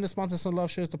the sponsors some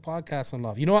love, shows the podcast some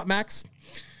love. You know what, Max?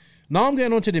 Now I'm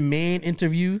getting on to the main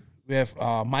interview with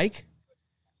Mike.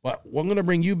 But we're going to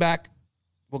bring you back.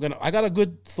 I got a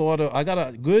good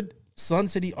Sun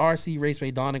City RC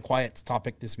Raceway Dawn and Quiet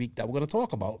topic this week that we're going to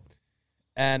talk about.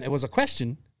 And it was a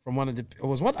question from one of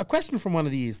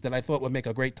these that I thought would make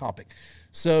a great topic.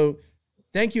 So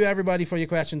thank you, everybody, for your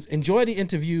questions. Enjoy the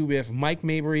interview with Mike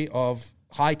Mayberry of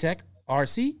Hitec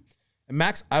RC. And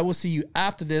Max, I will see you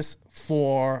after this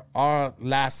for our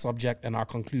last subject and our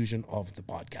conclusion of the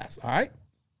podcast. All right?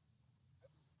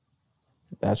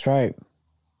 That's right.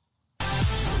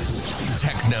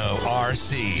 Tekno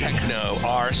RC. Tekno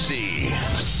RC.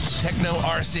 Tekno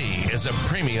RC is a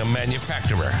premium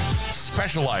manufacturer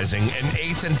specializing in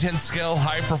 8th and 10th scale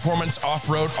high-performance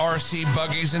off-road RC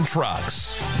buggies and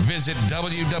trucks. Visit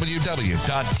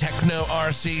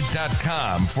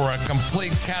www.teknorc.com for a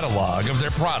complete catalog of their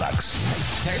products.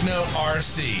 Tekno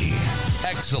RC.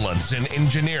 Excellence in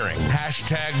engineering.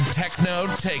 Hashtag Tekno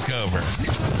Takeover.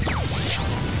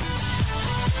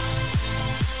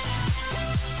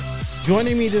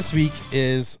 Joining me this week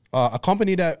is a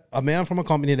man from a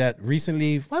company that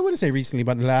recently, I wouldn't say recently,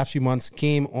 but in the last few months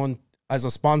came on as a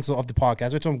sponsor of the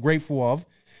podcast, which I'm grateful of.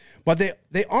 But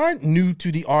they aren't new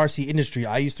to the RC industry.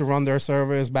 I used to run their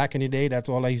servos back in the day. That's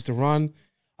all I used to run.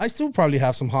 I still probably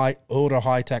have some older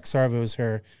high-tech servos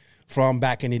here from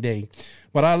back in the day.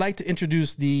 But I'd like to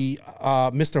introduce the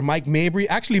Mr. Mike Mayberry.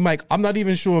 Actually, Mike, I'm not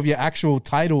even sure of your actual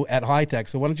title at Hitec,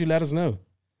 so why don't you let us know?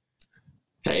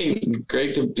 Hey,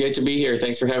 great to be here.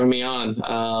 Thanks for having me on.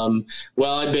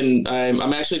 Well,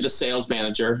 I'm actually the sales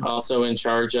manager, also in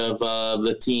charge of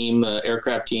the team, the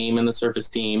aircraft team and the surface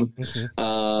team.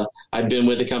 Mm-hmm. I've been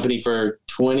with the company for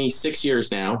 26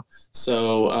 years now.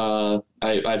 So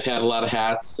I've had a lot of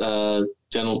hats, done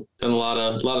a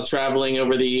lot of traveling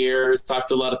over the years, talked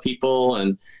to a lot of people,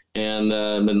 and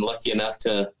been lucky enough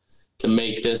to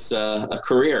make this a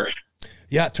career.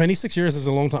 Yeah, 26 years is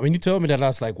a long time. When you told me that, I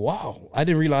was like, wow, I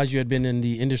didn't realize you had been in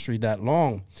the industry that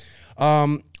long.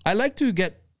 I like to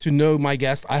get to know my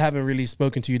guests. I haven't really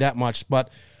spoken to you that much,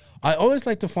 but I always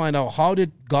like to find out how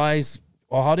did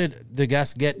the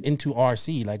guests get into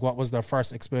RC? Like, what was their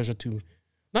first exposure to,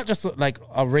 not just like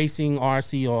a racing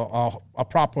RC or a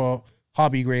proper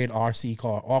hobby grade RC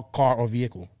car or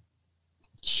vehicle?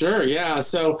 Sure. Yeah.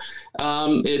 So,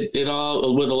 it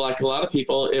all, with like a lot of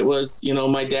people, it was,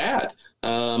 my dad.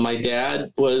 My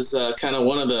dad was kind of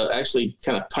one of the actually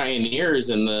kind of pioneers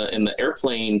in the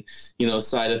airplane,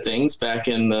 side of things back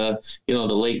in the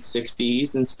late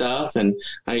 60s and stuff. And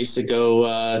I used to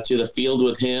go to the field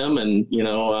with him, and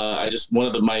I just, one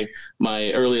of my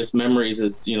earliest memories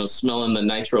is smelling the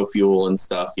nitro fuel and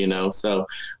stuff. So,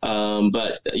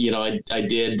 but I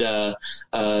did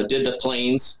the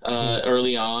planes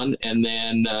early on, and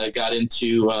then got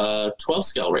into 12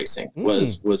 scale racing.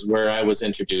 Was where I was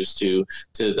introduced to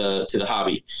the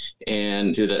hobby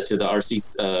and to the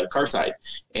RC car side,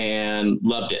 and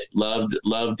loved it.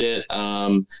 I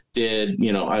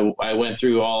went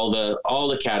through all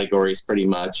the categories pretty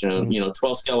much.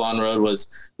 12 scale on road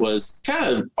was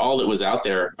kind of all that was out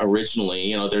there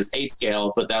originally. There's 8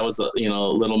 scale, but that was a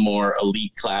little more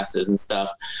elite classes and stuff.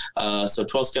 So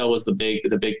 12 scale was the big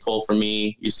pull for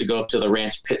me. Used to go up to the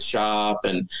Ranch Pit Shop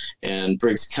and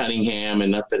Briggs Cunningham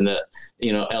and up in the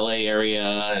LA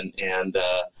area, and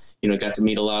got to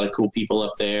meet a lot of cool people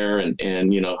up there, and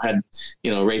had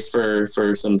raced for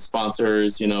some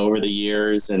sponsors over the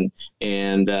years, and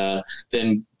then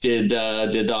did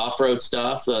the off-road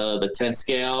stuff. The 10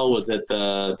 scale was at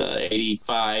the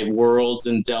 85 Worlds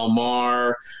in Del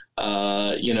Mar.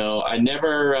 I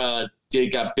never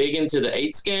got big into the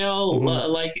 8 scale,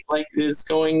 mm-hmm. like it's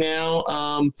going now.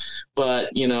 But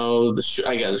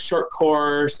I got a short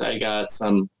course. I got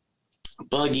some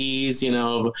buggies.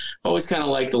 Always kind of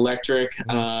liked electric.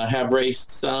 Have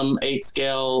raced some 8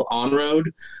 scale on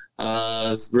road.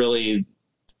 It's really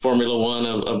Formula One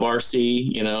of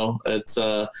RC. You know, that's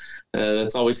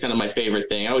always kind of my favorite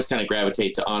thing. I always kind of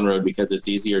gravitate to on-road because it's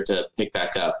easier to pick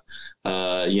back up.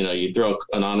 You know, you throw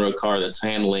an on-road car that's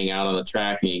handling out on the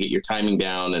track and you get your timing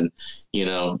down, and, you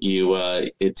know,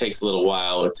 it takes a little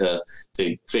while to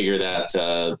figure that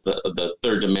the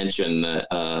third dimension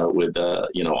with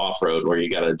you know, off-road, where you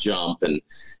got to jump and,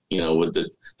 you know, with the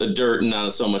dirt and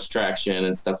not so much traction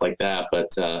and stuff like that.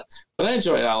 But I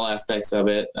enjoyed all aspects of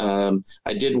it.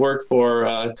 I did work for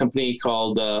a company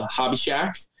called Hobby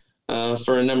Shack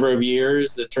for a number of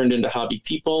years. It turned into Hobby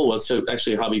People. Well, so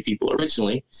actually Hobby People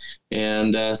originally.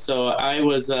 And so I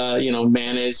was, you know,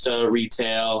 managed a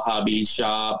retail hobby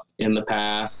shop in the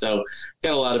past. So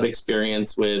got a lot of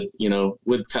experience with, you know,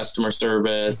 with customer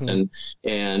service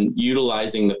and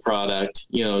utilizing the product,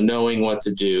 you know, knowing what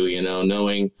to do, you know,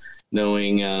 knowing,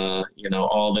 you know,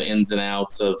 all the ins and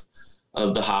outs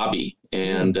of the hobby.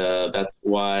 And that's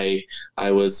why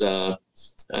I was,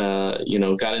 you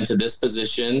know, got into this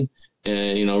position,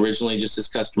 and, you know, originally just as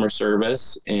customer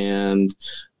service, and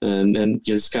then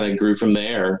just kind of grew from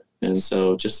there. And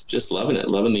so just loving it,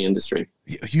 loving the industry.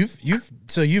 You've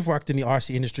worked in the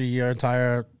RC industry your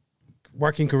entire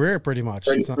working career, pretty much.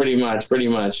 Pretty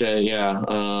much. Yeah.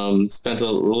 Spent a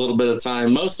little bit of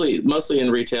time, mostly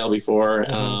in retail before.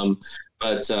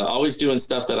 But always doing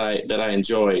stuff that I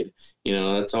enjoyed. You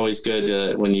know, that's always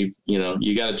good when you know,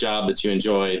 you got a job that you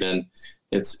enjoy, then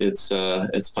it's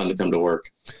fun to come to work.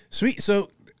 Sweet. So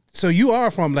you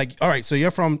are from, like, all right, so you're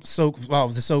from the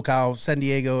SoCal, San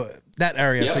Diego, that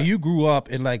area. Yeah. So you grew up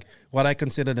in, like, what I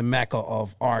consider the mecca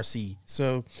of RC.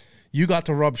 So you got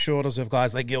to rub shoulders with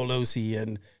guys like Gil Losi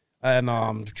and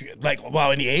like,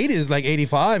 wow, in the 80s, like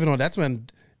 85, you know, that's when,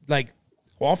 like,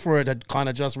 off-road had kind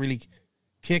of just really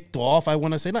kicked off. I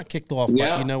want to say not kicked off,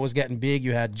 but, you know, it was getting big.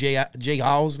 You had Jay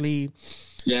Housley.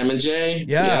 Jam and Jay.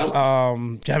 Yeah.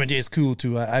 Jam and Jay is cool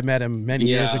too. I met him many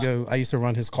years ago. I used to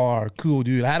run his car. Cool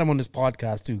dude. I had him on this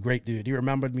podcast too. Great dude. He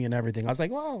remembered me and everything. I was like,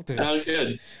 wow, dude. Oh,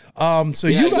 good. So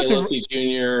you got to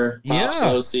Jr., Pops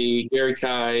Osi, Gary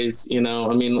Kais, you know,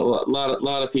 I mean, a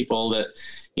lot of people that,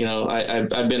 you know,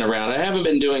 I've been around. I haven't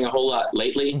been doing a whole lot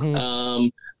lately.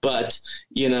 But,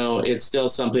 you know, it's still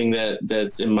something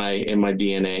that's in my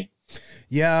DNA.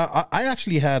 Yeah, I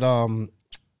actually had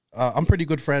I'm pretty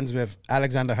good friends with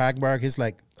Alexander Hagberg. He's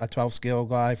like a 12 scale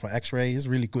guy for X-Ray. He's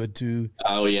really good too.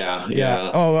 Oh yeah.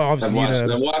 Oh, well, obviously.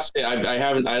 I've watched it. I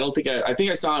haven't. I don't think. I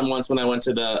think I saw him once when I went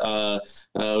to the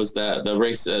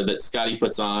race that Scotty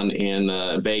puts on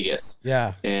in Vegas.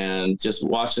 Yeah. And just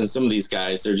watching some of these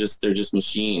guys, they're just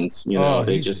machines. You know,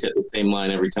 they just hit the same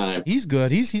line every time. He's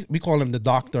good. We call him the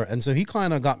doctor, and so he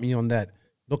kind of got me on that,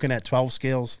 looking at 12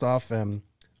 scale stuff. And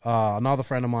another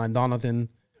friend of mine,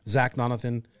 Zach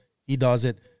Donathan. He does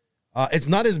it. It's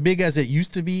not as big as it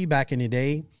used to be back in the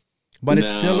day, but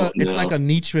it's it's like a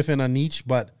niche within a niche.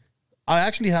 But I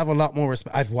actually have a lot more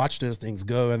respect. I've watched those things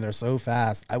go, and they're so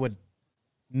fast. I would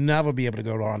never be able to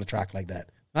go around the track like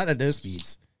that. Not at those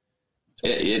speeds.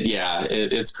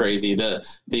 It's crazy.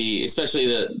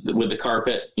 Especially with the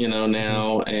carpet, you know,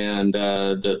 now, and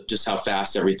just how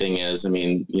fast everything is. I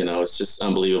mean, you know, it's just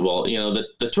unbelievable. You know,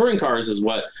 the touring cars is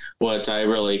what I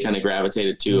really kind of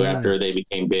gravitated to after they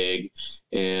became big,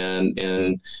 and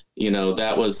you know,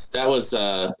 those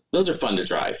are fun to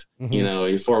drive. You know,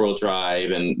 your 4-wheel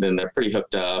drive, and then they're pretty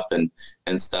hooked up and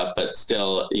stuff. But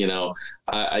still, you know,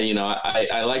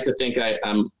 I like to think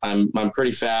I'm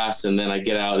pretty fast, and then I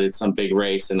get out at some big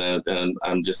race, and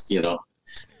I'm just, you know,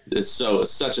 it's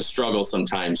such a struggle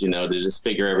sometimes, you know, to just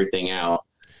figure everything out.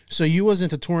 So you was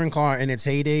into touring car in its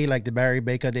heyday, like the Barry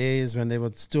Baker days when they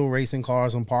were still racing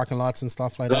cars on parking lots and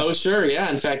stuff like that? Oh, sure. Yeah.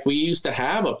 In fact, we used to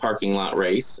have a parking lot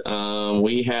race.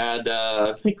 We had,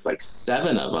 I think, like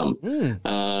 7 of them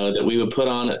that we would put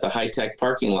on at the Hitec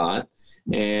parking lot.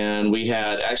 And we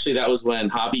had, actually, that was when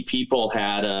Hobby People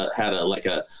had an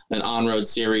on-road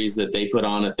series that they put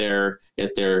on at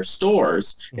their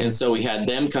stores. And so we had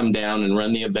them come down and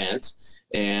run the event.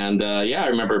 And I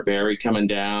remember Barry coming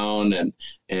down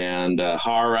and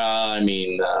Hara. I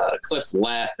mean, Cliff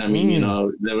Lett. I mean, you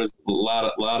know, there was a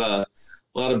lot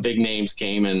of big names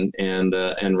came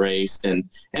and raced, and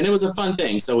it was a fun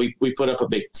thing. So we put up a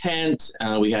big tent.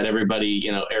 We had everybody,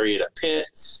 you know, area to pit,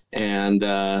 and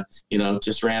you know,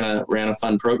 just ran a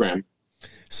fun program.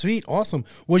 Sweet. Awesome.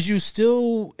 Was you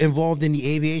still involved in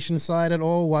the aviation side at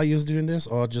all while you was doing this,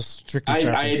 or just strictly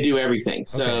surface? I do everything.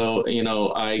 So, you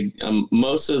know,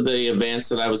 most of the events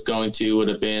that I was going to would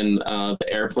have been the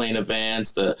airplane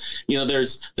events. There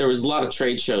was a lot of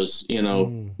trade shows, you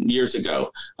know, years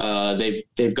ago.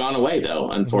 They've gone away though,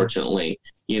 unfortunately.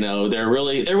 You know,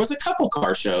 there was a couple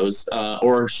car shows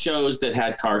or shows that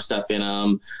had car stuff in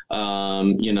them.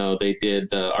 You know, they did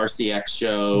the RCX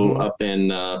show up in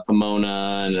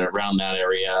Pomona and around that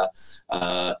area,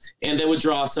 and they would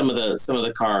draw some of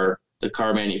the car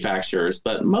manufacturers.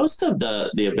 But most of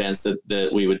the events that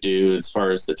we would do as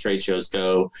far as the trade shows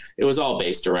go, it was all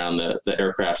based around the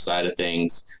aircraft side of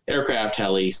things, aircraft,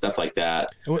 heli, stuff like that.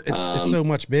 It's so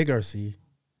much bigger, see.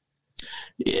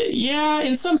 Yeah,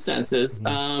 in some senses.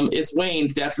 It's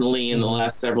waned definitely in the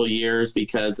last several years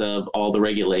because of all the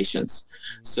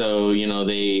regulations. So, you know,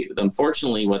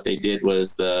 unfortunately what they did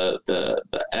was the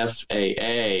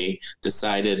FAA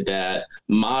decided that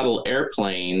model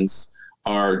airplanes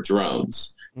are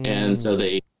drones. And so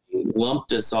they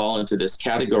lumped us all into this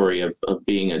category of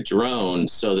being a drone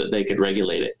so that they could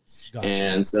regulate it. Gotcha.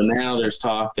 And so now there's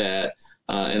talk that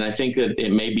and I think that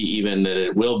it may be even that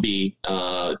it will be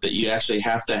that you actually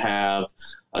have to have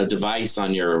a device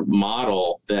on your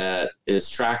model that is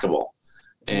trackable,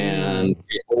 and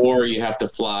or you have to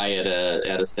fly at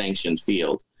a sanctioned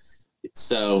field.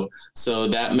 So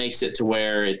that makes it to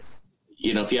where it's,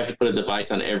 you know, if you have to put a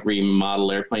device on every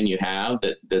model airplane you have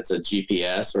that's a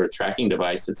GPS or a tracking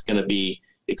device, it's going to be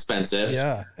expensive.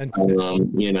 Yeah, and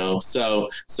you know, so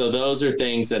those are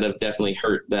things that have definitely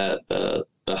hurt the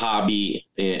hobby,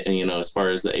 you know, as far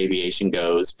as the aviation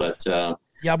goes. But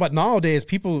yeah, but nowadays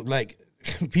people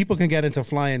can get into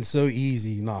flying so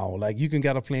easy now. Like you can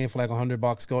get a plane for like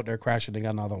 $100, go out there, crash it, and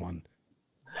get another one.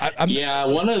 Yeah,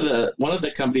 one of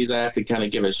the companies I have to kind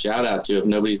of give a shout out to, if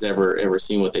nobody's ever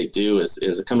seen what they do,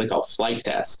 is a company called Flight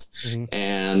Test,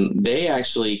 and they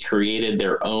actually created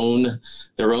their own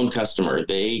customer.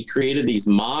 They created these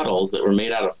models that were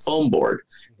made out of foam board,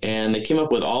 and they came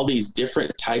up with all these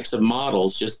different types of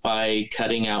models just by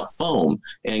cutting out foam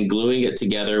and gluing it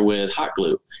together with hot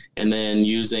glue, and then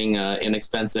using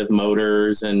inexpensive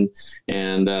motors and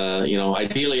you know,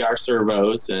 ideally our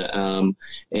servos,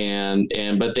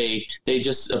 but they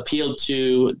just appealed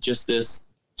to just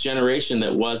this generation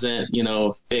that wasn't, you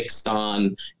know, fixed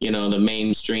on, you know, the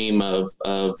mainstream of,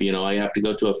 you know, I have to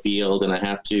go to a field and I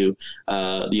have to,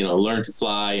 you know, learn to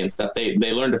fly and stuff. They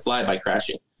learn to fly by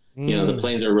crashing. You know, the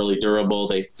planes are really durable.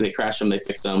 They crash them, they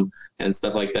fix them, and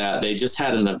stuff like that. They just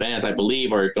had an event, I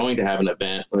believe, or going to have an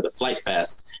event, or the Flight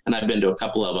Fest, and I've been to a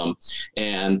couple of them.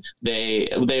 And they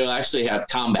will actually have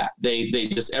combat. They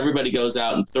just, everybody goes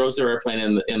out and throws their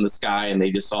airplane in the sky, and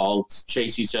they just all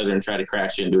chase each other and try to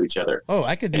crash into each other. Oh,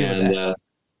 I could deal with that.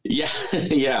 Yeah.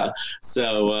 Yeah.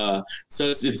 So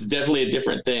it's definitely a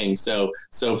different thing. So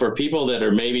for people that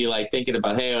are maybe like thinking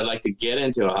about, hey, I'd like to get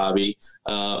into a hobby,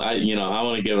 I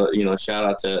want to give a shout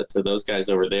out to those guys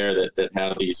over there that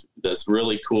have this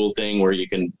really cool thing where you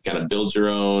can kind of build your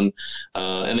own,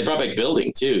 and they brought back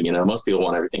building too. You know, most people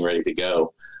want everything ready to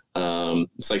go.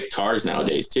 It's like cars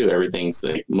nowadays too. Everything's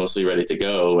like mostly ready to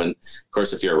go. And of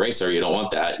course, if you're a racer, you don't want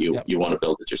that. You want to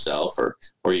build it yourself, or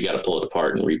you got to pull it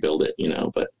apart and rebuild it, you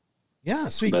know, but yeah,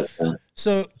 sweet. But,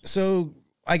 so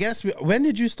I guess when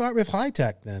did you start with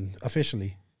Hitec then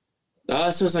officially? So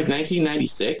it was like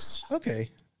 1996.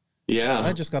 Okay. Yeah. So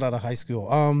I just got out of high school.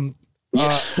 I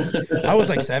was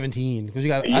like 17 because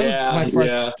I was my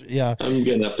first. Yeah. I'm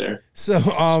getting up there. So,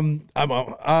 how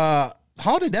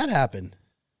did that happen?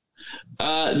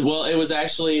 Well, it was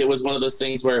one of those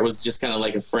things where it was just kind of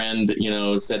like a friend, you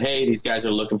know, said, hey, these guys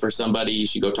are looking for somebody. You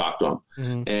should go talk to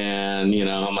them. And, you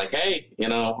know, I'm like, hey, you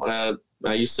know,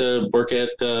 I used to work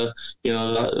at the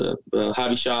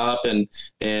hobby shop and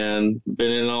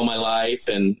been in all my life.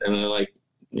 And they're like,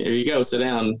 here you go, sit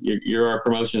down. You're our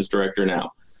promotions director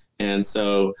now. And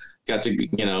so got to,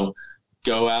 you know,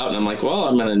 go out, and I'm like, well,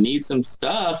 I'm going to need some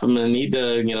stuff. I'm going to need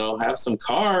to, you know, have some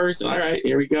cars. And all right,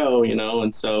 here we go, you know.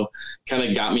 And so kind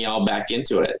of got me all back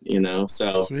into it, you know.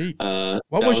 So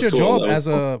what was your job as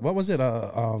what was it?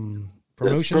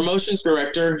 Promotions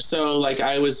director. So like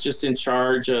I was just in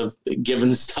charge of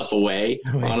giving stuff away.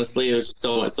 Honestly, it was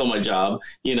still my job.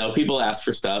 You know, people ask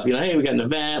for stuff, you know, hey, we got an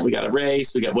event, we got a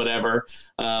race, we got whatever.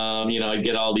 You know, I'd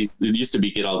get all these, it used to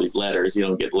be get all these letters. You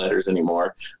don't get letters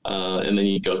anymore. And then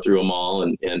you go through them all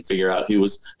and figure out who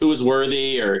was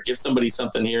worthy, or give somebody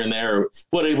something here and there. Or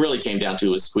what it really came down to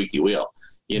was squeaky wheel.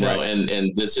 You know, and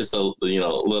it's just a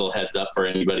little heads up for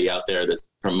anybody out there that's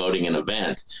promoting an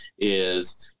event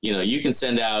is, you know, you can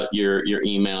send out your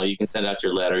email, you can send out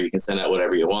your letter, you can send out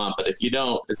whatever you want. But if you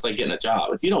don't, it's like getting a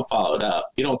job. If you don't follow it up,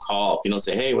 if you don't call, if you don't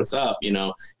say, hey, what's up? You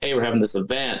know, hey, we're having this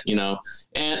event, you know,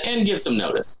 and give some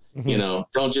notice, you know,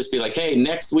 don't just be like, hey,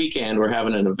 next weekend we're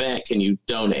having an event. Can you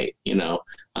donate? You know?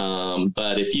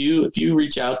 But if you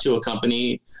reach out to a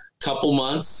company, couple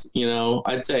months, you know,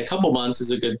 I'd say a couple months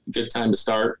is a good time to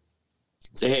start.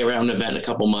 Say, hey, we're having an event in a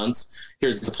couple months.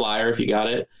 Here's the flyer if you got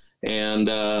it. And,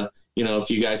 you know, if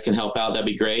you guys can help out, that'd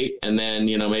be great. And then,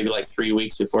 you know, maybe like 3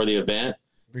 weeks before the event,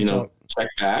 you know, check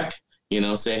back, you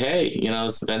know, say, hey, you know,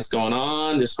 this event's going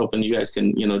on, just hoping you guys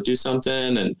can, you know, do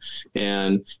something.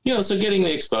 And, you know, so getting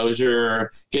the exposure,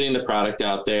 getting the product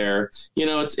out there, you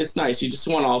know, it's nice. You just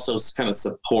want to also kind of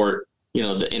support, you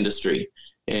know, the industry.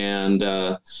 And,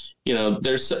 you know,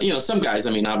 there's, you know, some guys,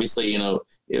 I mean, obviously, you know,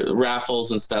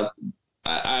 raffles and stuff,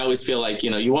 I always feel like,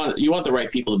 you know, you want the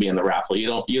right people to be in the raffle. You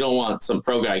don't want some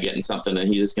pro guy getting something and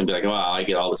he's just gonna be like, wow, I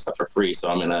get all this stuff for free, so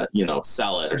I'm gonna, you know,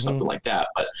 sell it or something like that.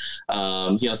 But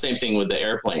you know, same thing with the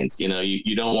airplanes. You know,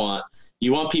 you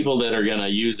want people that are gonna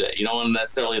use it. You don't want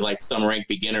necessarily like some rank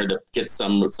beginner that gets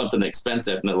something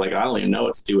expensive and they're like, I don't even know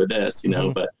what to do with this, you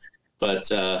know. But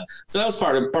so that was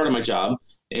part of my job.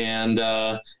 And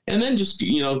then just,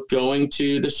 you know, going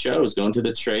to the shows, going to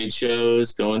the trade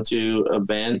shows, going to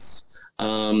events,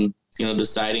 you know,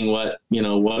 deciding what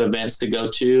events to go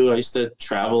to. I used to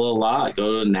travel a lot,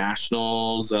 go to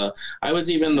nationals. I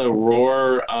was even the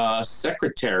ROAR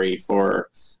secretary for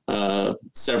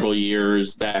several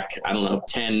years back, I don't know,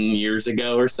 10 years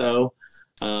ago or so.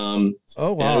 Oh,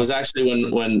 wow. And it was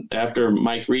actually when after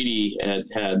Mike Reedy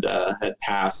had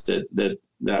passed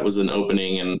that was an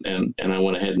opening and I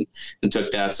went ahead and took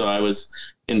that. So I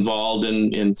was involved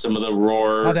in some of the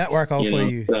ROAR. How'd that work out for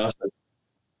you? Stuff.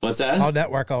 What's that? How'd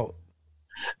that work out?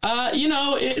 You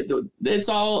know, it's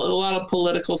all a lot of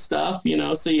political stuff, you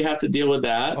know, so you have to deal with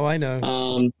that. Oh, I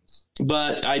know.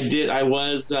 But I did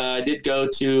go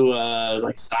to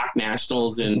like stock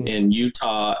nationals in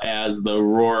Utah as the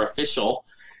ROAR official,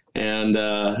 and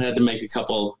had to make a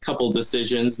couple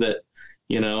decisions that,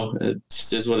 you know, it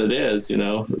just is what it is. You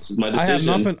know, this is my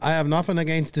decision. I have nothing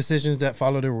against decisions that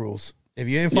follow the rules. If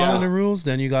you ain't following the rules,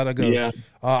 then you gotta go. Yeah.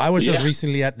 I was just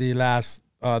recently at the last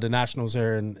the nationals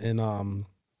here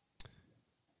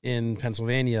in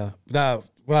Pennsylvania. Well,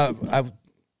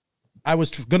 I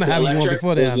was gonna have one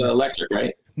before that. It was electric,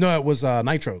 right? No, it was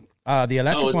nitro. The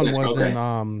electric one was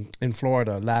in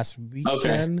Florida last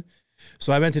weekend. Okay.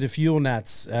 So I went to the fuel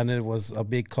nets, and it was a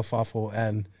big kerfuffle,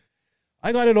 and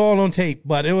I got it all on tape.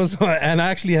 But it was, and I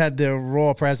actually had the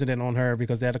ROAR president on her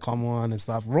because they had to come on and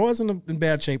stuff. ROAR's in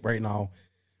bad shape right now.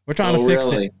 We're trying to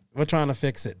fix it. We're trying to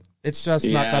fix it. It's just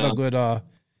not got a good.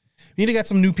 We need to get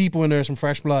some new people in there, some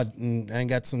fresh blood, and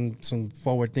get some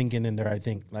forward thinking in there. I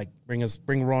think, like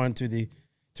bring ROAR into the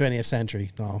 20th century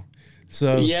now.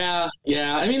 So yeah.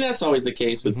 I mean, that's always the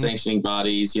case with sanctioning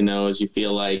bodies. You know, as you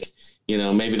feel like, you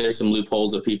know, maybe there's some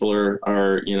loopholes that people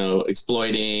are you know,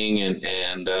 exploiting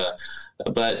and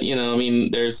but you know, I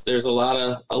mean, there's a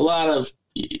lot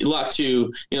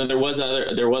to, you know, there was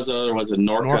a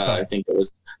Norca. I think it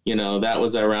was, you know, that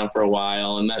was around for a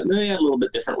while, and that they had a little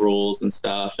bit different rules and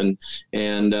stuff. And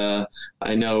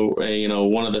I know, you know,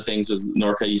 one of the things was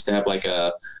Norca used to have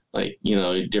you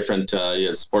know, different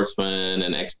sportsman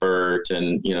and expert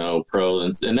and, you know, pro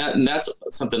and that's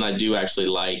something I do actually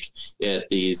like at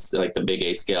these, like the big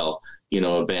 8 scale, you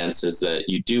know, events, is that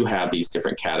you do have these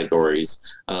different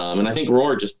categories. And I think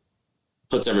ROAR just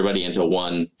puts everybody into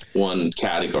one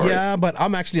category. Yeah, but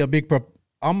I'm actually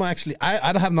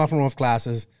I don't have nothing wrong with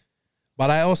classes, but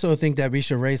I also think that we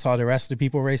should race how the rest of the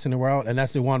people race in the world, and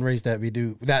that's the one race that we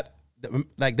do that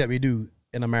we do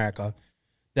in America.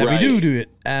 That we do it,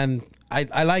 and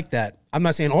I like that. I'm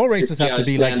not saying all races have to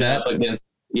be like that.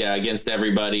 Against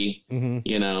everybody,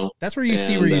 you know. That's where you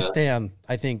see where you stand,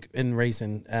 I think, in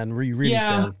racing, and where you really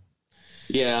stand.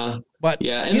 Yeah. But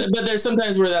but there's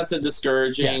sometimes where that's a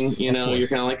discouraging, you know, you're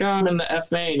kind of like, oh, I'm in the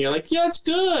F main. You're like, yeah, it's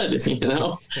good, you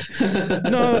know.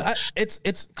 No,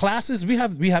 it's classes. We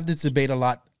have this debate a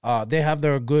lot. They have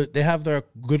their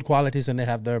good qualities and they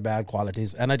have their bad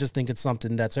qualities, and I just think it's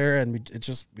something that's her, and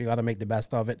we got to make the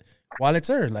best of it while it's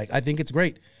her. Like, I think it's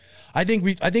great. I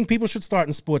think people should start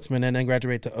in sportsman and then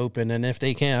graduate to open, and if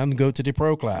they can, go to the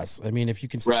pro class. I mean, if you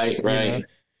can, right. You know,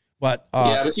 but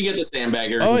but you get the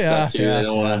sandbaggers and stuff too. They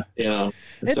don't want to, you know.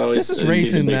 This is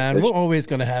racing, man. We're always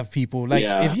gonna have people like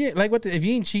if you if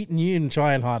you ain't cheating, you ain't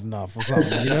trying hard enough or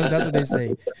something. You know, that's what they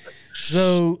say.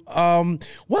 So,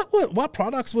 what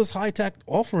products was Hitec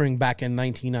offering back in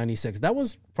 1996? That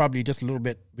was probably just a little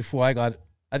bit before I got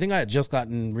I think I had just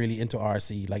gotten really into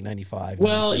RC, like 95.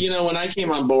 Well, 96. when I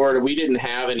came on board, we didn't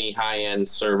have any high-end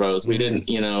servos. We didn't,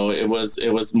 it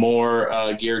was more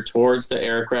geared towards the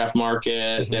aircraft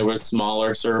market. There were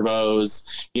smaller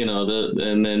servos,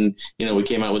 and then we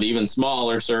came out with even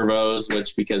smaller servos,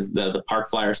 which because the park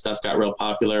flyer stuff got real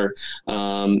popular.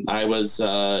 I was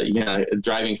a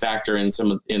driving factor in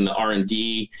the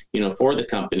R&D, for the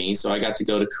company. So I got to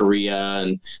go to Korea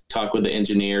and talk with the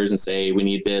engineers and say, we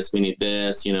need this,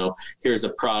 here's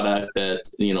a product that,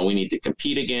 we need to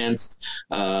compete against.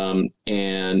 So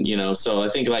I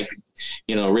think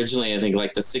originally I think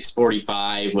the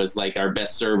 645 was like our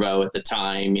best servo at the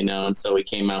time, and so we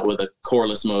came out with a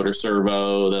coreless motor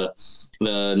servo, the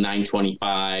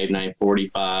 925,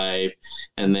 945,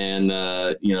 and then,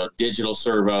 digital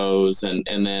servos.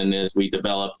 And then as we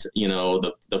developed,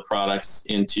 the products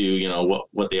into,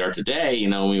 what they are today,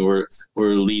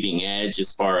 we're leading edge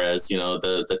as far as,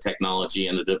 the technology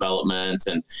and the development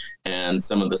and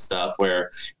some of the stuff where,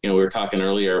 we were talking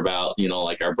earlier about,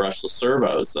 our brushless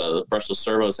servos. The brushless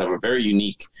servos have a very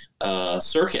unique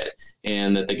circuit,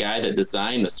 and that the guy that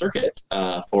designed the circuit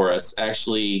for us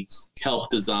actually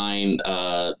helped design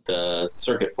the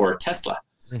circuit for Tesla.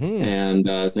 And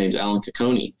his name's Alan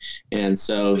Cacconi. And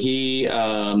so he,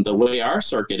 the way our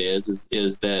circuit is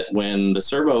that when the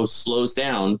servo slows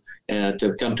down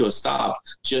to come to a stop,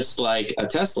 just like a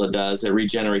Tesla does, it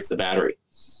regenerates the battery.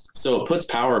 So it puts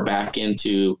power back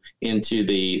into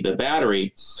the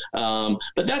battery.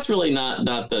 But that's really not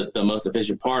the most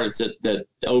efficient part. It's that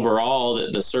overall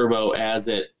the servo as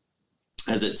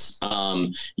it's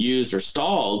used or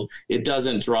stalled, it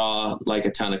doesn't draw like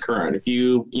a ton of current. If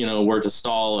you were to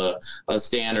stall a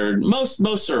standard,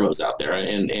 most servos out there,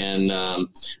 and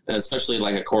especially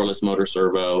like a coreless motor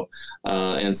servo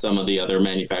and some of the other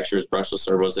manufacturers' brushless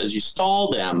servos, as you stall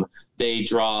them, they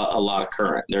draw a lot of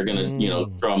current. They're going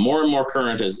to draw more and more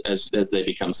current as they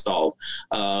become stalled.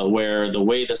 Where the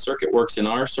way the circuit works in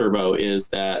our servo is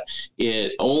that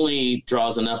it only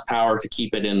draws enough power to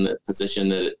keep it in the position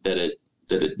that it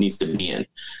needs to be in.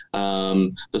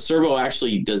 The servo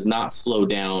actually does not slow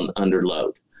down under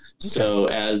load. Okay. So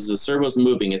as the servo's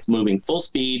moving, it's moving full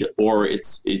speed, or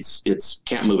it's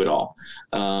can't move at all.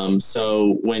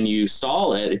 So when you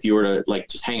stall it, if you were to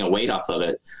just hang a weight off of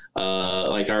it,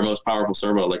 like our most powerful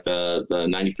servo, like the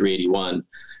 9381,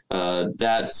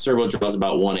 that servo draws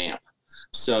about 1 amp.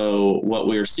 So what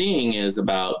we're seeing is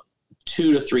about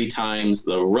 2 to 3 times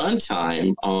the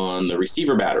runtime on the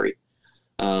receiver battery.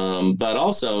 But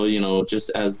also,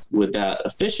 just as with that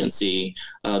efficiency,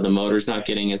 the motor's not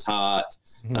getting as hot.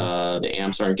 The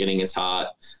amps aren't getting as hot.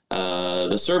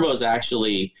 The servo's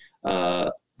actually,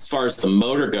 as far as the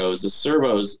motor goes, the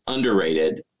servo's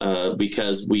underrated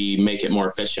because we make it more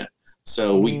efficient.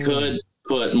 So we could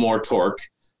put more torque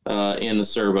in the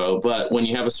servo, but when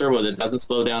you have a servo that doesn't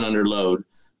slow down under load,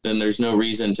 then there's no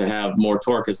reason to have more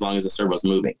torque as long as the servo's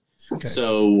moving. Okay.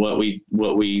 So what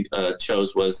we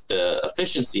chose was the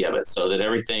efficiency of it, so that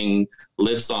everything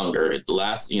lives longer. It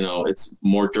lasts, it's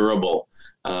more durable.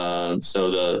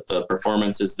 So the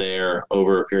performance is there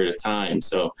over a period of time.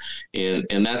 So, and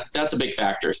that's a big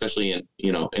factor, especially in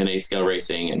 8-scale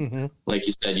racing. And like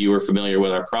you said, you were familiar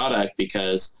with our product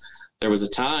because there was a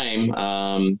time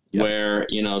where,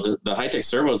 the Hitec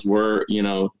servos were,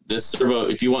 this servo,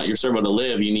 if you want your servo to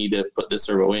live, you need to put this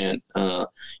servo in.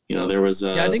 There was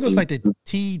I think it was like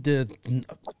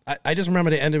I just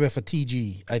remember they ended with a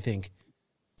TG, I think.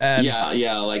 And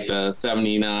like the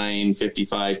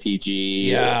 7955 TG.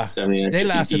 Yeah, 7950 they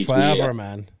lasted TG, forever,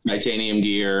 man. Titanium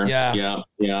gear. Yeah.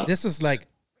 This is like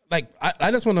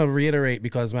I just want to reiterate,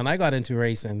 because when I got into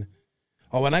racing,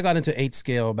 or when I got into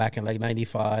 8-scale back in like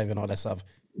 95 and all that stuff,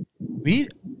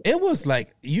 it was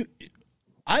like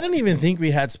I didn't even think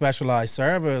we had specialized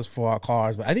servos for our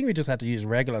cars, but I think we just had to use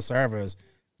regular servos.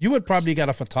 You would probably get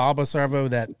a Futaba servo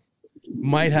that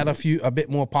might have a bit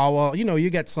more power. You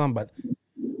get some, but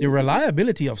the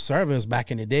reliability of servos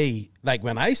back in the day, like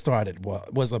when I started,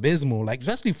 was abysmal, like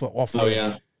especially for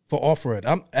off-road. For off-road.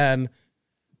 And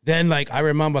then, I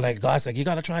remember, guys, you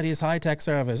got to try these Hitec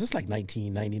servos. It's like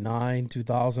 1999,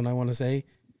 2000, I want to say.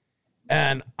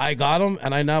 And I got them,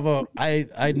 and I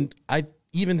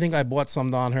even think I bought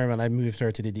some on her when I moved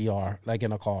her to the DR,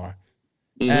 in a car.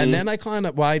 And then I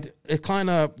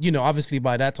obviously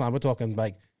by that time, we're talking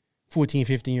 14,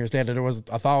 15 years later, there was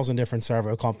 1,000 different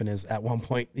servo companies at one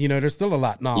point. There's still a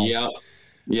lot now.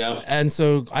 Yeah. And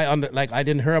so I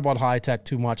didn't hear about Hitec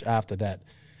too much after that.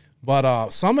 But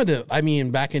some of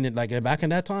back in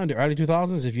that time, the early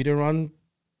 2000s, if you didn't run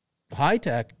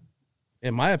Hitec,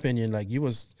 in my opinion, you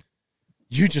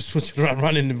you just was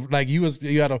running like you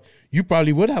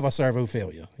probably would have a servo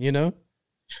failure, you know?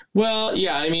 Well,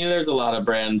 yeah, I mean, there's a lot of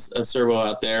brands of servo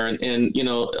out there, and you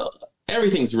know,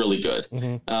 everything's really good.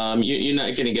 Mm-hmm. You're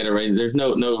not going to get it right. There's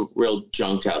no real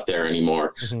junk out there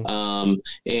anymore. Mm-hmm.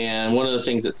 And one of the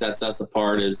things that sets us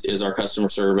apart is our customer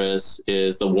service,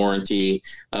 is the warranty.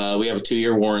 We have a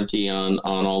 2-year warranty on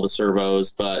all the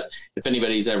servos, but if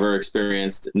anybody's ever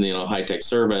experienced, you know, Hitec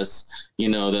service, you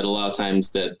know that a lot of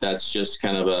times that's just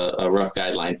kind of a rough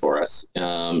guideline for us.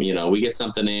 You know, we get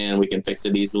something in, we can fix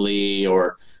it easily,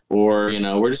 or you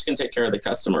know, we're just going to take care of the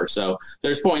customer. So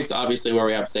there's points obviously where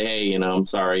we have to say, hey, you know, I'm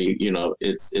sorry, you know,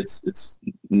 it's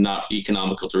not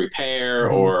economical to repair,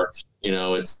 or, you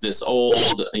know, it's this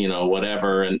old, you know,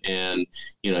 whatever. And,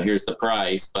 you know, here's the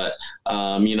price. But,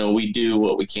 you know, we do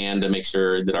what we can to make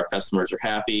sure that our customers are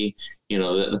happy, you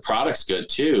know, that the product's good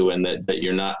too, and that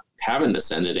you're not having to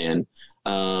send it in.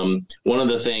 One of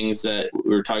the things that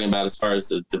we were talking about as far as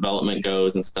the development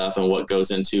goes and stuff, and what goes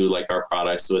into like our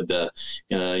products with the,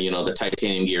 you know, the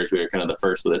titanium gears, we were kind of the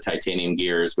first with the titanium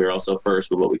gears. We were also first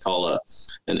with what we call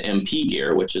an MP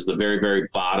gear, which is the very, very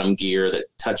bottom gear that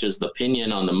touches the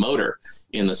pinion on the motor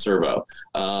in the servo.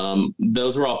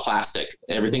 Those were all plastic.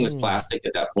 Everything was plastic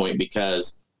at that point,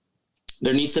 because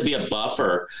there needs to be a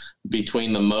buffer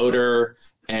between the motor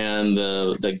and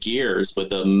the gears with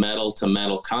the metal to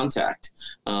metal contact.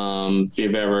 If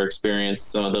you've ever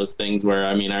experienced some of those things where,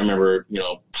 I mean, I remember, you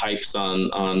know, pipes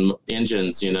on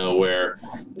engines, you know, where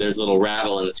there's a little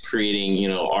rattle and it's creating, you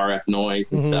know, RF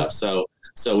noise and stuff.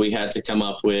 So we had to come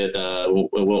up with,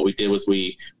 what we did was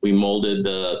we molded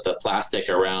the plastic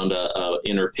around a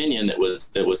inner pinion that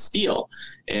was steel.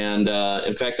 And,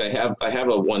 in fact, I have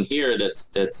a one here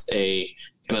that's a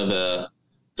kind of the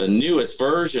newest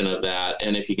version of that.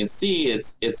 And if you can see,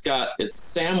 it's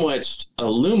sandwiched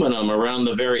aluminum around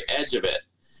the very edge of it.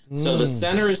 So the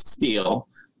center is steel.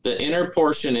 The inner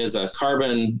portion is a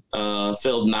carbon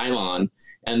filled nylon,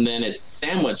 and then it's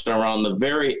sandwiched around the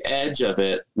very edge of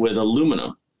it with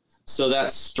aluminum. So that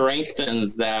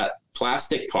strengthens that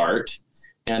plastic part,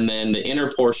 and then the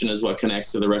inner portion is what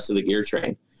connects to the rest of the gear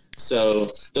train. So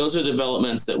those are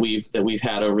developments that we've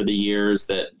had over the years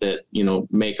that you know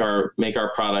make our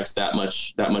products that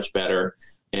much better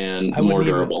and more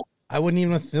durable. I wouldn't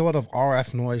even have thought of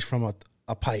RF noise from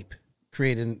a pipe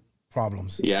creating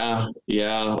problems. Yeah,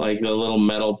 like the little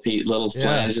metal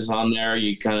flanges on there.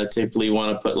 You kind of typically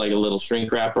want to put like a little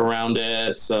shrink wrap around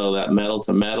it, so that metal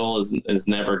to metal is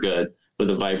never good with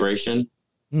the vibration.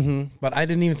 But I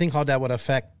didn't even think how that would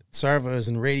affect servos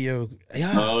and radio.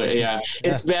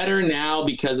 It's better now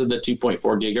because of the 2.4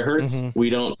 gigahertz. We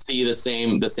don't see the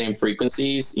same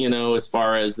frequencies, you know, as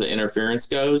far as the interference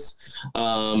goes.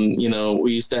 You know,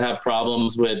 we used to have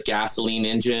problems with gasoline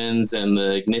engines and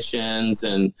the ignitions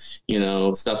and, you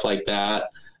know, stuff like that,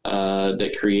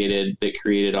 that created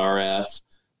RF.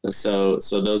 So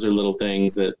those are little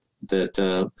things that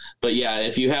but yeah,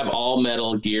 if you have all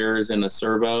metal gears in a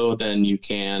servo, then you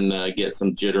can get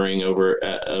some jittering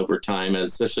over time,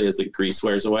 especially as the grease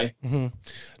wears away.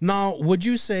 Now, would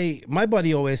you say, my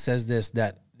buddy always says this,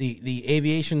 that the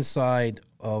aviation side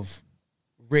of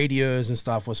radios and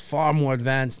stuff was far more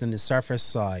advanced than the surface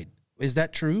side. Is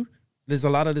that true? There's a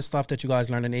lot of the stuff that you guys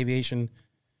learned in aviation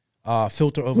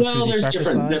filter over to the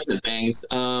surface side? Different things.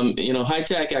 You know,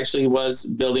 Hitec actually was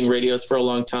building radios for a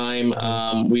long time.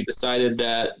 We decided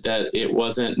that it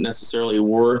wasn't necessarily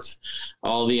worth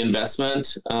all the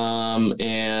investment.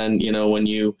 And, you know, when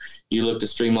you look to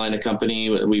streamline a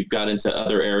company, we've got into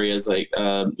other areas like,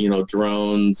 you know,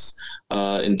 drones,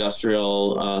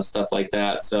 industrial stuff like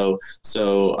that. So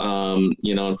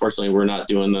you know, unfortunately, we're not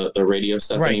doing the radio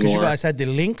stuff anymore. Right, because you guys had the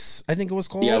Lynx, I think it was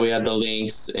called. Yeah, we had the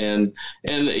Lynx, and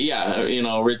yeah, you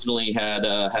know, originally had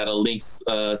a Lynx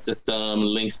system,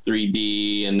 Lynx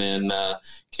 3D, and then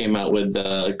came out with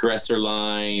the Aggressor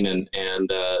line, and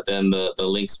then the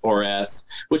Lynx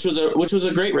 4S, which was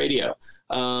a great radio.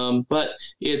 But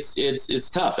it's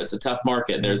tough. It's a tough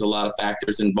market. There's a lot of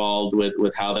factors involved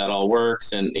with how that all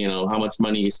works, and you know how much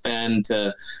money you spend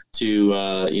to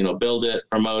you know, build it,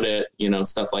 promote it, you know,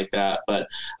 stuff like that. But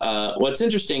what's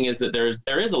interesting is that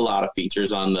there is a lot of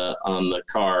features on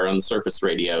the surface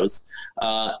radios.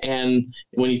 And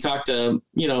when you talk to,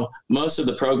 you know, most of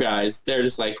the pro guys, they're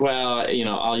just like, well, you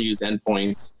know, I'll use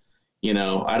endpoints. You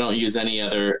know, I don't use any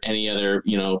other,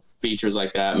 you know, features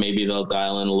like that. Maybe they'll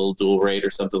dial in a little dual rate or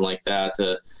something like that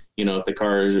to, you know, if the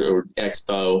car is or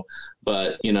expo.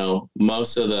 But, you know,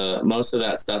 most of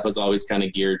that stuff is always kind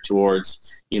of geared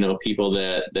towards, you know, people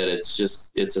that it's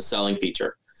a selling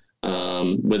feature.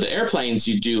 With the airplanes,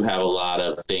 you do have a lot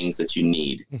of things that you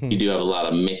need. You do have a lot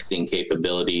of mixing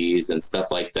capabilities and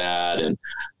stuff like that, and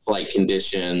flight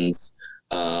conditions.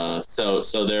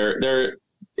 So they're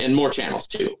and more channels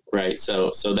too, right?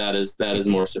 So that is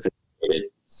more sophisticated.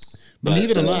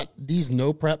 Believe it or not, these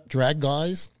no prep drag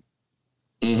guys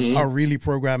are really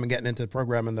getting into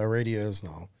programming their radios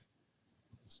now.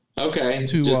 Okay,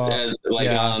 just as like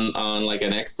on like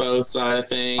an expo side of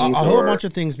things, a whole bunch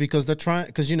of things, because they're trying,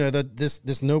 because you know that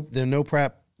the no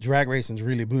prep drag racing is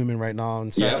really booming right now on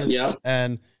surface,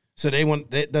 and so they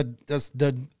want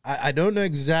I don't know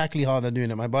exactly how they're doing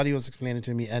it. My buddy was explaining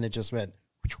to me, and it just went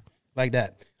like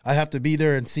that. I have to be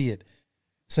there and see it.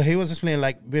 So he was explaining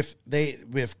like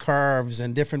with curves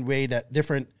and different way that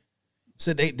different.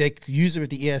 So they use it with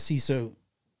the ESC, so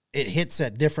it hits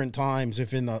at different times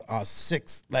within a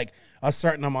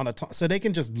certain amount of time, so they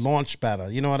can just launch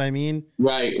better. You know what I mean?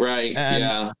 Right.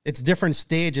 And it's different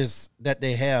stages that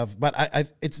they have, but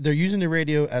they're using the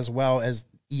radio as well as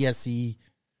ESC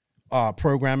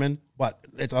programming, but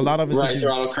it's a lot of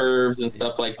throttle curves and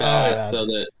stuff like that, so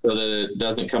that it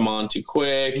doesn't come on too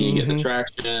quick and you get the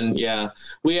traction.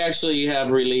 We actually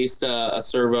have released a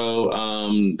servo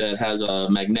that has a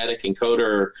magnetic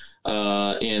encoder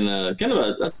in a kind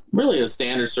of a really a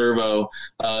standard servo.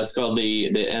 It's called the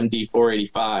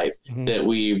MD485 that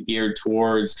we geared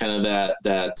towards kind of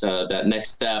that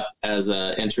next step as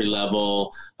a entry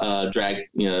level drag,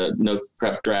 no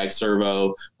prep drag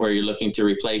servo, where you're looking to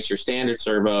replace your standard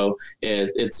servo.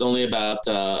 It's only about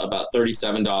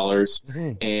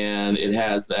 $37, and it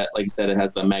has that, like I said, it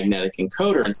has the magnetic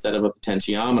encoder instead of a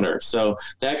potentiometer. So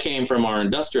that came from our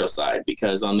industrial side,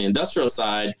 because on the industrial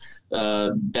side,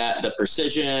 that the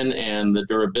precision and the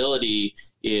durability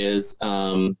is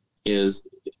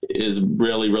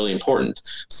really, really important.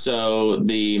 So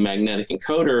the magnetic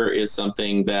encoder is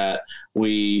something that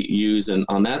we use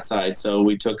on that side. So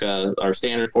we took our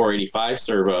standard 485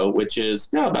 servo, which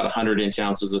is about 100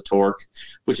 ounces of torque,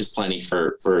 which is plenty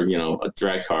for a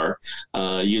drag car.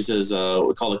 Uses what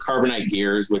we call the carbonite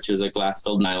gears, which is a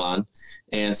glass-filled nylon.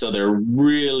 And so they're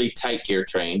really tight gear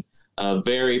train,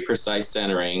 very precise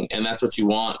centering. And that's what you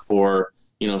want for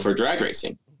drag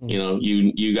racing.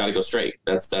 You got to go straight.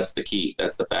 That's the key.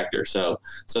 That's the factor. So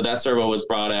that servo was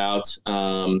brought out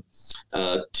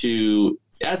to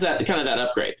as that kind of that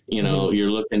upgrade. You're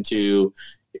looking to,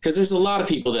 because there's a lot of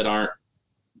people that aren't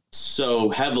so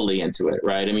heavily into it,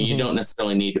 right? I mean, you don't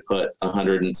necessarily need to put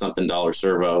 $100 and something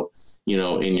servo,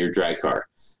 in your drag car.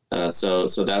 So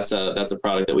that's a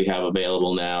product that we have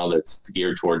available now that's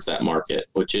geared towards that market,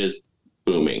 which is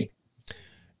booming.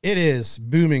 It is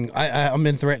booming. I've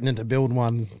been threatening to build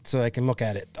one so I can look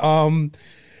at it.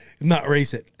 Not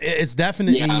race it. It's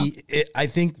definitely. I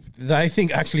think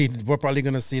actually we're probably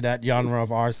going to see that genre of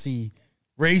RC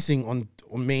racing on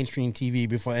mainstream TV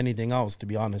before anything else. To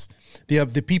be honest,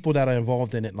 the people that are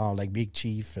involved in it now, like Big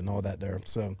Chief and all that there.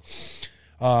 So,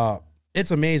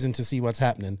 it's amazing to see what's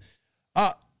happening.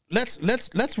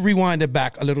 Let's rewind it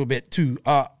back a little bit too.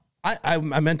 I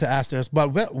meant to ask this,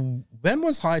 but when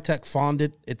was Hitec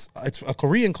founded? It's a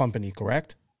Korean company,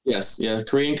 correct? Yes,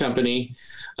 Korean company.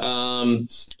 I'm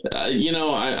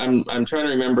trying to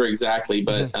remember exactly,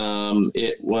 but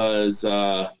it was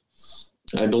I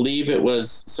believe it was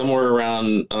somewhere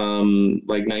around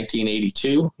like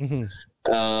 1982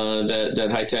 that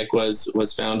Hitec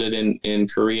was founded in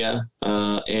Korea,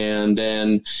 and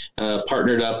then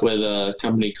partnered up with a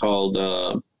company called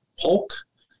Polk.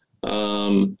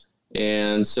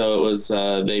 And so it was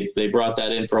they brought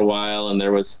that in for a while, and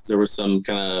there was some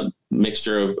kind of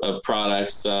mixture of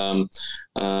products, and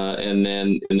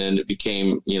then it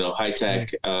became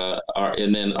Hitec,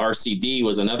 and then RCD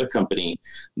was another company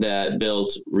that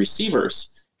built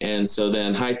receivers, and so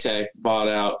then Hitec bought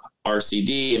out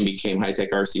RCD and became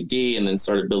Hitec RCD, and then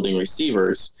started building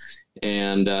receivers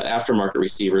and aftermarket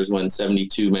receivers when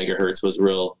 72 megahertz was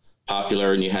real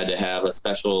popular, and you had to have a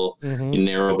special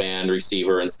narrow band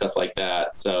receiver and stuff like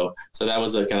that. So that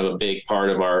was a kind of a big part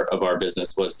of our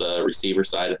business, was the receiver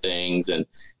side of things, and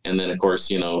then of course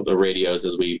the radios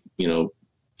as we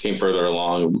came further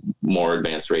along, more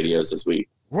advanced radios as we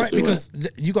because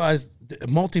you guys,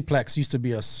 Multiplex used to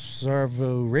be a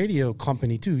servo radio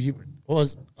company too. You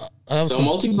was So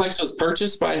Multiplex was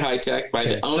purchased by Hitec, by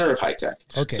the owner of Hitec.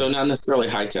 Okay. So not necessarily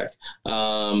Hitec,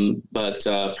 but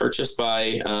purchased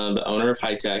by the owner of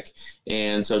Hitec.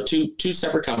 And so two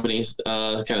separate companies,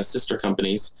 kind of sister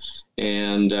companies.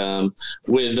 And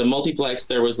with the Multiplex,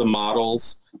 there was the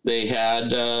models. They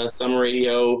had some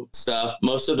radio stuff.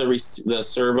 Most of the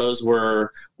servos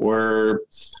were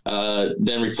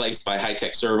then replaced by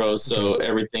Hitec servos. So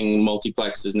everything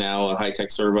Multiplex is now a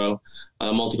Hitec servo.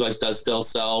 Multiplex does still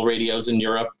sell radios in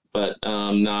Europe, but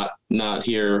not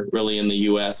here really in the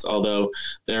U.S. Although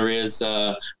there is,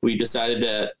 we decided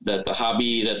that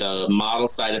the model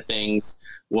side of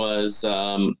things was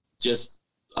just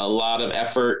a lot of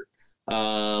effort.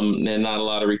 And not a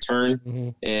lot of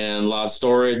return, and a lot of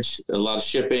storage, a lot of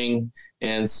shipping.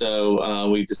 And so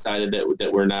we've decided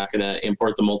that we're not going to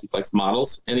import the Multiplex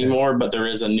models anymore, but there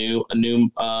is a new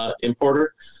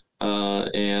importer.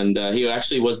 And he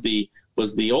actually was the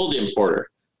old importer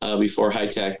before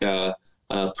Hitec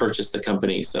purchased the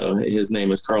company. So his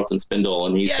name is Carlton Spindle,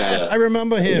 and he's I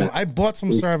remember him. I bought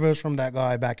some servos from that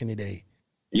guy back in the day.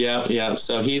 Yeah.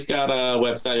 So he's got a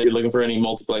website. If you're looking for any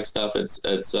Multiplex stuff, it's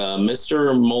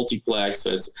Mr. Multiplex.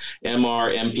 It's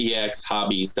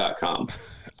mrmpxhobbies.com.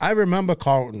 I remember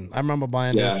Carlton. I remember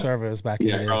buying those servos back in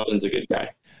the day. Yeah, Carlton's a good guy.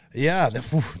 Yeah.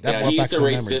 He used to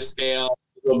race fifth scale,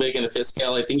 real big into fifth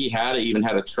scale. I think he even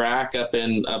had a track up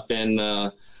in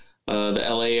the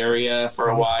LA area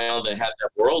for a while. They had their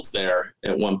worlds there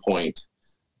at one point.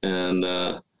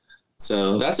 And,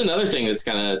 so that's another thing that's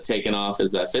kind of taken off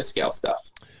is that fifth scale stuff.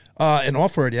 And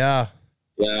off-road, yeah.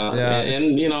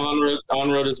 And on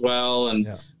road as well. And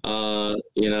the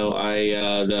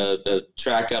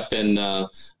track up in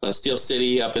Steel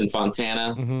City up in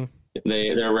Fontana.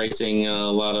 They're racing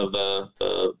a lot of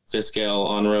the fifth scale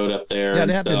on road up there. Yeah,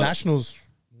 they have the Nationals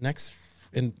next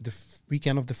in the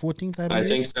weekend of the 14th. I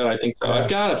think so. Yeah. I've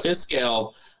got a fifth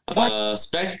scale.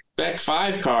 Spec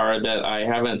 5 car that I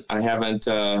haven't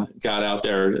got out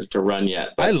there to run yet.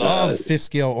 But, I love fifth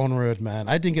scale on road, man.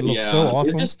 I think it looks so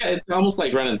awesome. It's almost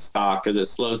like running stock because it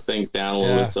slows things down a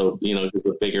little bit. So because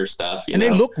the bigger stuff. They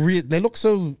look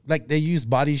so like they use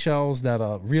body shells that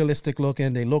are realistic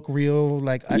looking. They look real,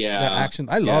 like their action.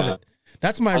 I love it.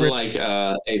 That's my unlike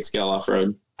 8 scale off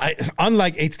road.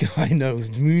 Unlike 8 scale, I know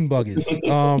moon buggers.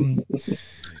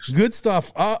 Good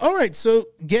stuff. All right. So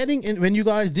when you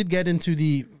guys did get into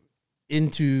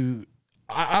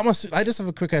I just have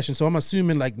a quick question. So I'm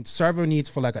assuming like servo needs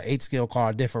for like an 8 scale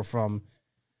car differ from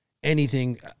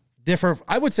anything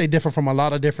I would say differ from a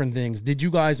lot of different things. Did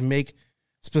you guys make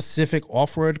specific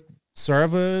off-road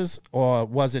servos, or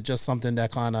was it just something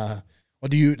that kind of, or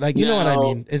do you like, you know what I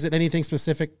mean? Is it anything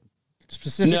specifically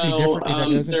different that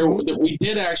goes into it? We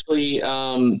did actually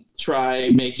try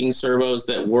making servos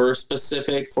that were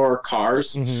specific for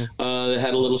cars that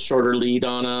had a little shorter lead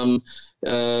on them.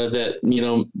 But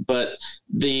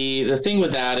the thing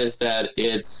with that is that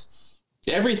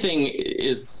everything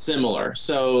is similar.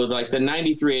 So like the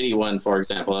 9381, for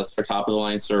example, that's our top of the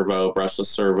line servo, brushless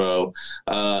servo.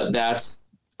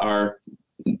 That's our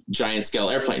giant scale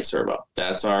airplane servo.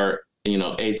 That's our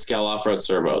 8 scale off-road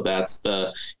servo. That's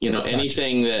the,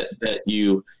 anything that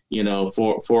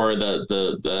for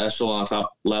the echelon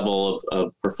top level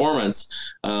of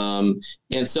performance. And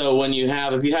so when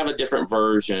if you have a different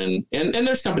version, and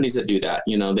there's companies that do that,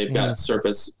 they've got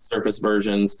surface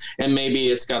versions, and maybe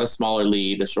it's got a smaller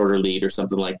lead, a shorter lead or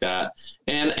something like that.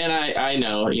 And I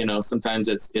know, sometimes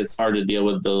it's hard to deal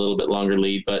with the little bit longer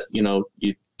lead, but you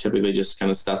typically just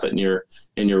kind of stuff it in your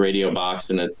radio box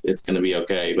and it's going to be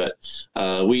okay. But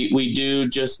we do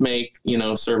just make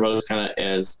servos kind of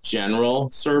as general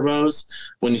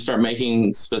servos. When you start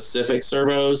making specific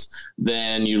servos,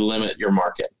 then you limit your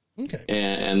market. Okay.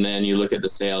 And then you look at the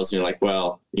sales and you're like,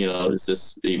 well, is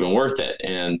this even worth it?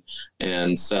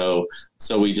 And so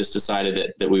we just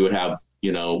decided that we would have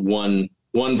one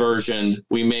version.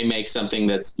 We may make something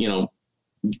that's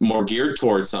more geared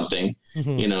towards something,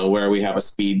 where we have a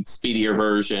speedier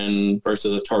version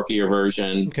versus a torqueier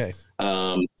version. Okay.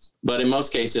 But in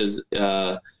most cases,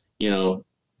 torque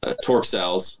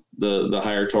sells. The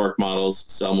higher torque models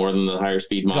sell more than the higher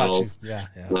speed models. Yeah.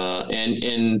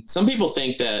 And some people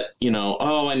think that,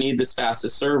 I need this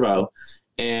fastest servo.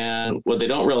 And what they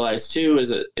don't realize too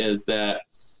is that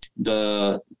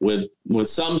with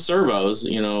some servos,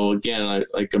 again,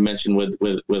 like I mentioned with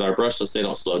our brushless, they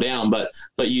don't slow down, but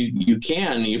you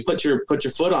put your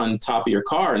foot on top of your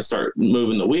car and start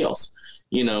moving the wheels.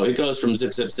 It goes from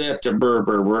zip, zip, zip to burr,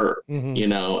 burr, burr,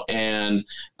 and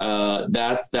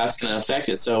that's going to affect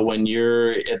it. So when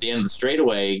you're at the end of the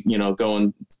straightaway,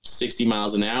 going 60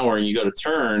 miles an hour and you go to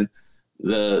turn,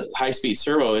 the high-speed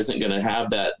servo isn't going to have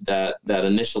that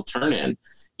initial turn-in.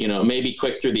 You know, it may be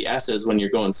quick through the S's when you're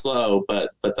going slow,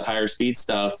 but the higher speed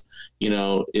stuff, you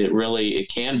know, it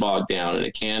can bog down, and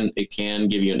it can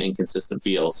give you an inconsistent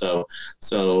feel. So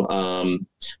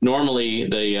normally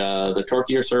the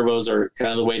torquier servos are kind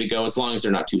of the way to go, as long as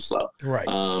they're not too slow. Right.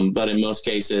 But in most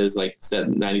cases, like I said,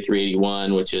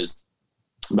 9381, which is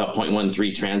about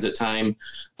 0.13 transit time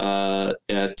at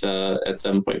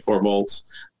 7.4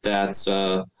 volts.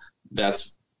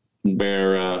 That's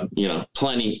where you know,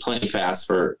 plenty fast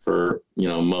for you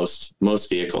know, most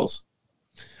vehicles.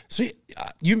 See,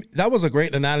 that was a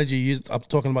great analogy you used. I'm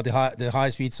talking about the high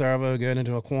speed servo going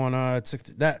into a corner at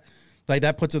 60.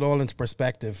 That puts it all into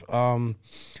perspective.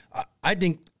 I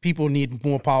think people need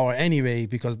more power anyway,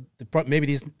 because maybe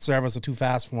these servos are too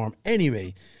fast for them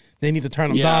anyway. They need to turn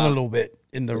them down a little bit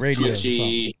in the radio.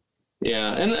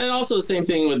 Yeah, and also the same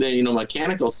thing with the, you know,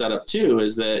 mechanical setup too,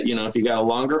 is that, you know, if you got a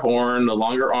longer horn, a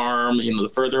longer arm, you know, the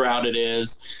further out it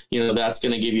is, you know, that's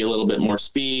going to give you a little bit more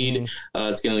speed.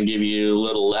 It's going to give you a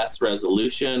little less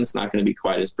resolution. It's not going to be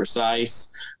quite as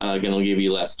precise. Going to give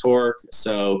you less torque.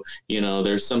 So, you know,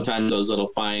 there's sometimes those little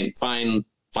fine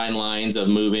lines of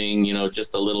moving, you know,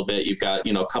 just a little bit. You've got,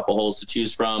 you know, a couple holes to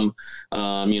choose from.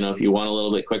 You know, if you want a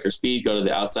little bit quicker speed, go to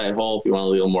the outside hole. If you want a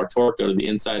little more torque, go to the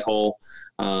inside hole.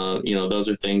 You know, those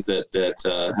are things that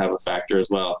have a factor as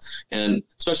well. And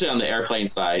especially on the airplane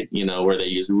side, you know, where they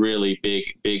use really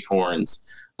big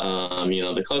horns. You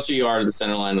know, the closer you are to the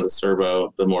center line of the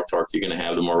servo, the more torque you're going to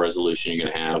have, the more resolution you're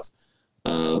going to have,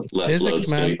 less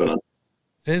physics, man.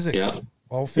 Physics. Yeah.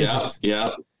 All physics.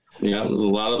 Yeah. Yeah, there's a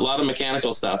lot of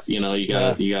mechanical stuff, you know, you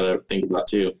gotta think about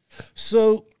too.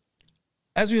 So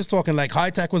as we was talking, like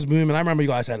Hitec was booming. I remember you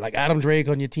guys had like Adam Drake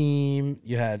on your team.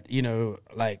 You had, you know,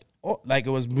 like it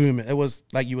was booming. It was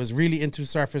like you was really into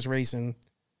surface racing.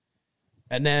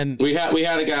 And then we had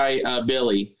a guy,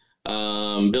 Billy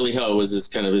Ho was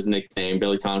his nickname,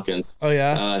 Billy Tompkins. Oh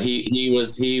yeah.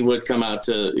 He would come out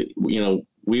to, you know,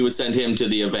 we would send him to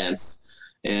the events.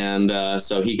 And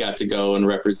so he got to go and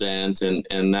represent,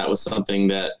 and that was something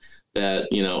that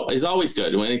you know, is always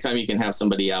good. Anytime you can have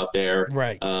somebody out there,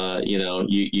 right? You know,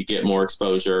 you get more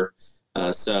exposure.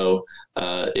 And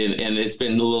it's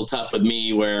been a little tough with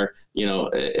me, where, you know,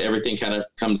 everything kind of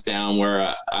comes down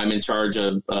where I'm in charge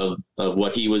of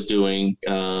what he was doing,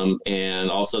 and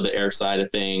also the air side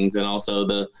of things, and also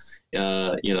the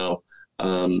you know,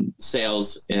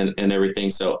 sales and everything.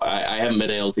 So I haven't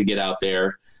been able to get out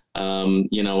there.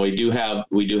 You know, we do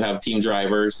have team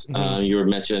drivers. You were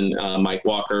mentioned Mike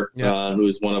Walker,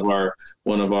 who's one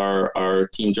of our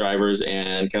team drivers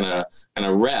and kind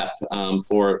of rep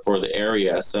for the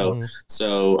area. So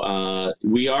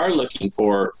we are looking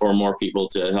for more people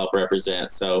to help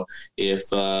represent. So if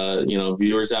you know,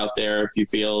 viewers out there, if you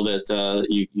feel that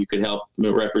you could help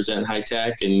represent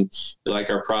Hitec and you like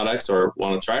our products or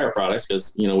want to try our products,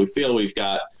 because, you know, we feel we've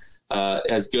got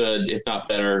as good, if not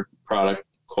better, product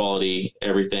quality,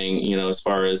 everything, you know, as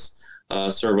far as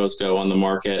servos go on the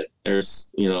market.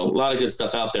 There's, you know, a lot of good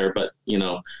stuff out there, but, you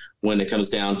know, when it comes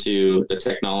down to the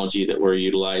technology that we're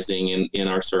utilizing in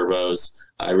our servos,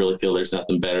 I really feel there's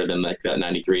nothing better than like that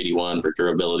 9381 for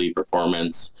durability,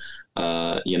 performance.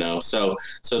 You know, so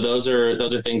those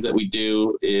are things that we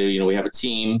do. You know, we have a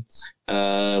team.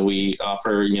 We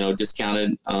offer, you know,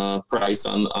 discounted price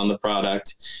on the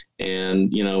product,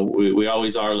 and, you know, we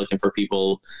always are looking for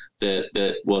people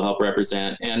that will help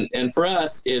represent. And for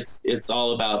us, it's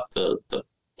all about the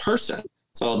person.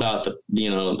 It's all about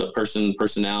the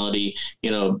personality.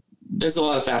 You know, there's a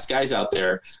lot of fast guys out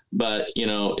there, but, you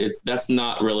know, that's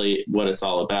not really what it's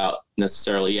all about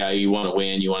necessarily. Yeah, you want to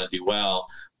win, you want to do well,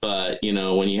 but, you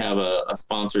know, when you have a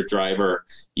sponsored driver,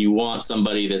 you want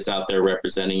somebody that's out there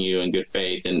representing you in good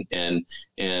faith, and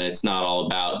it's not all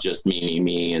about just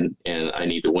me, and I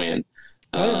need to win.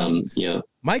 You know,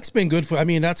 Mike's been good I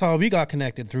mean, that's how we got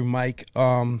connected, through Mike.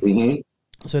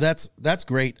 So that's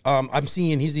great. I'm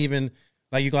seeing he's even,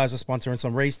 like, you guys are sponsoring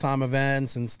some race time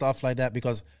events and stuff like that,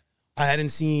 because I hadn't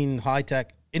seen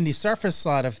Hitec in the surface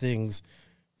side of things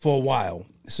for a while.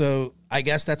 So I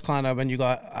guess that's kind of when you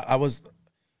got,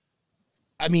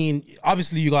 I mean,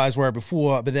 obviously you guys were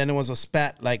before, but then it was a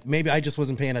spat, like maybe I just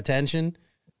wasn't paying attention,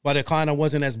 but it kind of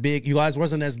wasn't as big. You guys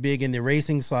wasn't as big in the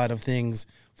racing side of things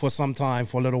for some time,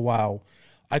 for a little while.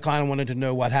 I kind of wanted to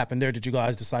know what happened there. Did you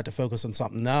guys decide to focus on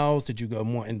something else? Did you go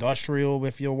more industrial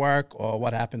with your work, or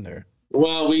what happened there?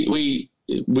 Well, we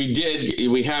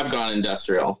have gone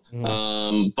industrial,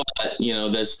 but, you know,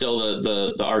 there's still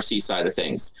the RC side of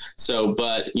things. So,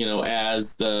 but, you know,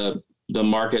 as the the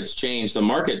market's changed. The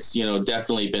market's,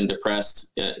 definitely been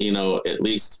depressed, at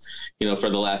least, for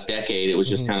the last decade. It was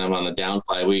just kind of on the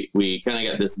downside. We kind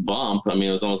of got this bump. I mean,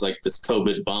 it was almost like this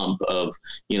COVID bump of,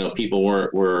 people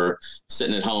were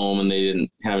sitting at home and they didn't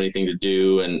have anything to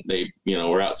do, and they,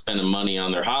 were out spending money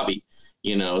on their hobby,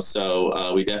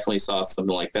 so we definitely saw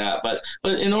something like that. But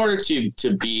in order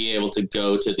to be able to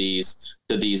go to these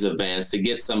events, to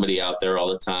get somebody out there all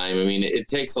the time, I mean, it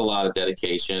takes a lot of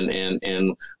dedication, and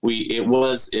it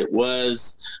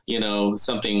was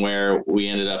something where we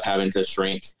ended up having to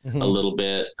shrink a little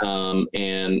bit,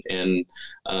 and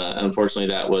unfortunately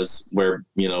that was where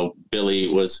Billy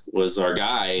was our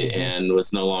guy and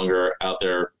was no longer out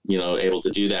there able to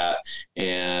do that.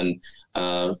 And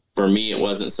for me, it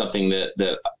wasn't something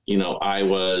that I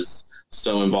was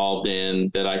so involved in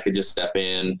that I could just step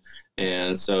in.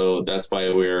 And so that's why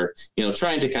we're,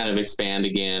 trying to kind of expand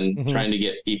again, trying to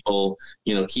get people,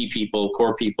 key people,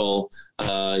 core people,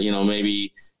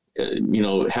 maybe,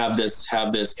 have this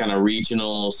kind of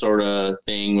regional sort of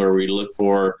thing where we look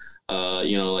for,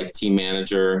 like a team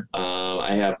manager.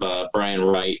 I have Brian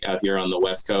Wright out here on the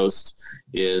West Coast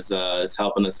is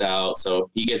helping us out. So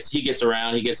he gets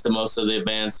around, he gets to most of the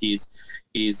events.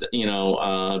 He's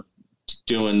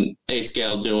doing 8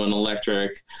 scale, doing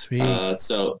electric.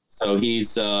 So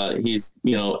he's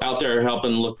out there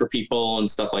helping look for people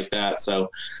and stuff like that.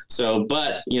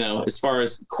 But as far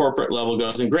as corporate level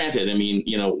goes, and granted, I mean,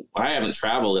 I haven't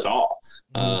traveled at all.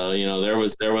 There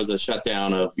was a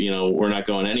shutdown of, we're not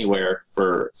going anywhere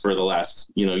for the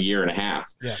last, year and a half.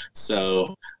 Yeah.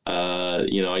 So,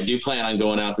 I do plan on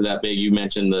going out to that big, you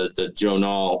mentioned the Joe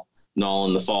Knoll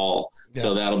in the fall. Yeah.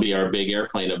 So that'll be our big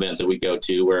airplane event that we go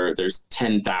to, where there's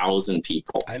 10,000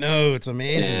 people. I know, it's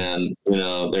amazing. And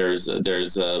there's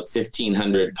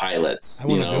 1,500 pilots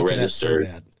registered.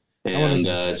 And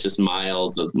it's just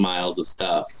miles of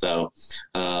stuff. So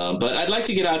but I'd like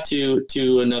to get out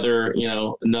to another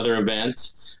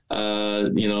event. I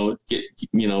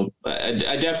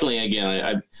definitely,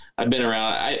 again, I've been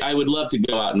around. I would love to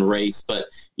go out and race, but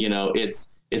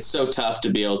it's so tough to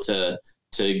be able to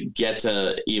get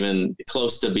to even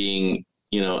close to being,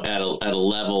 at a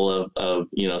level of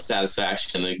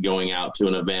satisfaction and going out to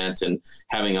an event and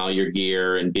having all your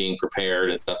gear and being prepared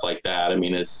and stuff like that. I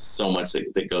mean, there's so much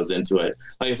that goes into it.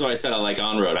 Like, so I said, I like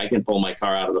on-road. I can pull my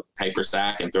car out of the paper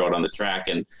sack and throw it on the track,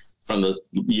 and from the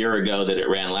year ago that it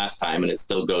ran last time, and it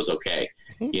still goes okay,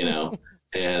 and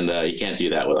you can't do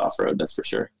that with off-road. That's for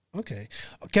sure. Okay.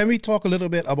 Can we talk a little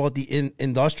bit about the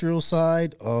industrial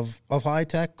side of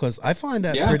Hitec? Because I find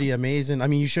that pretty amazing. I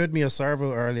mean, you showed me a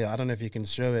servo earlier. I don't know if you can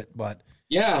show it, but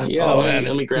yeah. Oh, man,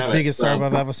 let me grab it. The biggest servo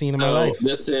I've ever seen in my life.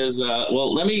 This is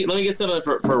let me get something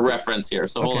for reference here.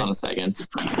 So hold on a second.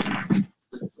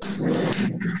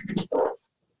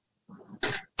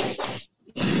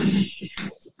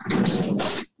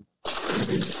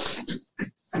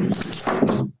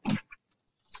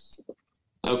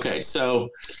 Okay, so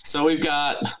we've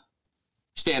got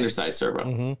standard size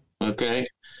servo. Okay,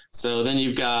 so then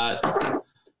you've got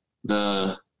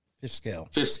the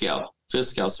fifth scale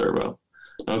servo.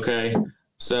 Okay,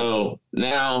 so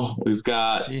now we've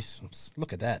got, jeez,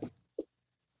 look at that,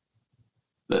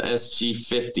 the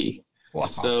SG50. Wow.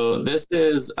 So this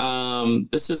is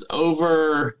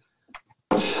over,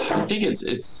 I think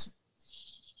it's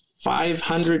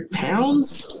 500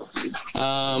 pounds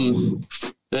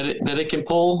that it can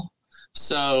pull.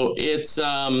 So it's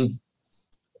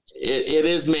it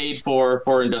is made for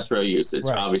industrial use. It's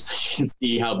obviously, you can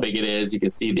see how big it is. You can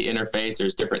see the interface.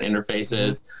 There's different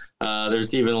interfaces.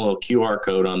 There's even a little QR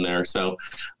code on there. So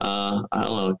I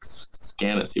don't know,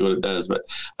 scan it, see what it does. But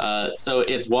so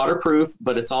it's waterproof,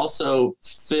 but it's also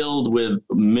filled with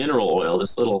mineral oil.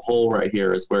 This little hole right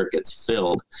here is where it gets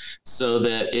filled, so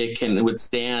that it can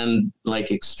withstand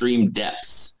like extreme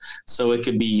depths. So it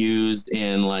could be used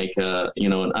in like an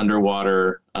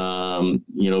underwater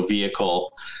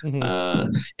vehicle,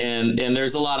 and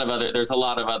there's a lot of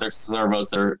other servos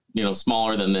that are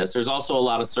smaller than this. There's also a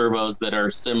lot of servos that are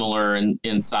similar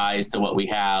in size to what we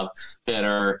have, that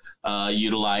are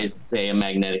utilize, say, a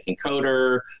magnetic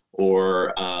encoder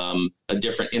or a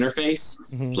different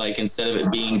interface. Like, instead of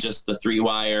it being just the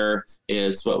 3-wire,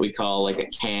 it's what we call like a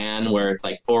CAN, where it's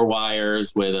like 4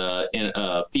 wires with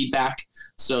a feedback,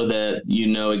 so that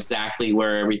exactly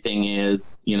where everything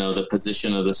is, the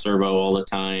position of the servo all the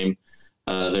time.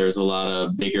 There's a lot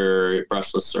of bigger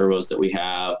brushless servos that we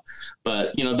have,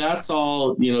 but that's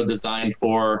all designed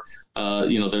for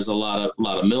there's a lot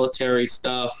of military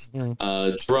stuff,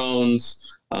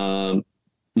 drones,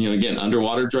 again,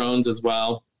 underwater drones as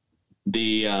well.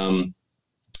 The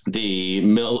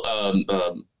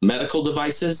medical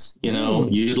devices,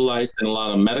 utilized in a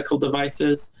lot of medical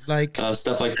devices, like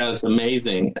stuff like that. It's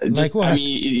amazing. Like what? I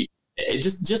mean,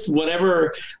 just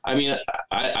whatever. I mean,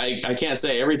 I can't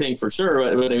say everything for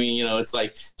sure, but I mean, it's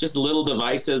like just little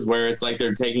devices where it's like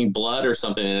they're taking blood or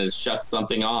something and it shuts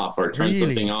something off or turns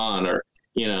something on, or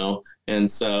and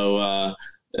so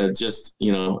just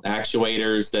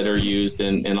actuators that are used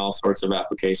in all sorts of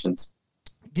applications.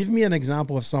 Give me an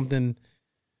example of something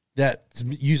that's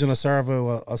using a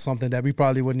servo or something that we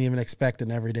probably wouldn't even expect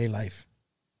in everyday life.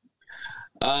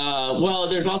 Well,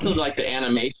 there's also like the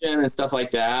animation and stuff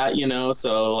like that,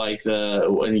 so like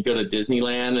when you go to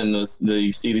Disneyland and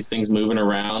you see these things moving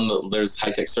around, there's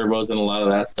Hitec servos and a lot of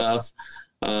that stuff.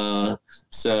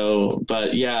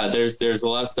 But yeah, there's a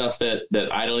lot of stuff that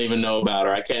I don't even know about,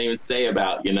 or I can't even say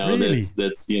about, Really?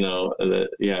 that's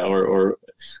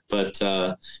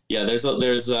yeah, there's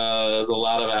a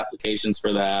lot of applications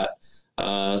for that.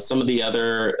 Some of the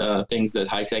other things that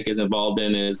Hitec is involved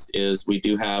in is we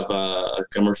do have a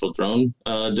commercial drone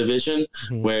division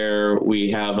where we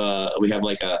have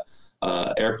like a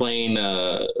airplane,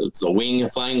 it's a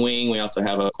flying wing. We also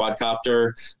have a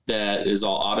quadcopter that is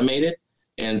all automated.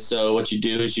 And so what you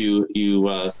do is you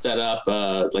set up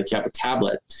like you have a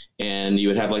tablet, and you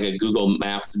would have like a Google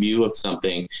Maps view of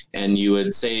something, and you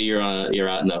would say you're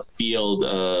out in a field,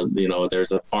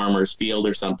 there's a farmer's field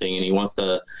or something, and he wants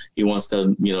to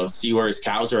see where his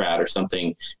cows are at or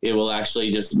something. It will actually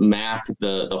just map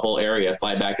the whole area,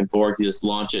 fly back and forth. You just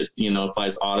launch it, it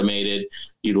flies automated.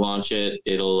 You launch it,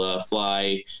 it'll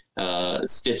fly,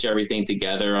 stitch everything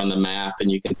together on the map, and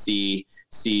you can see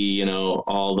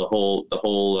all the whole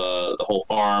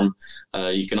farm.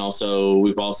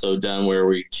 We've also done where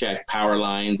we check power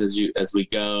lines as we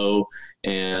go,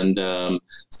 and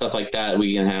stuff like that.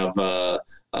 We can have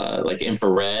like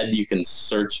infrared. You can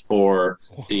search for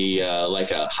the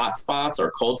like hot spots or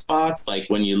cold spots, like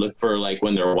when you look for like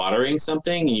when they're watering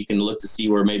something, and you can look to see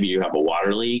where maybe you have a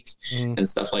water leak and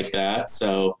stuff like that.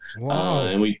 So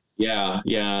and we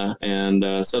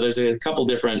and so there's a couple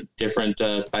different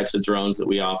types of drones that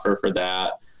we offer for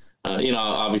that.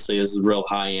 Obviously this is real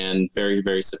high end, very,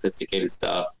 very sophisticated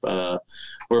stuff.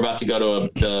 We're about to go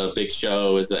to the big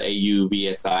show, is the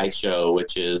AUVSI show,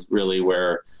 which is really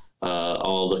where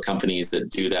all the companies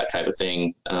that do that type of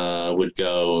thing would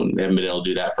go, and haven't been able to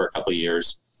do that for a couple of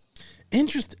years.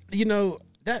 Interesting.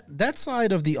 That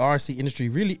side of the RC industry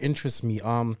really interests me.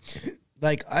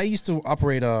 Like I used to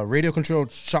operate a radio controlled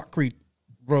shotcrete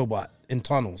robot in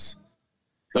tunnels.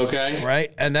 Okay.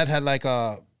 Right. And that had like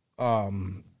a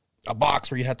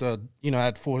box where you had to,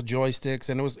 had 4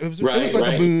 joysticks, and it was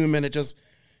like a boom, and it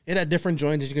had different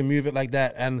joints. You can move it like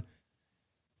that. And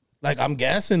like, I'm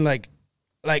guessing like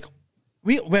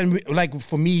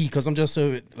for me, cause I'm just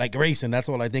so like racing, that's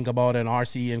all I think about in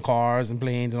RC and cars and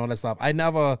planes and all that stuff.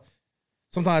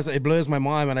 Sometimes it blows my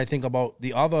mind when I think about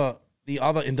the other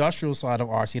industrial side of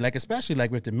RC, like especially like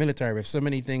with the military, with so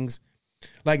many things,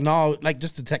 like now, like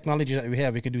just the technology that we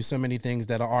have, we could do so many things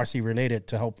that are RC related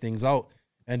to help things out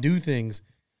and do things.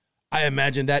 I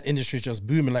imagine that industry is just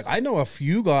booming. Like I know a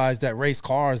few guys that race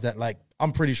cars that like,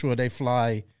 I'm pretty sure they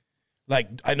fly. Like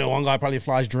I know one guy probably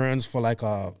flies drones for like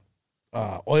a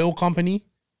oil company.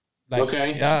 Like,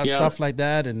 stuff like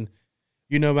that. And,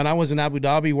 when I was in Abu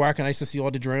Dhabi working, I used to see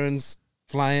all the drones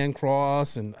flying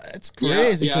across, and it's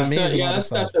crazy. That's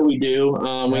stuff that we do.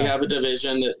 We have a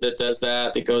division that does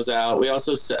that goes out. We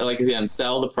also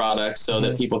sell the products so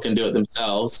that people can do it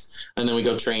themselves, and then we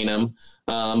go train them.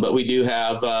 But we do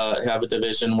have a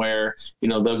division where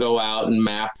they'll go out and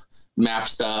map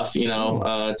stuff.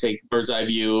 Take bird's eye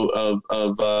view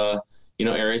of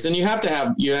areas, and you have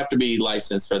to be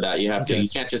licensed for that. You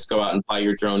can't just go out and fly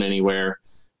your drone anywhere.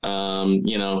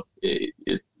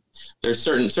 There's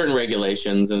certain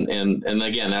regulations, and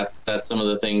again, that's some of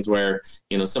the things where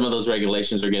some of those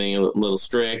regulations are getting a little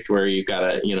strict, where you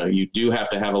do have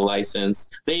to have a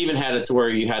license. They even had it to where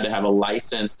you had to have a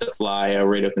license to fly a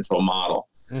radio control model,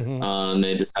 and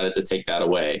they decided to take that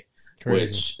away. Crazy.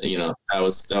 Which that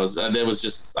was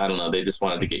just, I don't know, they just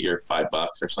wanted to get your $5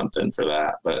 or something for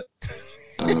that, but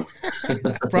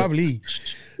probably.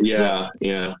 Yeah.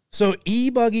 So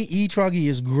e-truggy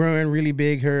is growing really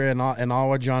big here in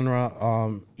our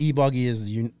genre. E-buggy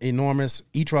is enormous.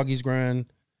 E-truggy is growing.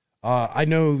 I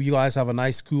know you guys have a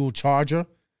nice, cool charger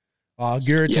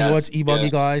geared towards e-buggy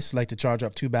guys, like to charge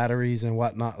up 2 batteries and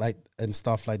whatnot, and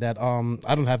stuff like that.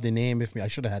 I don't have the name with me. I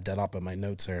should have had that up in my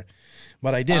notes here,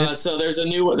 but I did. So there's the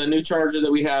new charger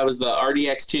that we have is the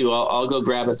RDX2. I'll go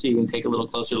grab it so you can take a little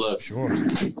closer look. Sure.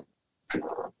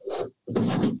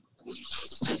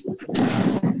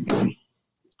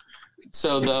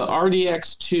 So the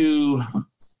RDX2,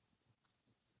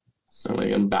 I'm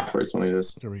going backwards.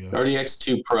 There we go.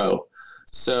 RDX2 Pro.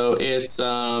 So it's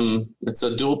a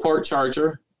dual port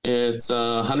charger. It's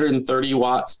 130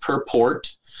 watts per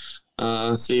port.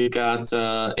 So you've got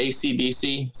AC,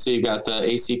 DC. So you've got the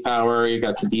AC power, you've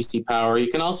got the DC power. You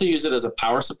can also use it as a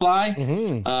power supply.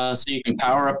 So you can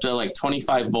power up to like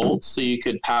 25 volts. So you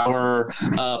could power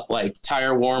up like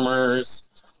tire warmers,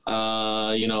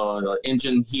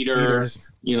 engine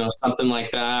heaters, something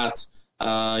like that.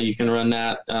 You can run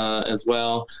that as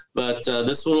well. But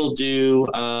this one will do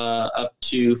up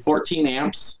to 14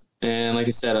 amps. And like I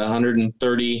said,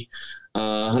 130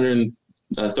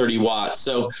 watts.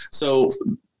 So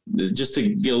just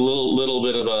to get a little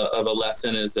bit of a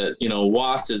lesson is that,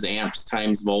 watts is amps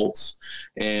times volts.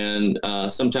 And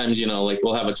sometimes, like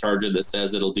we'll have a charger that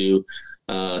says it'll do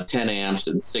 10 amps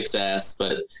and 6S,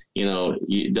 but,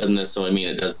 it doesn't necessarily mean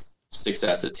it does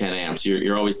 6S at 10 amps.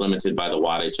 You're always limited by the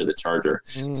wattage of the charger.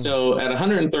 So at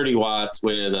 130 watts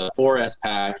with a 4S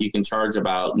pack, you can charge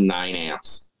about 9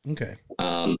 amps. Okay.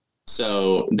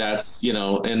 So that's,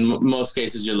 in most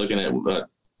cases you're looking at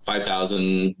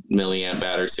 5,000 milliamp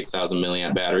battery, 6,000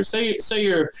 milliamp battery. So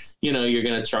you're going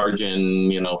to charge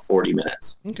in, 40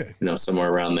 minutes. Okay. Somewhere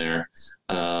around there.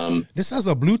 This has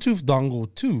a Bluetooth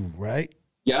dongle too, right?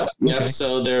 Yep. Okay.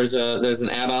 So there's an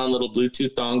add-on little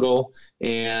Bluetooth dongle,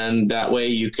 and that way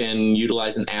you can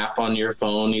utilize an app on your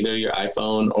phone, either your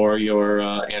iPhone or your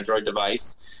Android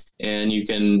device, and you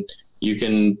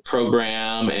can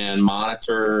program and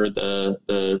monitor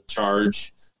the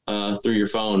charge through your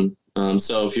phone.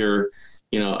 So if you're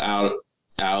out,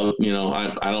 I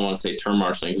don't want to say term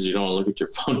marshaling because you don't want to look at your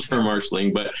phone term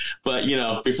marshaling, but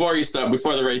before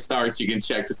the race starts, you can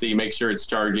check to make sure it's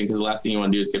charging, because the last thing you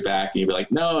want to do is get back and you'd be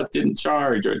like, no, it didn't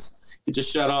charge, or it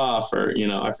just shut off, or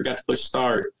I forgot to push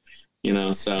start.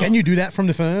 So can you do that from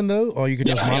the phone though, or you could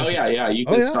just monitor? You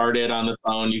can start it on the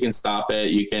phone, you can stop it,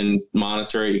 you can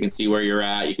monitor it, you can see where you're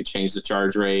at, you could change the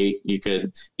charge rate, you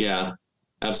could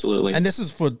absolutely. And this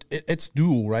is it's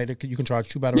dual, right? You can charge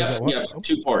 2 batteries at once? Yeah,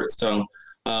 2 ports. So,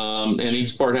 and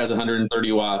each port has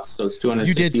 130 watts, so it's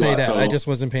 260 watts. You did say that. Total. I just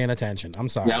wasn't paying attention. I'm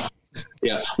sorry. Yeah.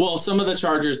 Well, some of the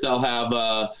chargers, they'll have,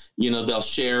 they'll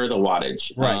share the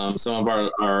wattage. Right. Some of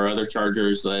our other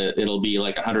chargers, it'll be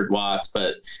like 100 watts,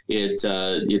 but it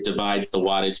divides the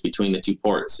wattage between the 2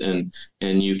 ports, and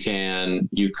you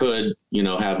could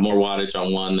have more wattage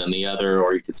on one than the other,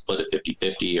 or you could split it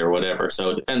 50-50 or whatever. So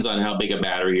it depends on how big a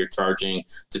battery you're charging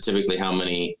to typically how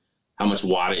much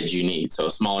wattage you need. So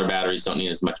smaller batteries don't need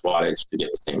as much wattage to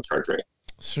get the same charge rate.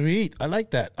 Sweet. I like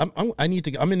that. I'm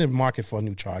in the market for a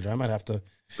new charger. I might have to.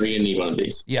 You're going to need one of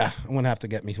these. Yeah. I'm going to have to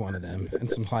get me one of them and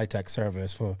some Hitec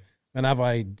servos for whenever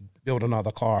I build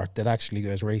another car that actually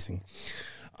goes racing.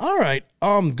 All right.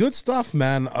 Good stuff,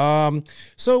 man.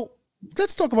 So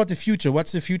let's talk about the future.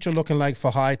 What's the future looking like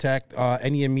for Hitec?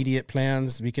 Any immediate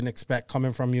plans we can expect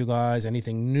coming from you guys?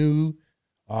 Anything new?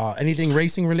 Anything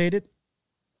racing related?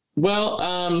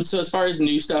 Well, so as far as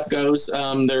new stuff goes,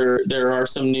 there are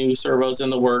some new servos in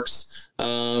the works.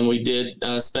 We did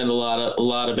spend a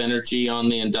lot of energy on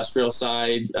the industrial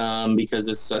side because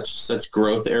it's such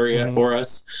growth area for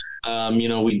us.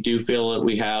 We do feel that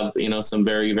we have some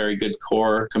very, very good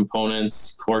core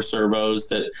components, core servos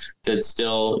that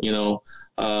still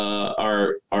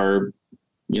are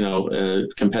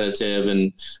competitive,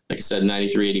 and like I said,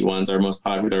 9381 is our most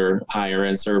popular higher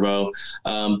end servo.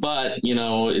 But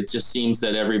it just seems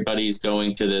that everybody's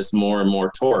going to this more and more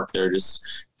torque. They're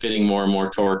just fitting more and more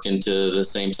torque into the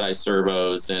same size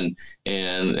servos, and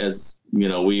as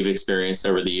we've experienced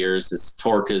over the years, is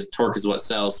torque is what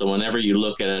sells. So whenever you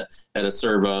look at a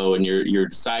servo and you're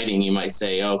deciding, you might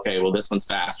say, okay, well, this one's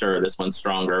faster, or this one's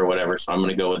stronger, or whatever, so I'm going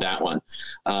to go with that one.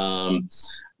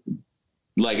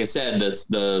 Like I said,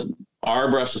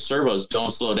 our brushless servos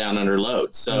don't slow down under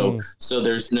load. So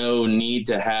there's no need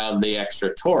to have the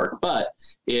extra torque. But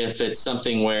if it's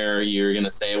something where you're going to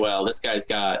say, well, this guy's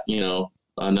got,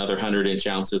 another 100-inch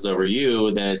ounces over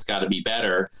you, then it's got to be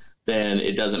better. Then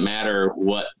it doesn't matter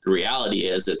what the reality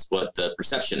is. It's what the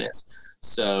perception is.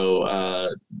 So,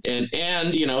 and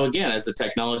again, as the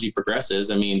technology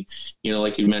progresses, I mean,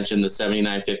 like you mentioned, the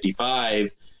 7955,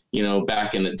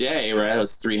 back in the day, right, it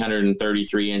was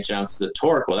 333 inch ounces of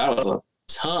torque. Well, that was a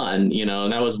ton,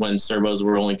 and that was when servos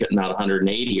were only getting out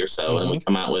 180 or so, and we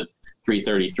come out with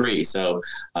 333. So,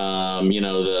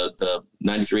 the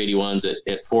 9381's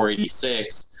at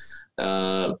 486,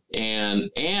 and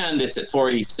it's at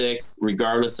 486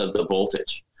 regardless of the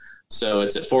voltage. So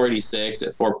it's at 486, at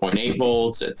 4.8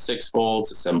 volts, at 6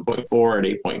 volts, at 7.4,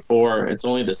 at 8.4. It's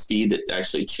only the speed that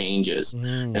actually changes.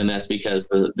 And that's because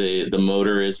the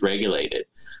motor is regulated.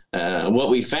 What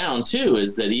we found too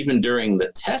is that even during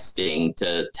the testing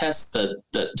to test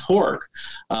the torque,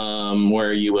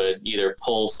 where you would either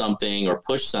pull something or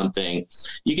push something,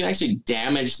 you can actually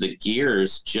damage the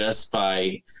gears just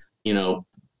by,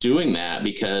 doing that,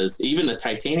 because even the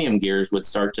titanium gears would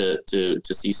start to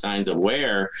see signs of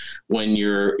wear when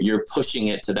you're pushing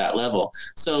it to that level.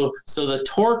 So the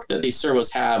torque that these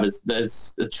servos have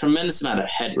there's a tremendous amount of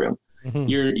headroom.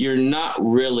 You're not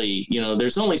really,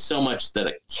 there's only so much that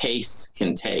a case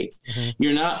can take.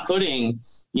 You're not putting,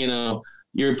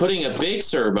 you're putting a big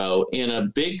servo in a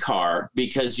big car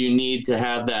because you need to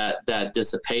have that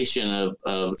dissipation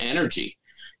of energy.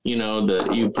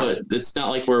 It's not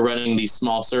like we're running these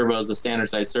small servos, the standard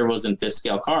size servos in 5th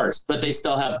scale cars, but they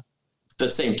still have the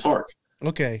same torque.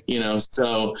 Okay.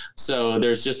 So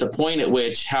there's just a point at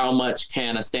which how much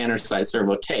can a standard size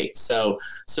servo take? So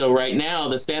right now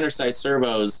the standard size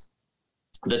servos,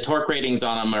 the torque ratings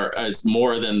on them is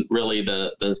more than really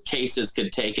the cases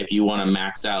could take if you want to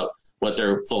max out what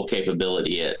their full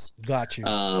capability is. Got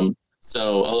you.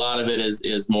 So a lot of it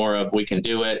is more of, we can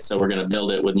do it, so we're going to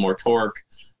build it with more torque.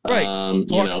 Right.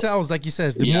 Torque sells, like you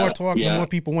says, the more torque, the more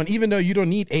people want, even though you don't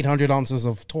need 800 ounces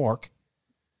of torque.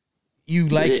 You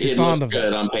like the sound of it. It looks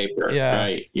good on paper. Yeah.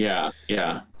 Right. Yeah.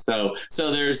 So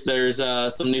there's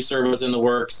some new servos in the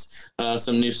works,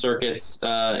 some new circuits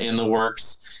in the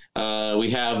works. We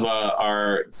have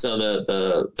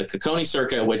the Kokoni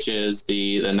circuit, which is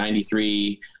the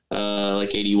 93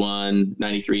 81,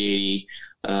 9380.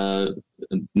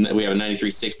 We have a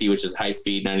 9360, which is high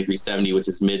speed, 9370, which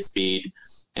is mid speed,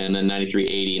 and then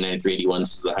 9380, 9381, which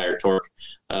is the higher torque.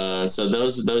 So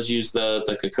those use the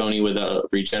Kokoni with a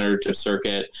regenerative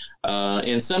circuit.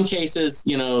 In some cases,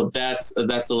 that's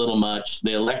a little much.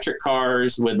 The electric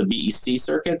cars with the BEC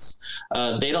circuits,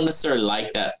 they don't necessarily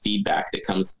like that feedback that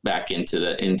comes back into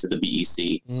the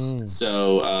BEC.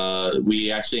 So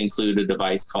we actually include a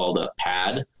device called a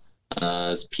PAD.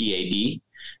 It's PAD.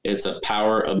 It's a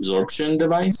power absorption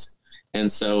device.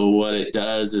 And so what it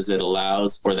does is it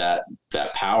allows for that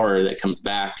power that comes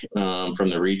back from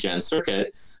the regen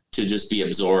circuit to just be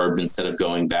absorbed instead of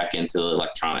going back into the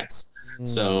electronics.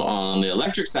 So on the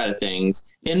electric side of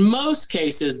things, in most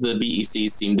cases, the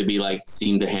BECs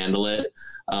seem to handle it.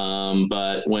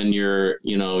 But when you're,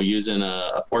 using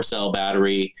a 4-cell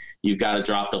battery, you've got to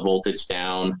drop the voltage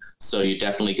down. So you're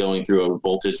definitely going through a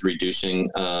voltage reducing,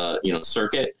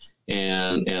 circuit.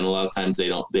 And a lot of times they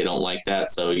don't like that.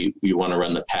 So you want to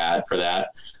run the PAD for that.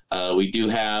 We do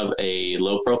have a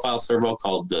low profile servo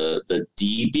called the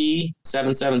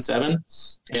DB777,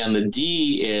 and the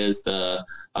D is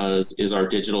our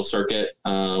digital circuit.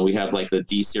 We have like the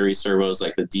D series servos,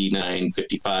 like the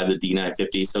D955, the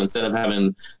D950. So instead of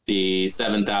having the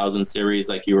 7000 series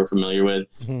like you were familiar with,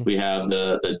 we have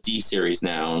the D series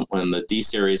now. And the D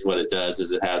series, what it does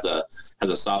is it has a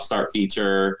soft start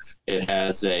feature. It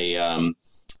has a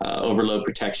overload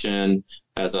protection,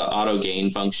 has an auto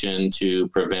gain function to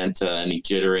prevent any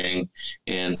jittering.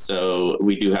 And so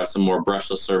we do have some more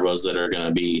brushless servos that are going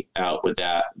to be out with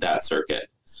that circuit.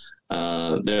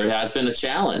 There has been a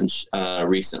challenge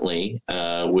recently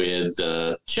with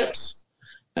chips.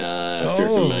 If you're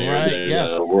familiar, right.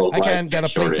 Yes. I can't get a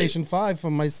shortage. PlayStation 5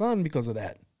 for my son because of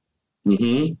that.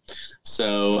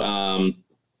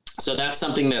 So that's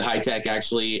something that Hitec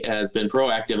actually has been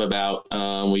proactive about.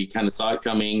 We kind of saw it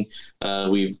coming.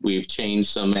 We've changed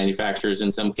some manufacturers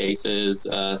in some cases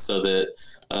so that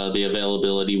the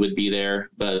availability would be there.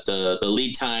 But the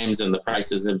lead times and the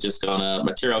prices have just gone up.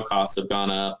 Material costs have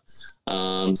gone up.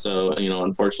 So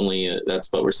unfortunately,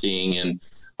 that's what we're seeing in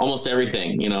almost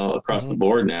everything. Across the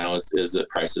board now is that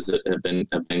prices have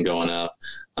been going up.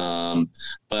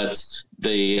 But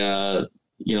the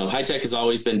Hitec has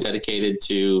always been dedicated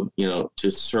to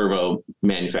servo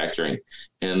manufacturing,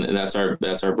 and that's our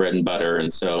bread and butter.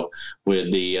 And so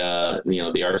with the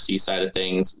RC side of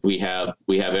things, we have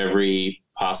every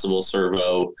possible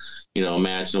servo,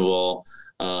 imaginable,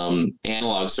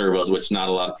 analog servos, which not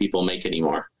a lot of people make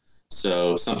anymore.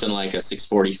 So something like a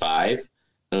 645,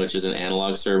 which is an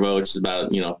analog servo, which is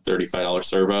about, $35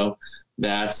 servo.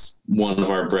 That's one of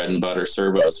our bread and butter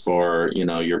servos for,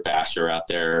 your basher out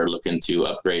there looking to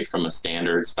upgrade from a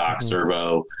standard stock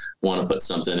servo, want to put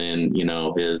something in,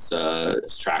 his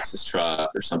Traxxas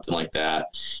truck or something like that.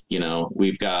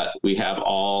 We have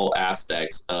all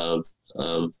aspects of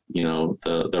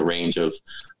the range of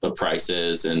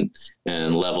prices and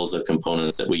levels of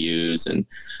components that we use.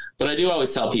 But I do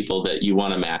always tell people that you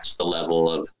want to match the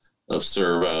level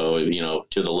servo,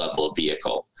 to the level of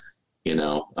vehicle.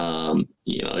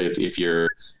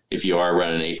 If you are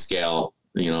running 8 scale,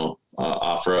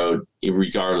 off road,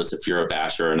 regardless if you're a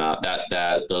basher or not,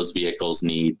 that those vehicles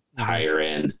need higher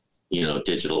end,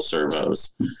 digital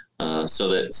servos, so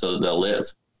that they'll live.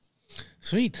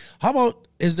 Sweet. How about,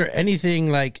 is there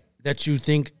anything like that you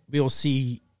think we'll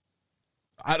see?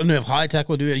 I don't know if Hitec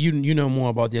will do it. You know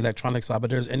more about the electronic side, but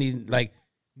there's any like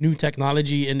new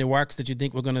technology in the works that you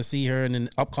think we're going to see here in the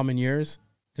upcoming years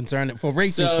concerning for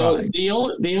racing side? The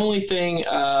only thing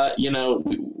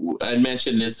I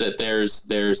mentioned is that there's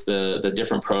the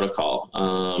different protocol,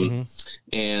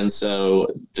 and so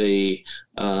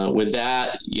with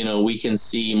that, we can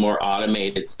see more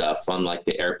automated stuff on like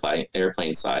the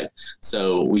airplane side.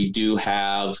 So we do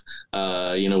have,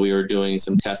 we were doing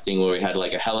some testing where we had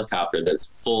like a helicopter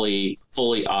that's fully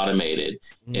automated,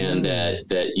 and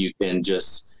that you can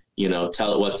just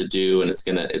tell it what to do, and it's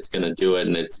gonna do it,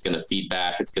 and it's gonna feed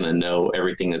back. It's gonna know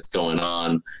everything that's going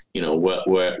on.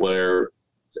 Where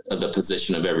the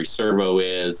position of every servo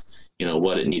is,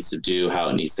 what it needs to do, how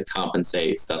it needs to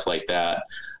compensate, stuff like that.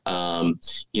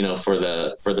 For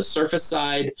the surface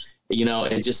side,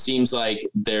 it just seems like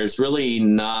there's really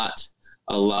not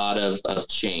a lot of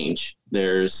change.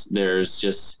 There's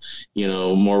just,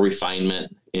 more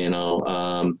refinement.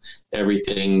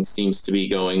 Everything seems to be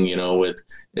going,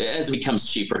 as it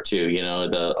becomes cheaper too,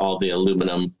 all the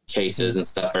aluminum cases and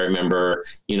stuff. I remember,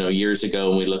 years ago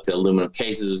when we looked at aluminum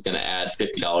cases, it was going to add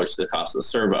 $50 to the cost of the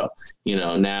servo.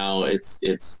 Now it's,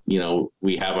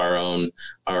 we have our own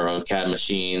CAD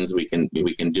machines. We can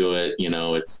do it,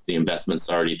 it's, the investment's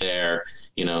already there,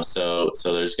 so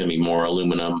there's going to be more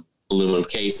aluminum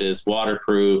cases,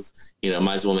 waterproof,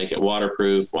 might as well make it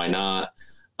waterproof. Why not?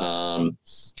 But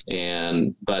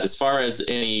as far as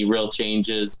any real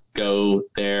changes go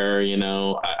there,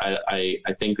 I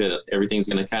think that everything's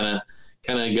going to kind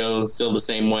of go still the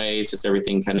same way. It's just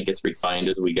everything kind of gets refined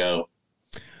as we go.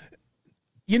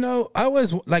 I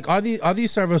was like, are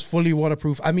these servos fully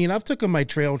waterproof? I mean, I've taken my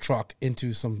trail truck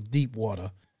into some deep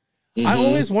water. I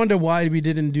always wonder why we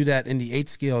didn't do that in the 8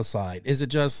 scale side. Is it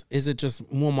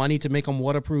just more money to make them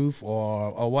waterproof,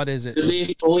 or what is it? To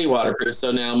be fully waterproof.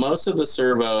 So now most of the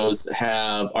servos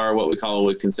are what we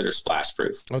consider splash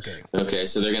proof. Okay.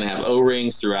 So they're going to have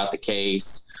O-rings throughout the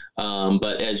case.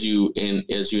 But as you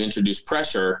introduce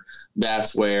pressure,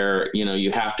 that's where,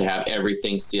 you have to have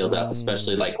everything sealed up,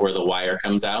 especially like where the wire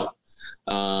comes out.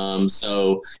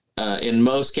 In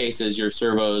most cases, your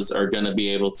servos are going to be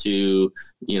able to,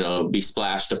 be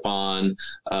splashed upon.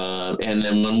 And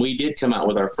then when we did come out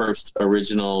with our first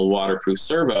original waterproof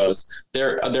servos,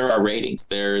 there are ratings.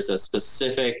 There's a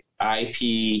specific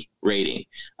IP rating.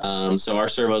 So our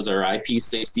servos are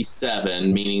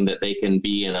IP67, meaning that they can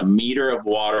be in a meter of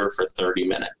water for 30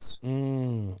 minutes.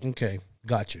 Okay.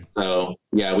 Got you. So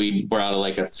yeah, we brought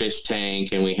like a fish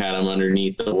tank, and we had them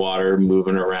underneath the water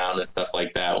moving around and stuff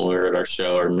like that when we were at our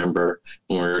show. I remember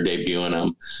when we were debuting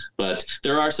them. But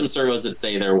there are some servos that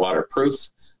say they're waterproof.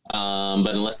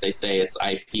 But unless they say it's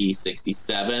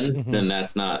IP67, then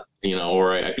that's not,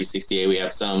 or IP68. We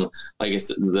have some, like I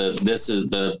said, this is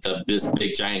this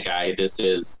big giant guy. This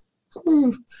is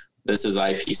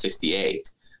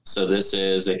IP68. So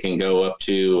it can go up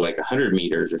to like 100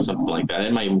 meters or something like that.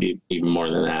 It might be even more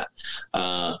than that.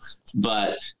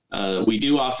 But we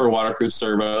do offer waterproof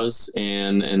servos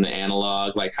and an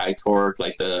analog, like high torque,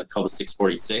 like called the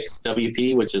 646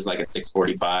 WP, which is like a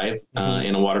 645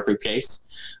 in a waterproof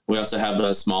case. We also have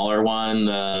the smaller one,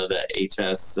 the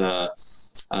HS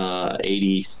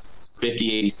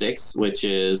 5086, which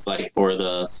is like for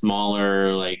the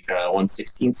smaller, like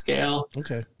 1/16 scale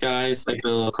guys, like the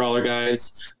little crawler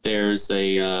guys. There's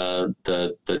the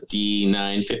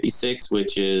D956,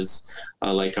 which is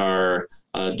like our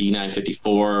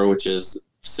D954, which is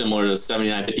similar to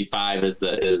 7955 is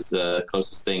the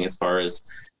closest thing as far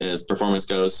as performance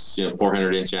goes.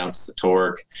 400 ounces of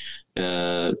torque,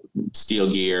 steel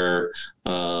gear,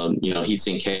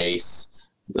 heatsink case.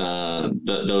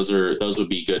 Those would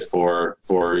be good for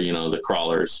the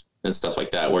crawlers and stuff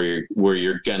like that, where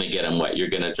you're gonna get them wet. You're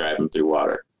gonna drive them through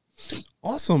water.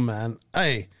 Awesome, man.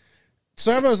 Hey,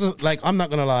 servos are, like, I'm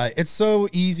not gonna lie, it's so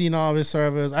easy now with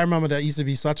servos. I remember that used to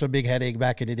be such a big headache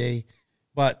back in the day,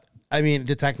 but I mean,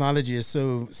 the technology is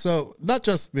so not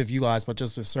just with you guys, but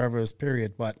just with servos,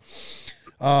 period. But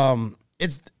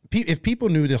if people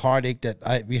knew the heartache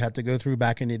that we had to go through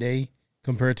back in the day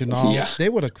compared to now, they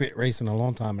would have quit racing a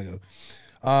long time ago.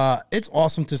 It's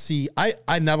awesome to see.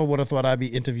 I never would have thought I'd be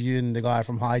interviewing the guy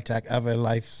from Hitec ever in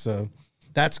life, so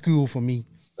that's cool for me.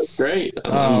 That's great.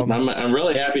 I'm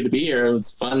really happy to be here. It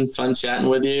was fun chatting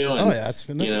with you. And, it's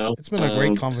been a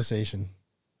great conversation.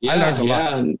 Yeah, I learned a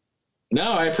lot.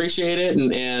 No, I appreciate it,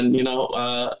 and you know,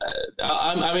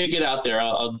 I'm gonna get out there.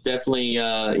 I'll definitely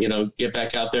get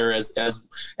back out there as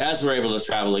we're able to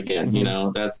travel again. Mm-hmm. You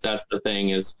know, that's the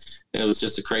thing. Is it was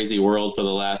just a crazy world for the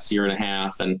last year and a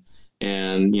half, and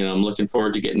you know, I'm looking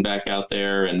forward to getting back out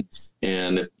there, and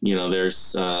if you know there's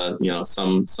some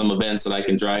events that I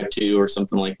can drive to or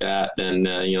something like that, then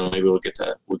maybe we'll get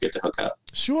to hook up.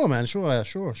 Sure, man. Sure.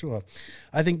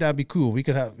 I think that'd be cool.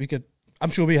 I'm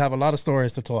sure we have a lot of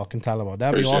stories to talk and tell about.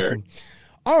 That'd be awesome.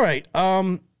 All right.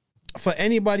 For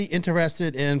anybody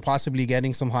interested in possibly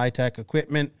getting some high-tech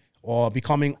equipment or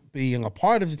being a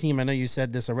part of the team, I know you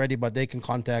said this already, but they can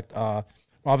contact,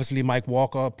 obviously, Mike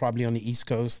Walker, probably on the East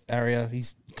Coast area.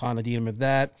 He's kind of dealing with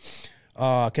that.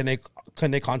 Can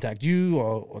they contact you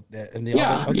or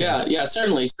yeah,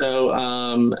 certainly. So,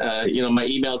 my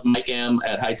email is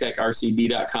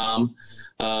mikem@hitecrcd.com.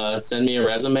 Send me a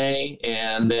resume.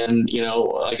 And then,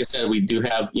 like I said, we do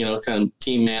have, kind of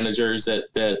team managers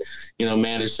that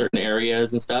manage certain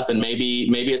areas and stuff. And maybe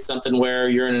it's something where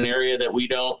you're in an area that we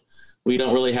don't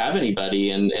really have anybody,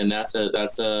 and that's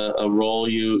a role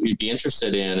you'd be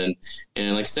interested in.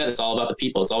 And like I said, it's all about the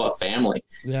people. It's all about family.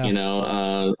 Yeah.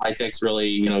 Hitec's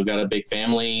really, got a big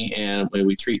family, and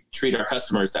we treat our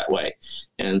customers that way.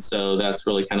 And so that's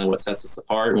really kind of what sets us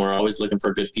apart. And we're always looking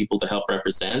for good people to help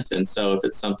represent. And so if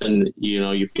it's something,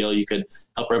 you feel you could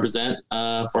help represent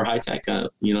for Hitec,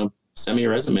 send me a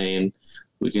resume and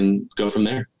we can go from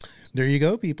there. There you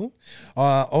go, people.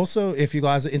 Also, if you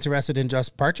guys are interested in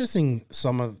just purchasing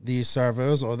some of these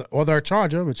servos or their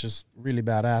charger, which is really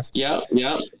badass. Yeah.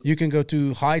 You can go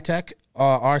to hitecrc.com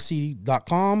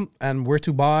and where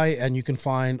to buy, and you can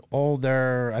find all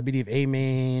their, I believe,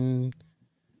 A-Main,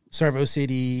 Servo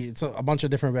City. It's a bunch of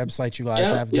different websites you guys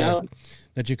have there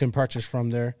that you can purchase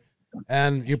from there.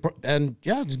 And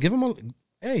just give them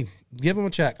a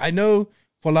check. I know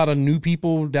for a lot of new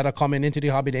people that are coming into the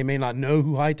hobby, they may not know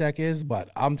who Hitec is,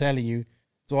 but I'm telling you,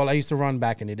 it's all I used to run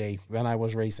back in the day when I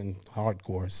was racing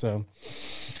hardcore. So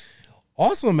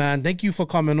awesome, man. Thank you for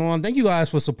coming on. Thank you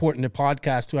guys for supporting the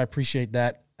podcast too. I appreciate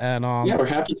that. And we're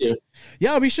happy to.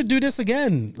 Yeah, we should do this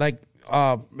again, like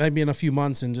maybe in a few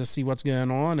months, and just see what's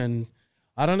going on. And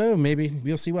I don't know, maybe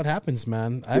we'll see what happens,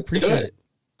 man. I appreciate it.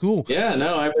 Cool. Yeah,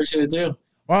 no, I appreciate it too.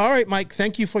 Well, all right, Mike,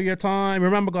 thank you for your time.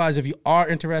 Remember, guys, if you are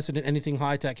interested in anything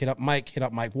Hitec, hit up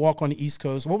Mike Walk on the East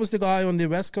Coast. What was the guy on the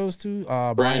West Coast too?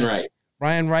 Brian Wright.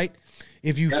 Brian Wright.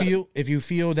 If you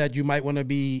feel that you might want to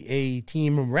be a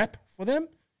team rep for them,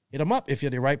 hit them up. If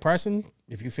you're the right person,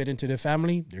 if you fit into their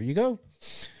family, there you go.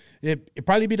 It'll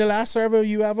probably be the last servo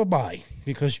you ever buy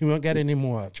because you won't get any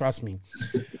more. Trust me.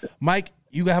 Mike,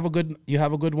 you have a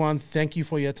good one. Thank you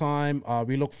for your time.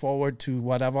 We look forward to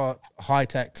whatever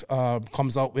Hitec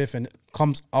comes out with in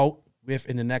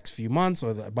the next few months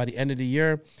or by the end of the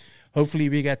year. Hopefully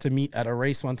we get to meet at a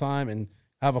race one time and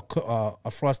have a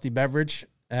frosty beverage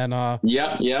and talk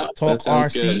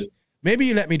RC. Good. Maybe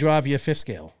you let me drive your fifth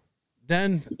scale.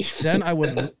 Then I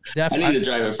would definitely. I need to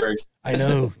drive it first. I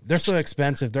know they're so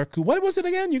expensive. They're cool. What was it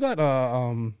again? You got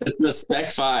It's the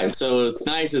Spec 5. So it's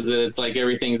nice is that it's like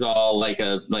everything's all like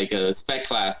a spec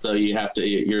class. So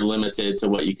you're limited to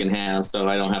what you can have. So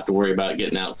I don't have to worry about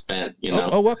getting outspent.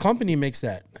 Oh, what company makes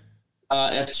that?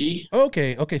 FG.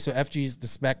 Okay. So FG is the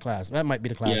spec class. That might be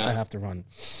the class I have to run.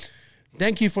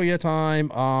 Thank you for your time.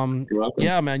 You're welcome.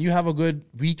 Yeah, man, you have a good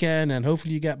weekend, and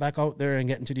hopefully you get back out there and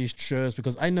get into these shows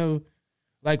because I know.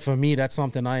 Like for me, that's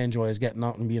something I enjoy is getting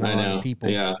out and being around people.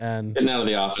 Yeah, and getting out of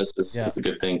the office is a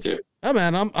good thing too. Oh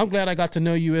man, I'm glad I got to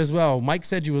know you as well. Mike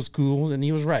said you was cool, and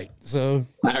he was right. So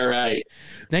all right,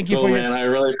 thank you for your man. I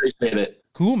really appreciate it.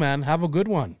 Cool, man. Have a good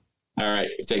one. All right,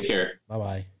 take care.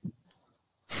 Bye.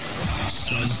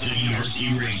 Sun City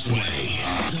RC Raceway,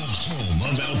 the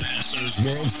home of El Paso's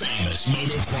world-famous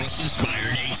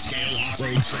motocross-inspired 8-scale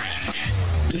off-road track.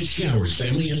 The Showers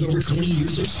family has over 20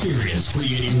 years experience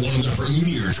creating one of the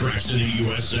premier tracks in the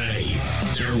USA.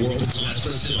 Their world-class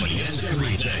facility has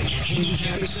everything: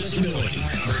 handicap accessibility,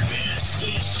 covered beds,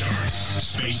 gate starts,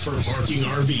 space for parking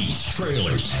RVs,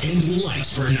 trailers, and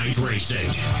lights for night racing.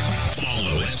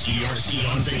 Follow SCRC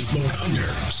on Facebook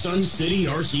under Sun City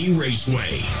RC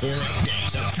Raceway for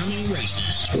updates, upcoming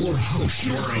races, or host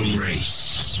your own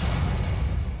race.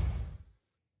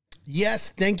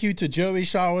 Yes, thank you to Joey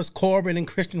Showers, Corbin, and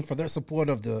Christian for their support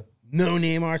of the No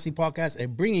Name RC podcast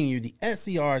and bringing you the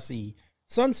SCRC,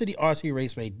 Sun City RC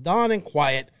Raceway, Dawn and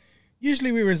Quiet.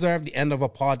 Usually we reserve the end of a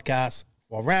podcast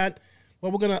for a rant,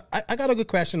 but I got a good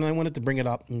question and I wanted to bring it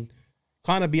up and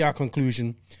kind of be our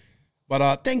conclusion.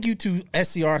 But thank you to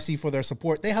SCRC for their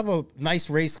support. They have a nice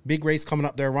race, big race coming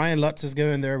up there. Ryan Lutz is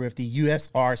going there with the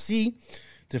USRC.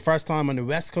 The first time on the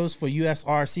West Coast for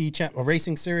USRC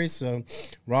Racing Series. So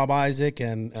Rob Isaac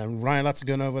and Ryan Lutz are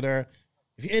going over there.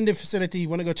 If you're in the vicinity, you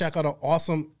want to go check out an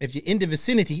awesome, if you're in the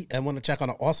vicinity and want to check out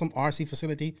an awesome RC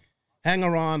facility, hang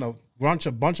around a bunch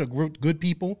of good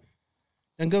people,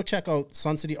 and go check out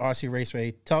Sun City RC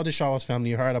Raceway. Tell the Shaw's family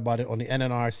you heard about it on the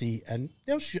NNRC, and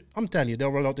I'm telling you,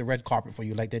 they'll roll out the red carpet for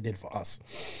you like they did for us.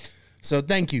 So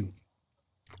thank you.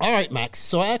 All right, Max.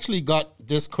 So I actually got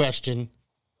this question.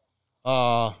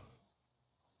 I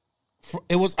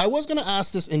was going to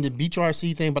ask this in the Beach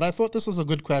RC thing, but I thought this was a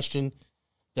good question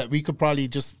that we could probably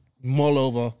just mull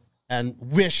over and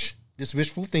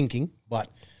wishful thinking, but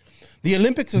the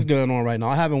Olympics is going on right now.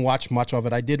 I haven't watched much of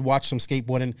it. I did watch some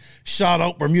skateboarding. Shout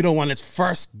out Bermuda won its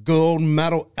first gold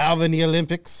medal ever in the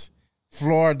Olympics.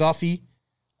 Flora Duffy.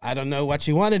 I don't know what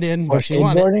she won it in, but she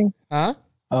won it. Huh?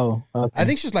 Oh, okay. I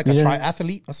think she's like a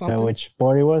triathlete or something. Which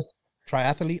sport it was?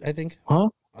 Triathlete, I think. Huh?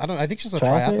 I think she's a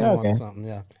triathlete or something,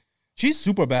 yeah. She's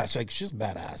super bad. She's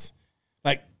badass.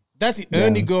 Like, that's the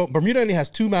only gold. Bermuda only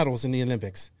has 2 medals in the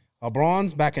Olympics. A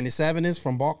bronze back in the 70s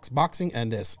from boxing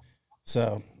and this.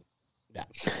 So...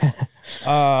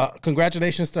 yeah.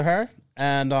 Congratulations to her.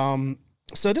 And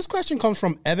so this question comes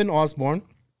from Evan Osborne.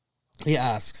 He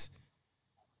asks,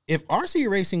 if RC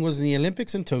racing was in the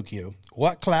Olympics in Tokyo,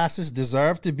 what classes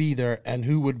deserve to be there and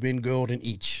who would win gold in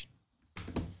each?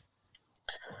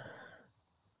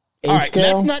 All right,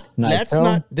 let's not,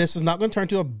 this is not going to turn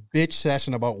to a bitch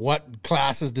session about what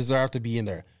classes deserve to be in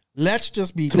there. Let's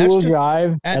just be,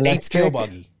 drive, and 8-scale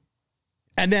buggy.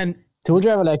 And then tool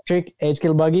drive electric,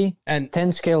 8-scale buggy, and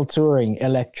 10-scale touring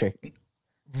electric.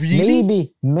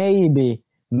 Really? Maybe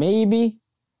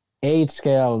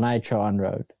 8-scale nitro on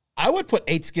road. I would put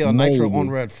 8-scale nitro on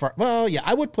road. Well, yeah,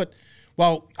 I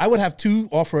would have 2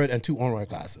 off road and 2 on road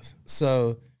classes.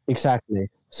 So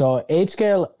exactly. So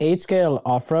 8-scale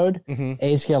off road,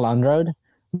 8-scale on road,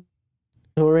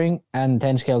 touring, and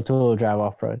 10-scale tool drive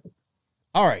off road.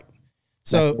 All right.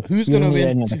 So who's gonna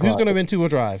win 2-wheel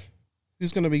drive?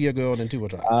 Who's going to be your gold in 2-wheel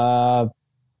drive?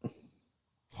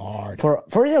 Hard. For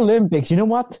the Olympics, you know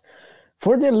what?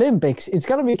 For the Olympics, it's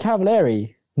going to be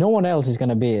Cavalieri. No one else is going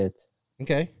to be it.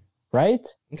 Okay. Right?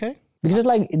 Okay. Because it's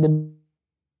like the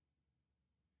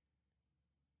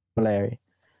Cavalieri.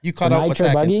 You cut out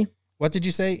nitro buggy. What did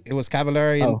you say? It was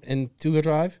Cavalieri in 2-wheel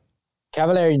drive?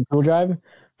 Cavalieri in 2-wheel drive.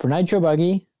 For nitro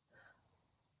buggy,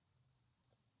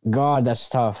 God, that's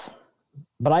tough.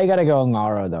 But I gotta go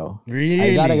Ongaro though.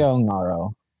 Really? I gotta go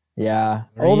Ongaro. Yeah.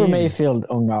 Really? Over Mayfield,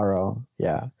 Ongaro.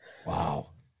 Yeah. Wow.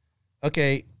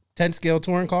 Okay. 10-scale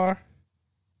touring car?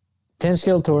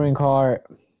 10-scale touring car.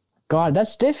 God,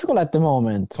 that's difficult at the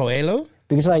moment. Coelho?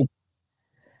 Because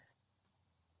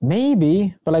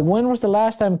maybe, but when was the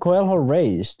last time Coelho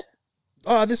raced?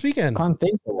 Oh, this weekend. Can't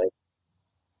think of it.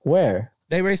 Where?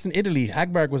 They raced in Italy.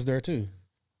 Hagberg was there too.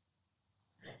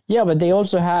 Yeah, but they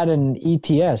also had an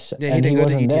ETS. Yeah, he didn't go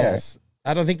to ETS. There.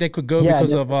 I don't think they could go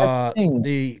because of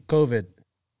the COVID.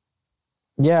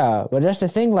 Yeah, but that's the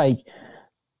thing.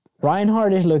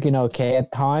 Reinhardt is looking okay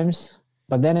at times,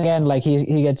 but then again,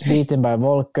 he gets beaten by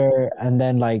Volker, and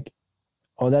then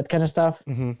all that kind of stuff.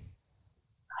 Mm-hmm.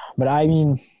 But I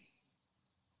mean,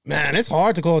 man, it's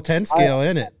hard to call 10-scale,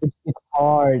 isn't it? It's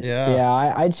hard.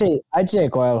 Yeah. I'd say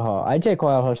Coelho. I'd say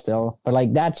Coelho still,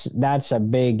 but that's a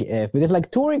big if, because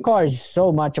touring car is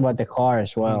so much about the car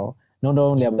as well, not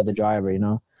only about the driver, you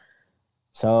know.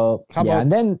 So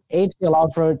and then 8-scale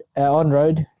off road on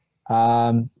road.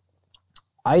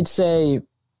 I'd say,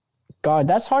 God,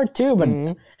 that's hard too, but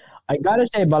I gotta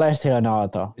say Balestre and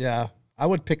Auto. Yeah, I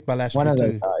would pick Balestre One of too.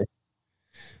 those guys.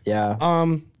 Yeah.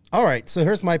 All right, so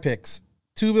here's my picks: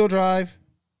 2-wheel drive.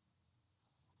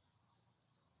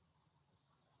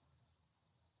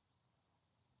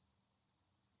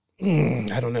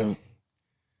 I don't know.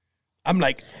 I'm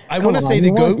I want to say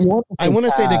the GOAT. I want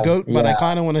to say the GOAT, but I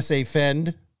kind of want to say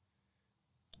Fend.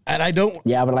 And I don't.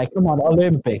 Yeah, but come on,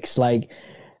 Olympics,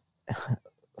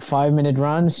 5-minute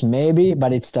runs, maybe,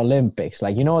 but it's the Olympics.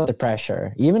 The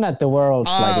pressure. Even at the Worlds,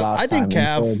 last I think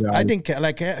time.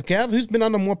 Kev, who's been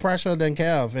under more pressure than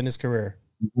Kev in his career?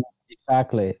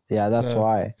 Exactly. Yeah, that's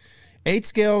why.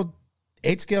 8-scale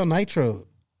nitro.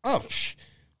 Oh,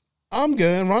 I'm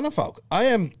going Ronnefolk. I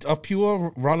am a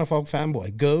pure Ronnefolk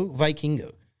fanboy. Go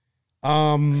Vikingo.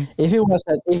 If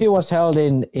it was held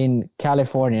in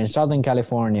California, in Southern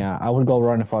California, I would go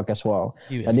Ronnefolk as well.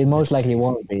 But it most likely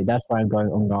won't be. That's why I'm going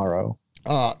Ongaro.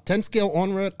 10-scale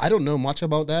on road. I don't know much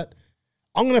about that.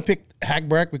 I'm gonna pick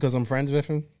Hagberg because I'm friends with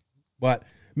him. But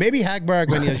maybe Hagberg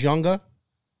when he was younger.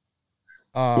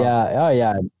 Yeah. Oh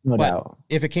yeah. No but doubt.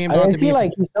 if it came down I to me, feel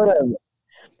like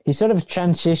he sort of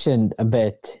transitioned a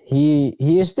bit. He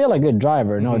is still a good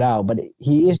driver, no doubt, but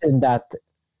he isn't that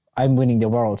I'm winning the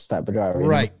world's type of driver.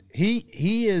 right?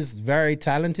 He is very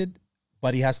talented,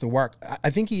 but he has to work. I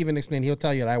think he even explained. He'll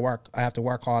tell you that I have to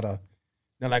work harder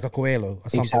than like a Coelho or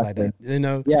something like that. You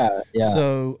know? Yeah.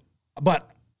 So, but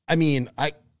I mean,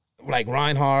 I like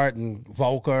Reinhardt and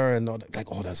Volker and all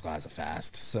those guys are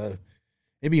fast. So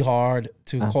it'd be hard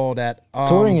to call that.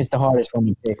 Touring is the hardest one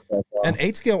to pick. And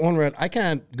 8-scale on-road, I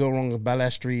can't go wrong with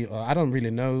Balestri. I don't really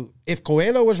know. If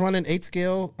Coelho was running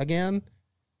 8-scale again,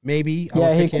 maybe I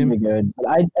would pick him. Be good. But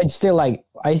I'd still like,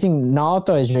 I think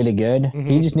Nato is really good.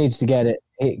 He just needs to get it.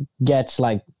 It gets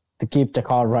like to keep the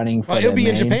car running. For it'll be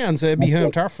in Japan, so it'd be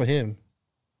home turf for him.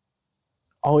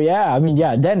 Oh, yeah. I mean,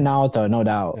 yeah, then Nato, no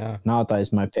doubt. Yeah. Nato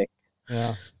is my pick.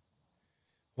 Yeah.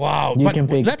 Wow. You but can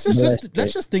pick let's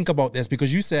just think about this,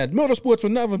 because you said motorsports will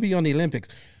never be on the Olympics.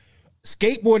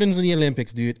 Skateboarding's in the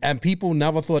Olympics, dude, and people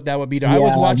never thought that would be there. I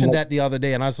was watching that the other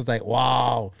day, and I was just like,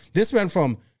 wow. This went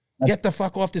from get the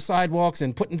fuck off the sidewalks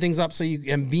and putting things up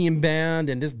and being banned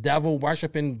and this devil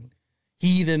worshiping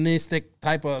heathenistic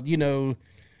type of,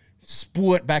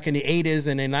 sport back in the 80s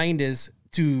and the 90s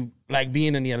to like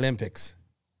being in the Olympics.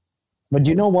 But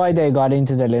you know why they got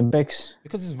into the Olympics?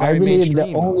 Because it's very I believe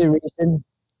mainstream. The only reason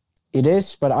it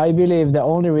is, but I believe the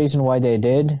only reason why they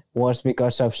did was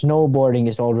because of snowboarding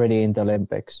is already in the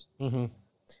Olympics.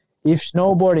 If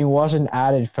snowboarding wasn't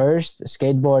added first,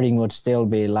 skateboarding would still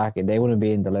be lacking. They wouldn't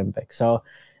be in the Olympics. So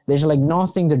there's like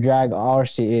nothing to drag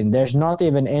RC in. There's not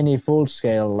even any full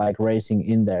scale like racing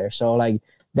in there. So like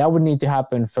that would need to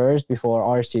happen first before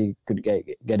RC could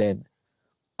get in.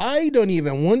 I don't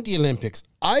even want the Olympics.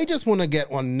 I just want to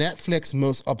get on Netflix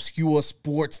most obscure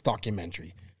sports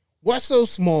documentary. What's so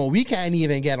small? We can't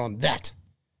even get on that.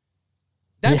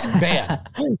 That's bad.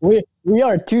 We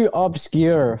are too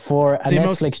obscure for a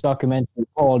Netflix documentary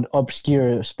called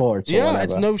Obscure Sports. Yeah,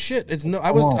 it's no shit. It's no.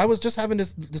 I was just having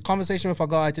this conversation with a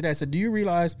guy today. I said, "Do you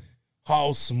realize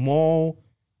how small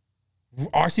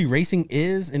RC racing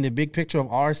is in the big picture of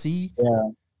RC?"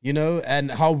 Yeah.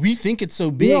 And how we think it's so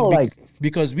big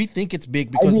because we think it's big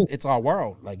because it's our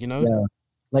world. Yeah.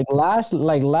 Like last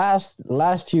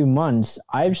few months,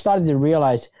 I've started to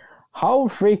realize how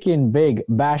freaking big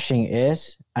bashing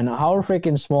is and how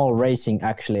freaking small racing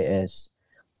actually is.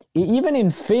 Even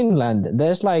in Finland,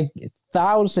 there's like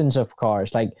thousands of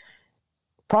cars, like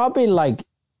probably like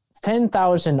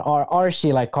 10,000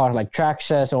 RC like cars, like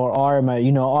Traxxas or Arma,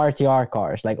 RTR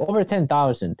cars, like over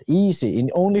 10,000 easy in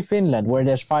only Finland, where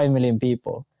there's 5 million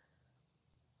people.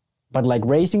 But like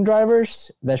racing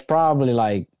drivers, there's probably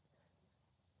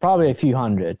a few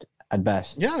hundred at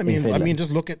best. Yeah, I mean,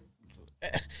 just look at.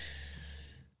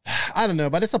 I don't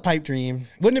know, but it's a pipe dream.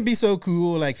 Wouldn't it be so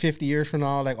cool, like 50 years from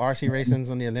now, like RC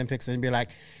racing's on the Olympics, and be like,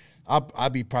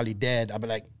 I'll be probably dead. I'll be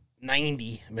like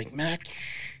 90. I'm like, Max,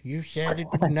 you said it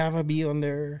would never be on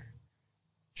there.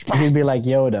 You'd be like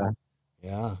Yoda.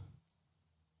 Yeah.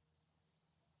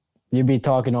 You'd be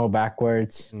talking all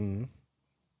backwards.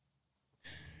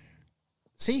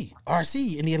 See,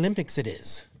 RC in the Olympics it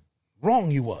is.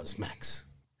 Wrong you was, Max.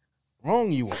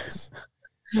 Wrong you was.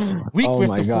 Weak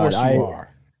with the force you are.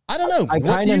 I don't know.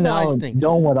 What do you guys think?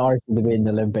 Don't want RC to be in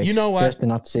the Olympics. You know what? Just to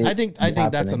not see I think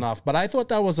that's enough. But I thought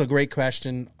that was a great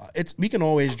question. We can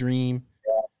always dream.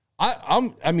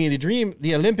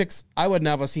 The Olympics, I would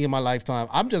never see in my lifetime.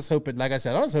 I'm just hoping, like I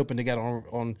said, I was hoping to get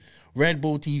on Red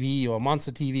Bull TV or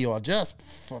Monster TV, or just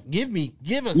give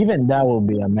us. Even that will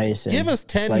be amazing. Give us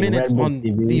 10 minutes on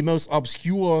the most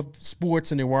obscure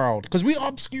sports in the world. Because we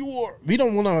obscure. We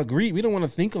don't want to agree. We don't want to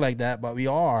think like that, but we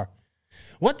are.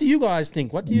 What do you guys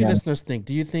think? What do you listeners think?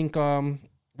 Do you think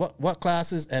what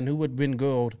classes and who would win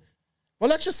gold?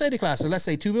 Well, let's just say the classes. Let's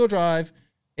say 2-wheel drive,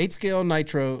 8-scale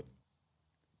nitro,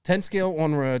 10-scale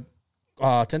on-road,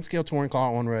 10-scale touring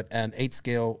car on-road, and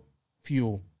 8-scale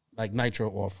fuel, like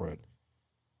nitro off-road.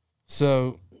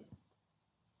 So,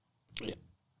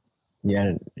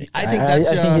 yeah. I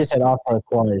think you said off-road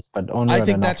twice, but on-road I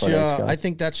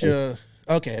think that's your...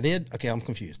 Okay, I did? Okay, I'm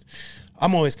confused.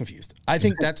 I'm always confused. I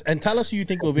think that's... And tell us who you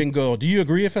think will win gold. Do you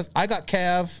agree with us? I got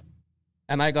Cav,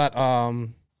 and I got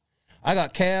Cav,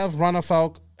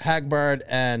 Runafalk, Hagbard,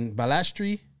 and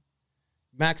Balastri.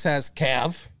 Max has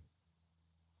Cav,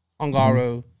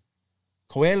 Ongaro,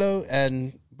 Coelho,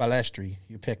 and Balestri.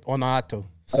 You picked Nato.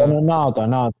 So Nato,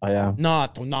 yeah.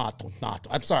 Nato.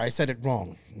 I'm sorry, I said it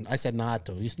wrong. I said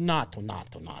Nato. It's Nato.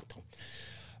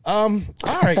 All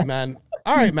right, man.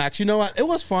 All right, Max. You know what? It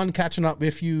was fun catching up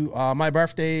with you. My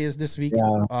birthday is this week.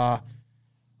 Yeah.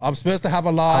 I'm supposed to have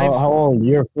a live. How old?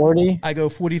 You're 40? I go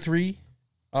 43.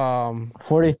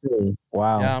 43.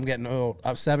 Wow. Yeah, I'm getting old.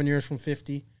 I'm 7 years from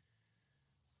 50.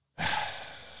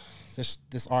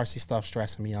 This RC stuff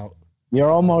stressing me out.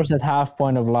 You're almost at half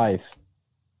point of life.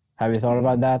 Have you thought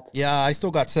about that? Yeah, I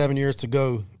still got 7 years to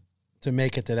go to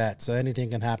make it to that. So anything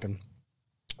can happen.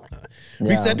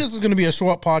 We said this was going to be a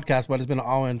short podcast, but it's been an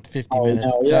hour and 50 minutes.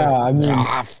 No, yeah, I mean,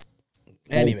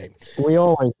 anyway, we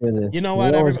always do this. You know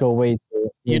what? We always go way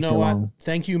too long.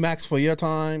 Thank you, Max, for your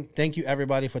time. Thank you,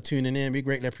 everybody, for tuning in. We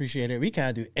greatly appreciate it. We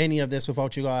can't do any of this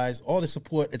without you guys. All the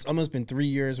support. It's almost been 3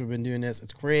 years we've been doing this.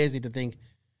 It's crazy to think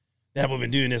that we've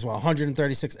been doing this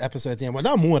 136 episodes in. Well,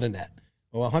 not more than that.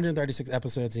 Well, 136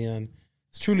 episodes in.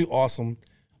 It's truly awesome.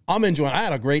 I'm enjoying. I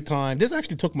had a great time. This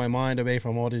actually took my mind away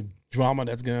from all the drama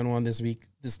that's going on this week,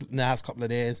 this last couple of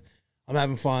days. I'm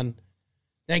having fun.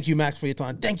 Thank you, Max, for your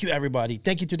time. Thank you, everybody.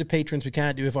 Thank you to the patrons. We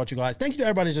can't do it without you guys. Thank you to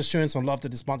everybody just showing some love to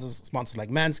the sponsors like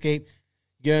Manscaped.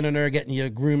 Getting in there, getting your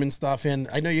grooming stuff in.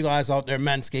 I know you guys out there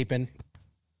manscaping.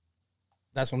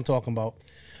 That's what I'm talking about.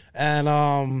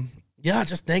 And, yeah,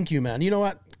 just thank you, man. You know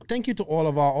what? Thank you to all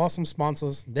of our awesome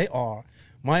sponsors. They are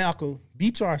Mayako,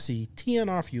 Beach RC,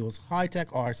 TNR Fuels, Hitec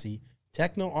RC,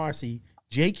 Tekno RC,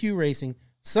 JQ Racing,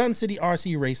 Sun City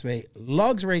RC Raceway,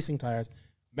 Lugs Racing Tires,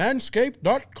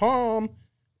 Manscaped.com,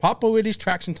 Papa Willie's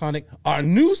Traction Tonic, our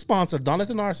new sponsor,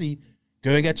 Donathan RC.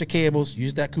 Go and get your cables.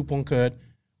 Use that coupon code.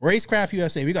 Racecraft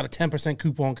USA, we got a 10%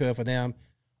 coupon code for them.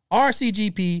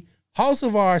 RCGP, House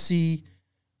of RC,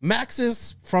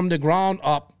 Maxis from the ground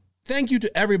up. Thank you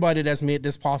to everybody that's made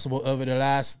this possible over the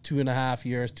last 2.5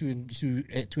 years, 2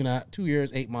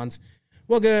 years, 8 months.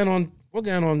 We're going on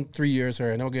 3 years here,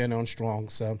 and we're going on strong.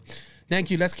 So thank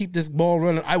you. Let's keep this ball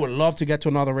running. I would love to get to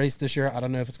another race this year. I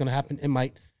don't know if it's going to happen. It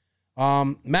might.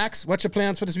 Max, what's your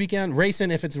plans for this weekend?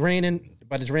 Racing if it's raining,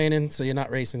 but it's raining, so you're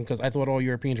not racing, because I thought all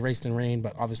Europeans raced in rain,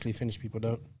 but obviously Finnish people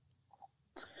don't.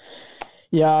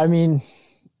 Yeah, I mean,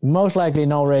 most likely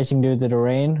no racing due to the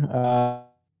rain.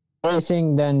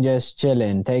 Racing, then just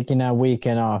chilling, taking a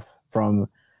weekend off from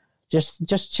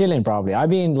just chilling probably.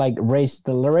 I've been like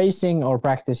racing or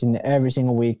practicing every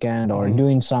single weekend or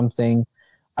doing something.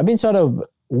 I've been sort of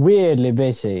weirdly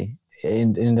busy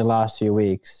in the last few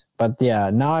weeks. But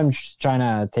yeah, now I'm just trying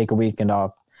to take a weekend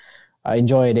off. I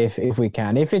enjoy it if we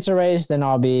can. If it's a race, then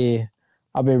I'll be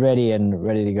ready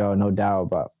to go, no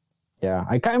doubt. But yeah,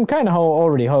 I'm kind of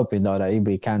already hoping though that it'll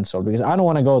be canceled, because I don't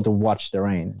want to go to watch the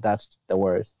rain. That's the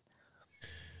worst.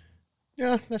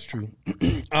 Yeah, that's true.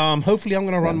 Hopefully I'm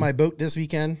going to run my boat this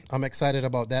weekend. I'm excited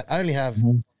about that. I only have,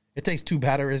 it takes 2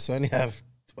 batteries, so I only have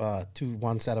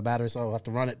one set of batteries, so I'll have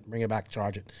to run it, bring it back,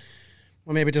 charge it.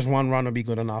 Or maybe just one run will be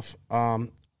good enough.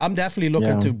 I'm definitely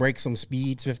looking to break some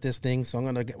speeds with this thing, so I'm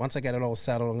going to, once I get it all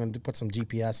settled, I'm going to put some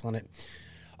GPS on it.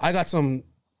 I got some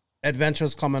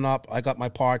adventures coming up. I got my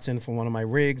parts in for one of my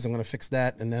rigs. I'm going to fix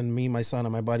that, and then me, my son,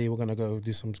 and my buddy, we're going to go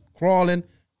do some crawling.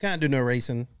 Can't do no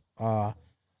racing.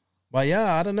 But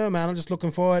yeah, I don't know, man. I'm just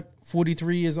looking forward.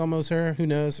 43 is almost here. Who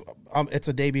knows? It's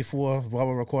a day before while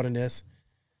we're recording this.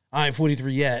 I ain't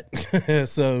 43 yet,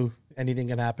 so anything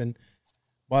can happen.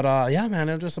 But yeah, man,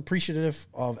 I'm just appreciative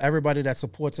of everybody that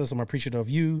supports us. I'm appreciative of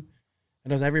you,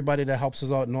 and there's everybody that helps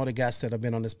us out, and all the guests that have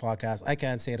been on this podcast. I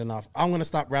can't say it enough. I'm going to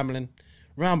stop rambling.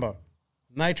 Remember,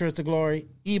 Nitro is the glory.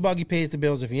 E-Buggy pays the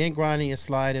bills. If you ain't grinding, you're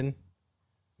sliding.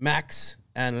 Max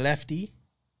and Lefty,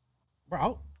 we're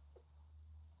out.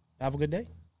 Have a good day.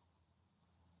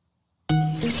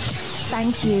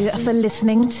 Thank you for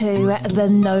listening to the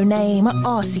No Name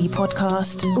RC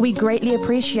podcast. We greatly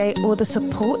appreciate all the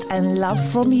support and love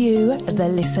from you, the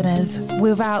listeners.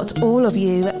 Without all of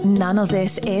you, none of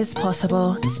this is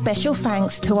possible. Special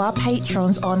thanks to our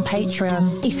patrons on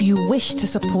Patreon. If you wish to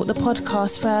support the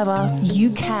podcast further,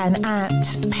 you can at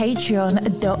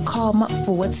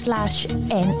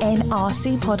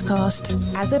patreon.com/NNRC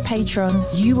podcast. As a patron,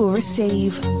 you will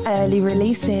receive early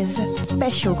releases,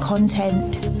 special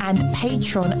content, and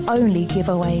Patreon-only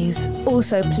giveaways.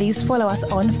 Also, please follow us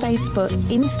on Facebook,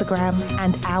 Instagram,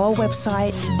 and our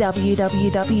website,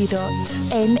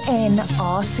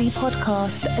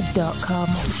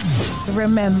 www.nnrcpodcast.com.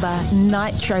 Remember,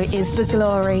 Nitro is the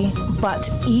glory, but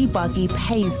E-Buggy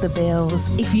pays the bills.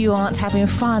 If you aren't having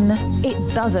fun, it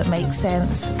doesn't make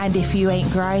sense. And if you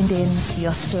ain't grinding,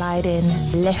 you're sliding.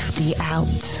 Lefty out.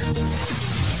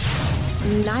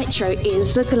 Nitro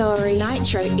is the glory.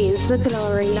 Nitro is the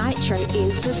glory. Nitro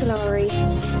is the glory.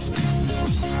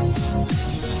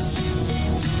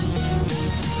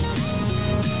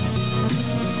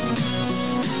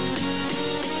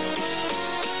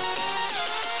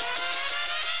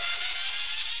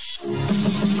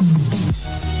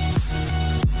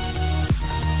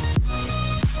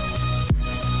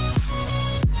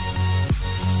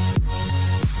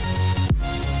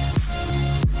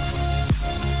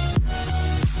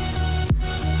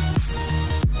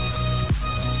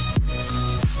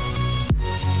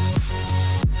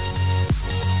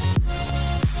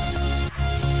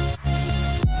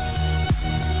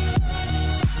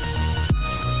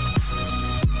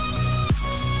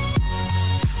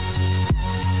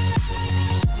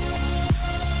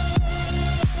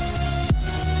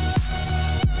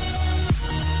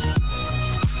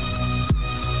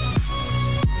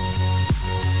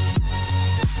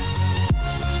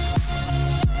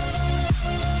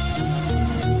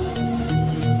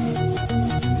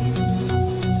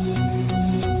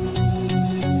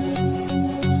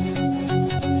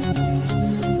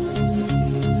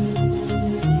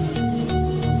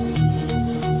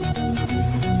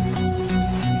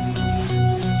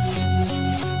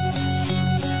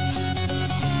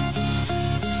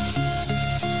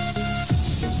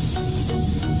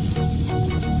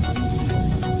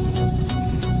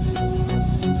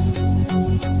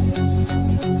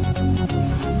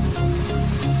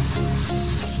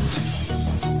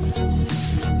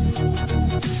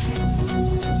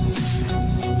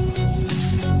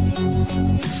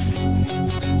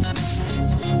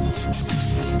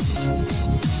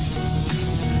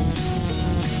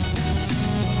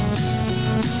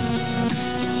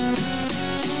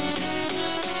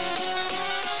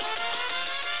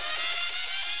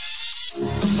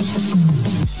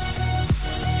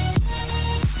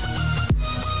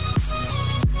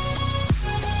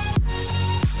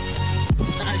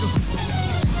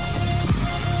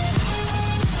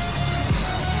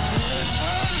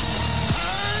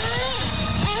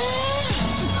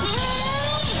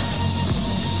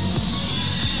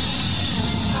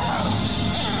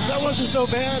 That wasn't so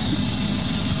bad.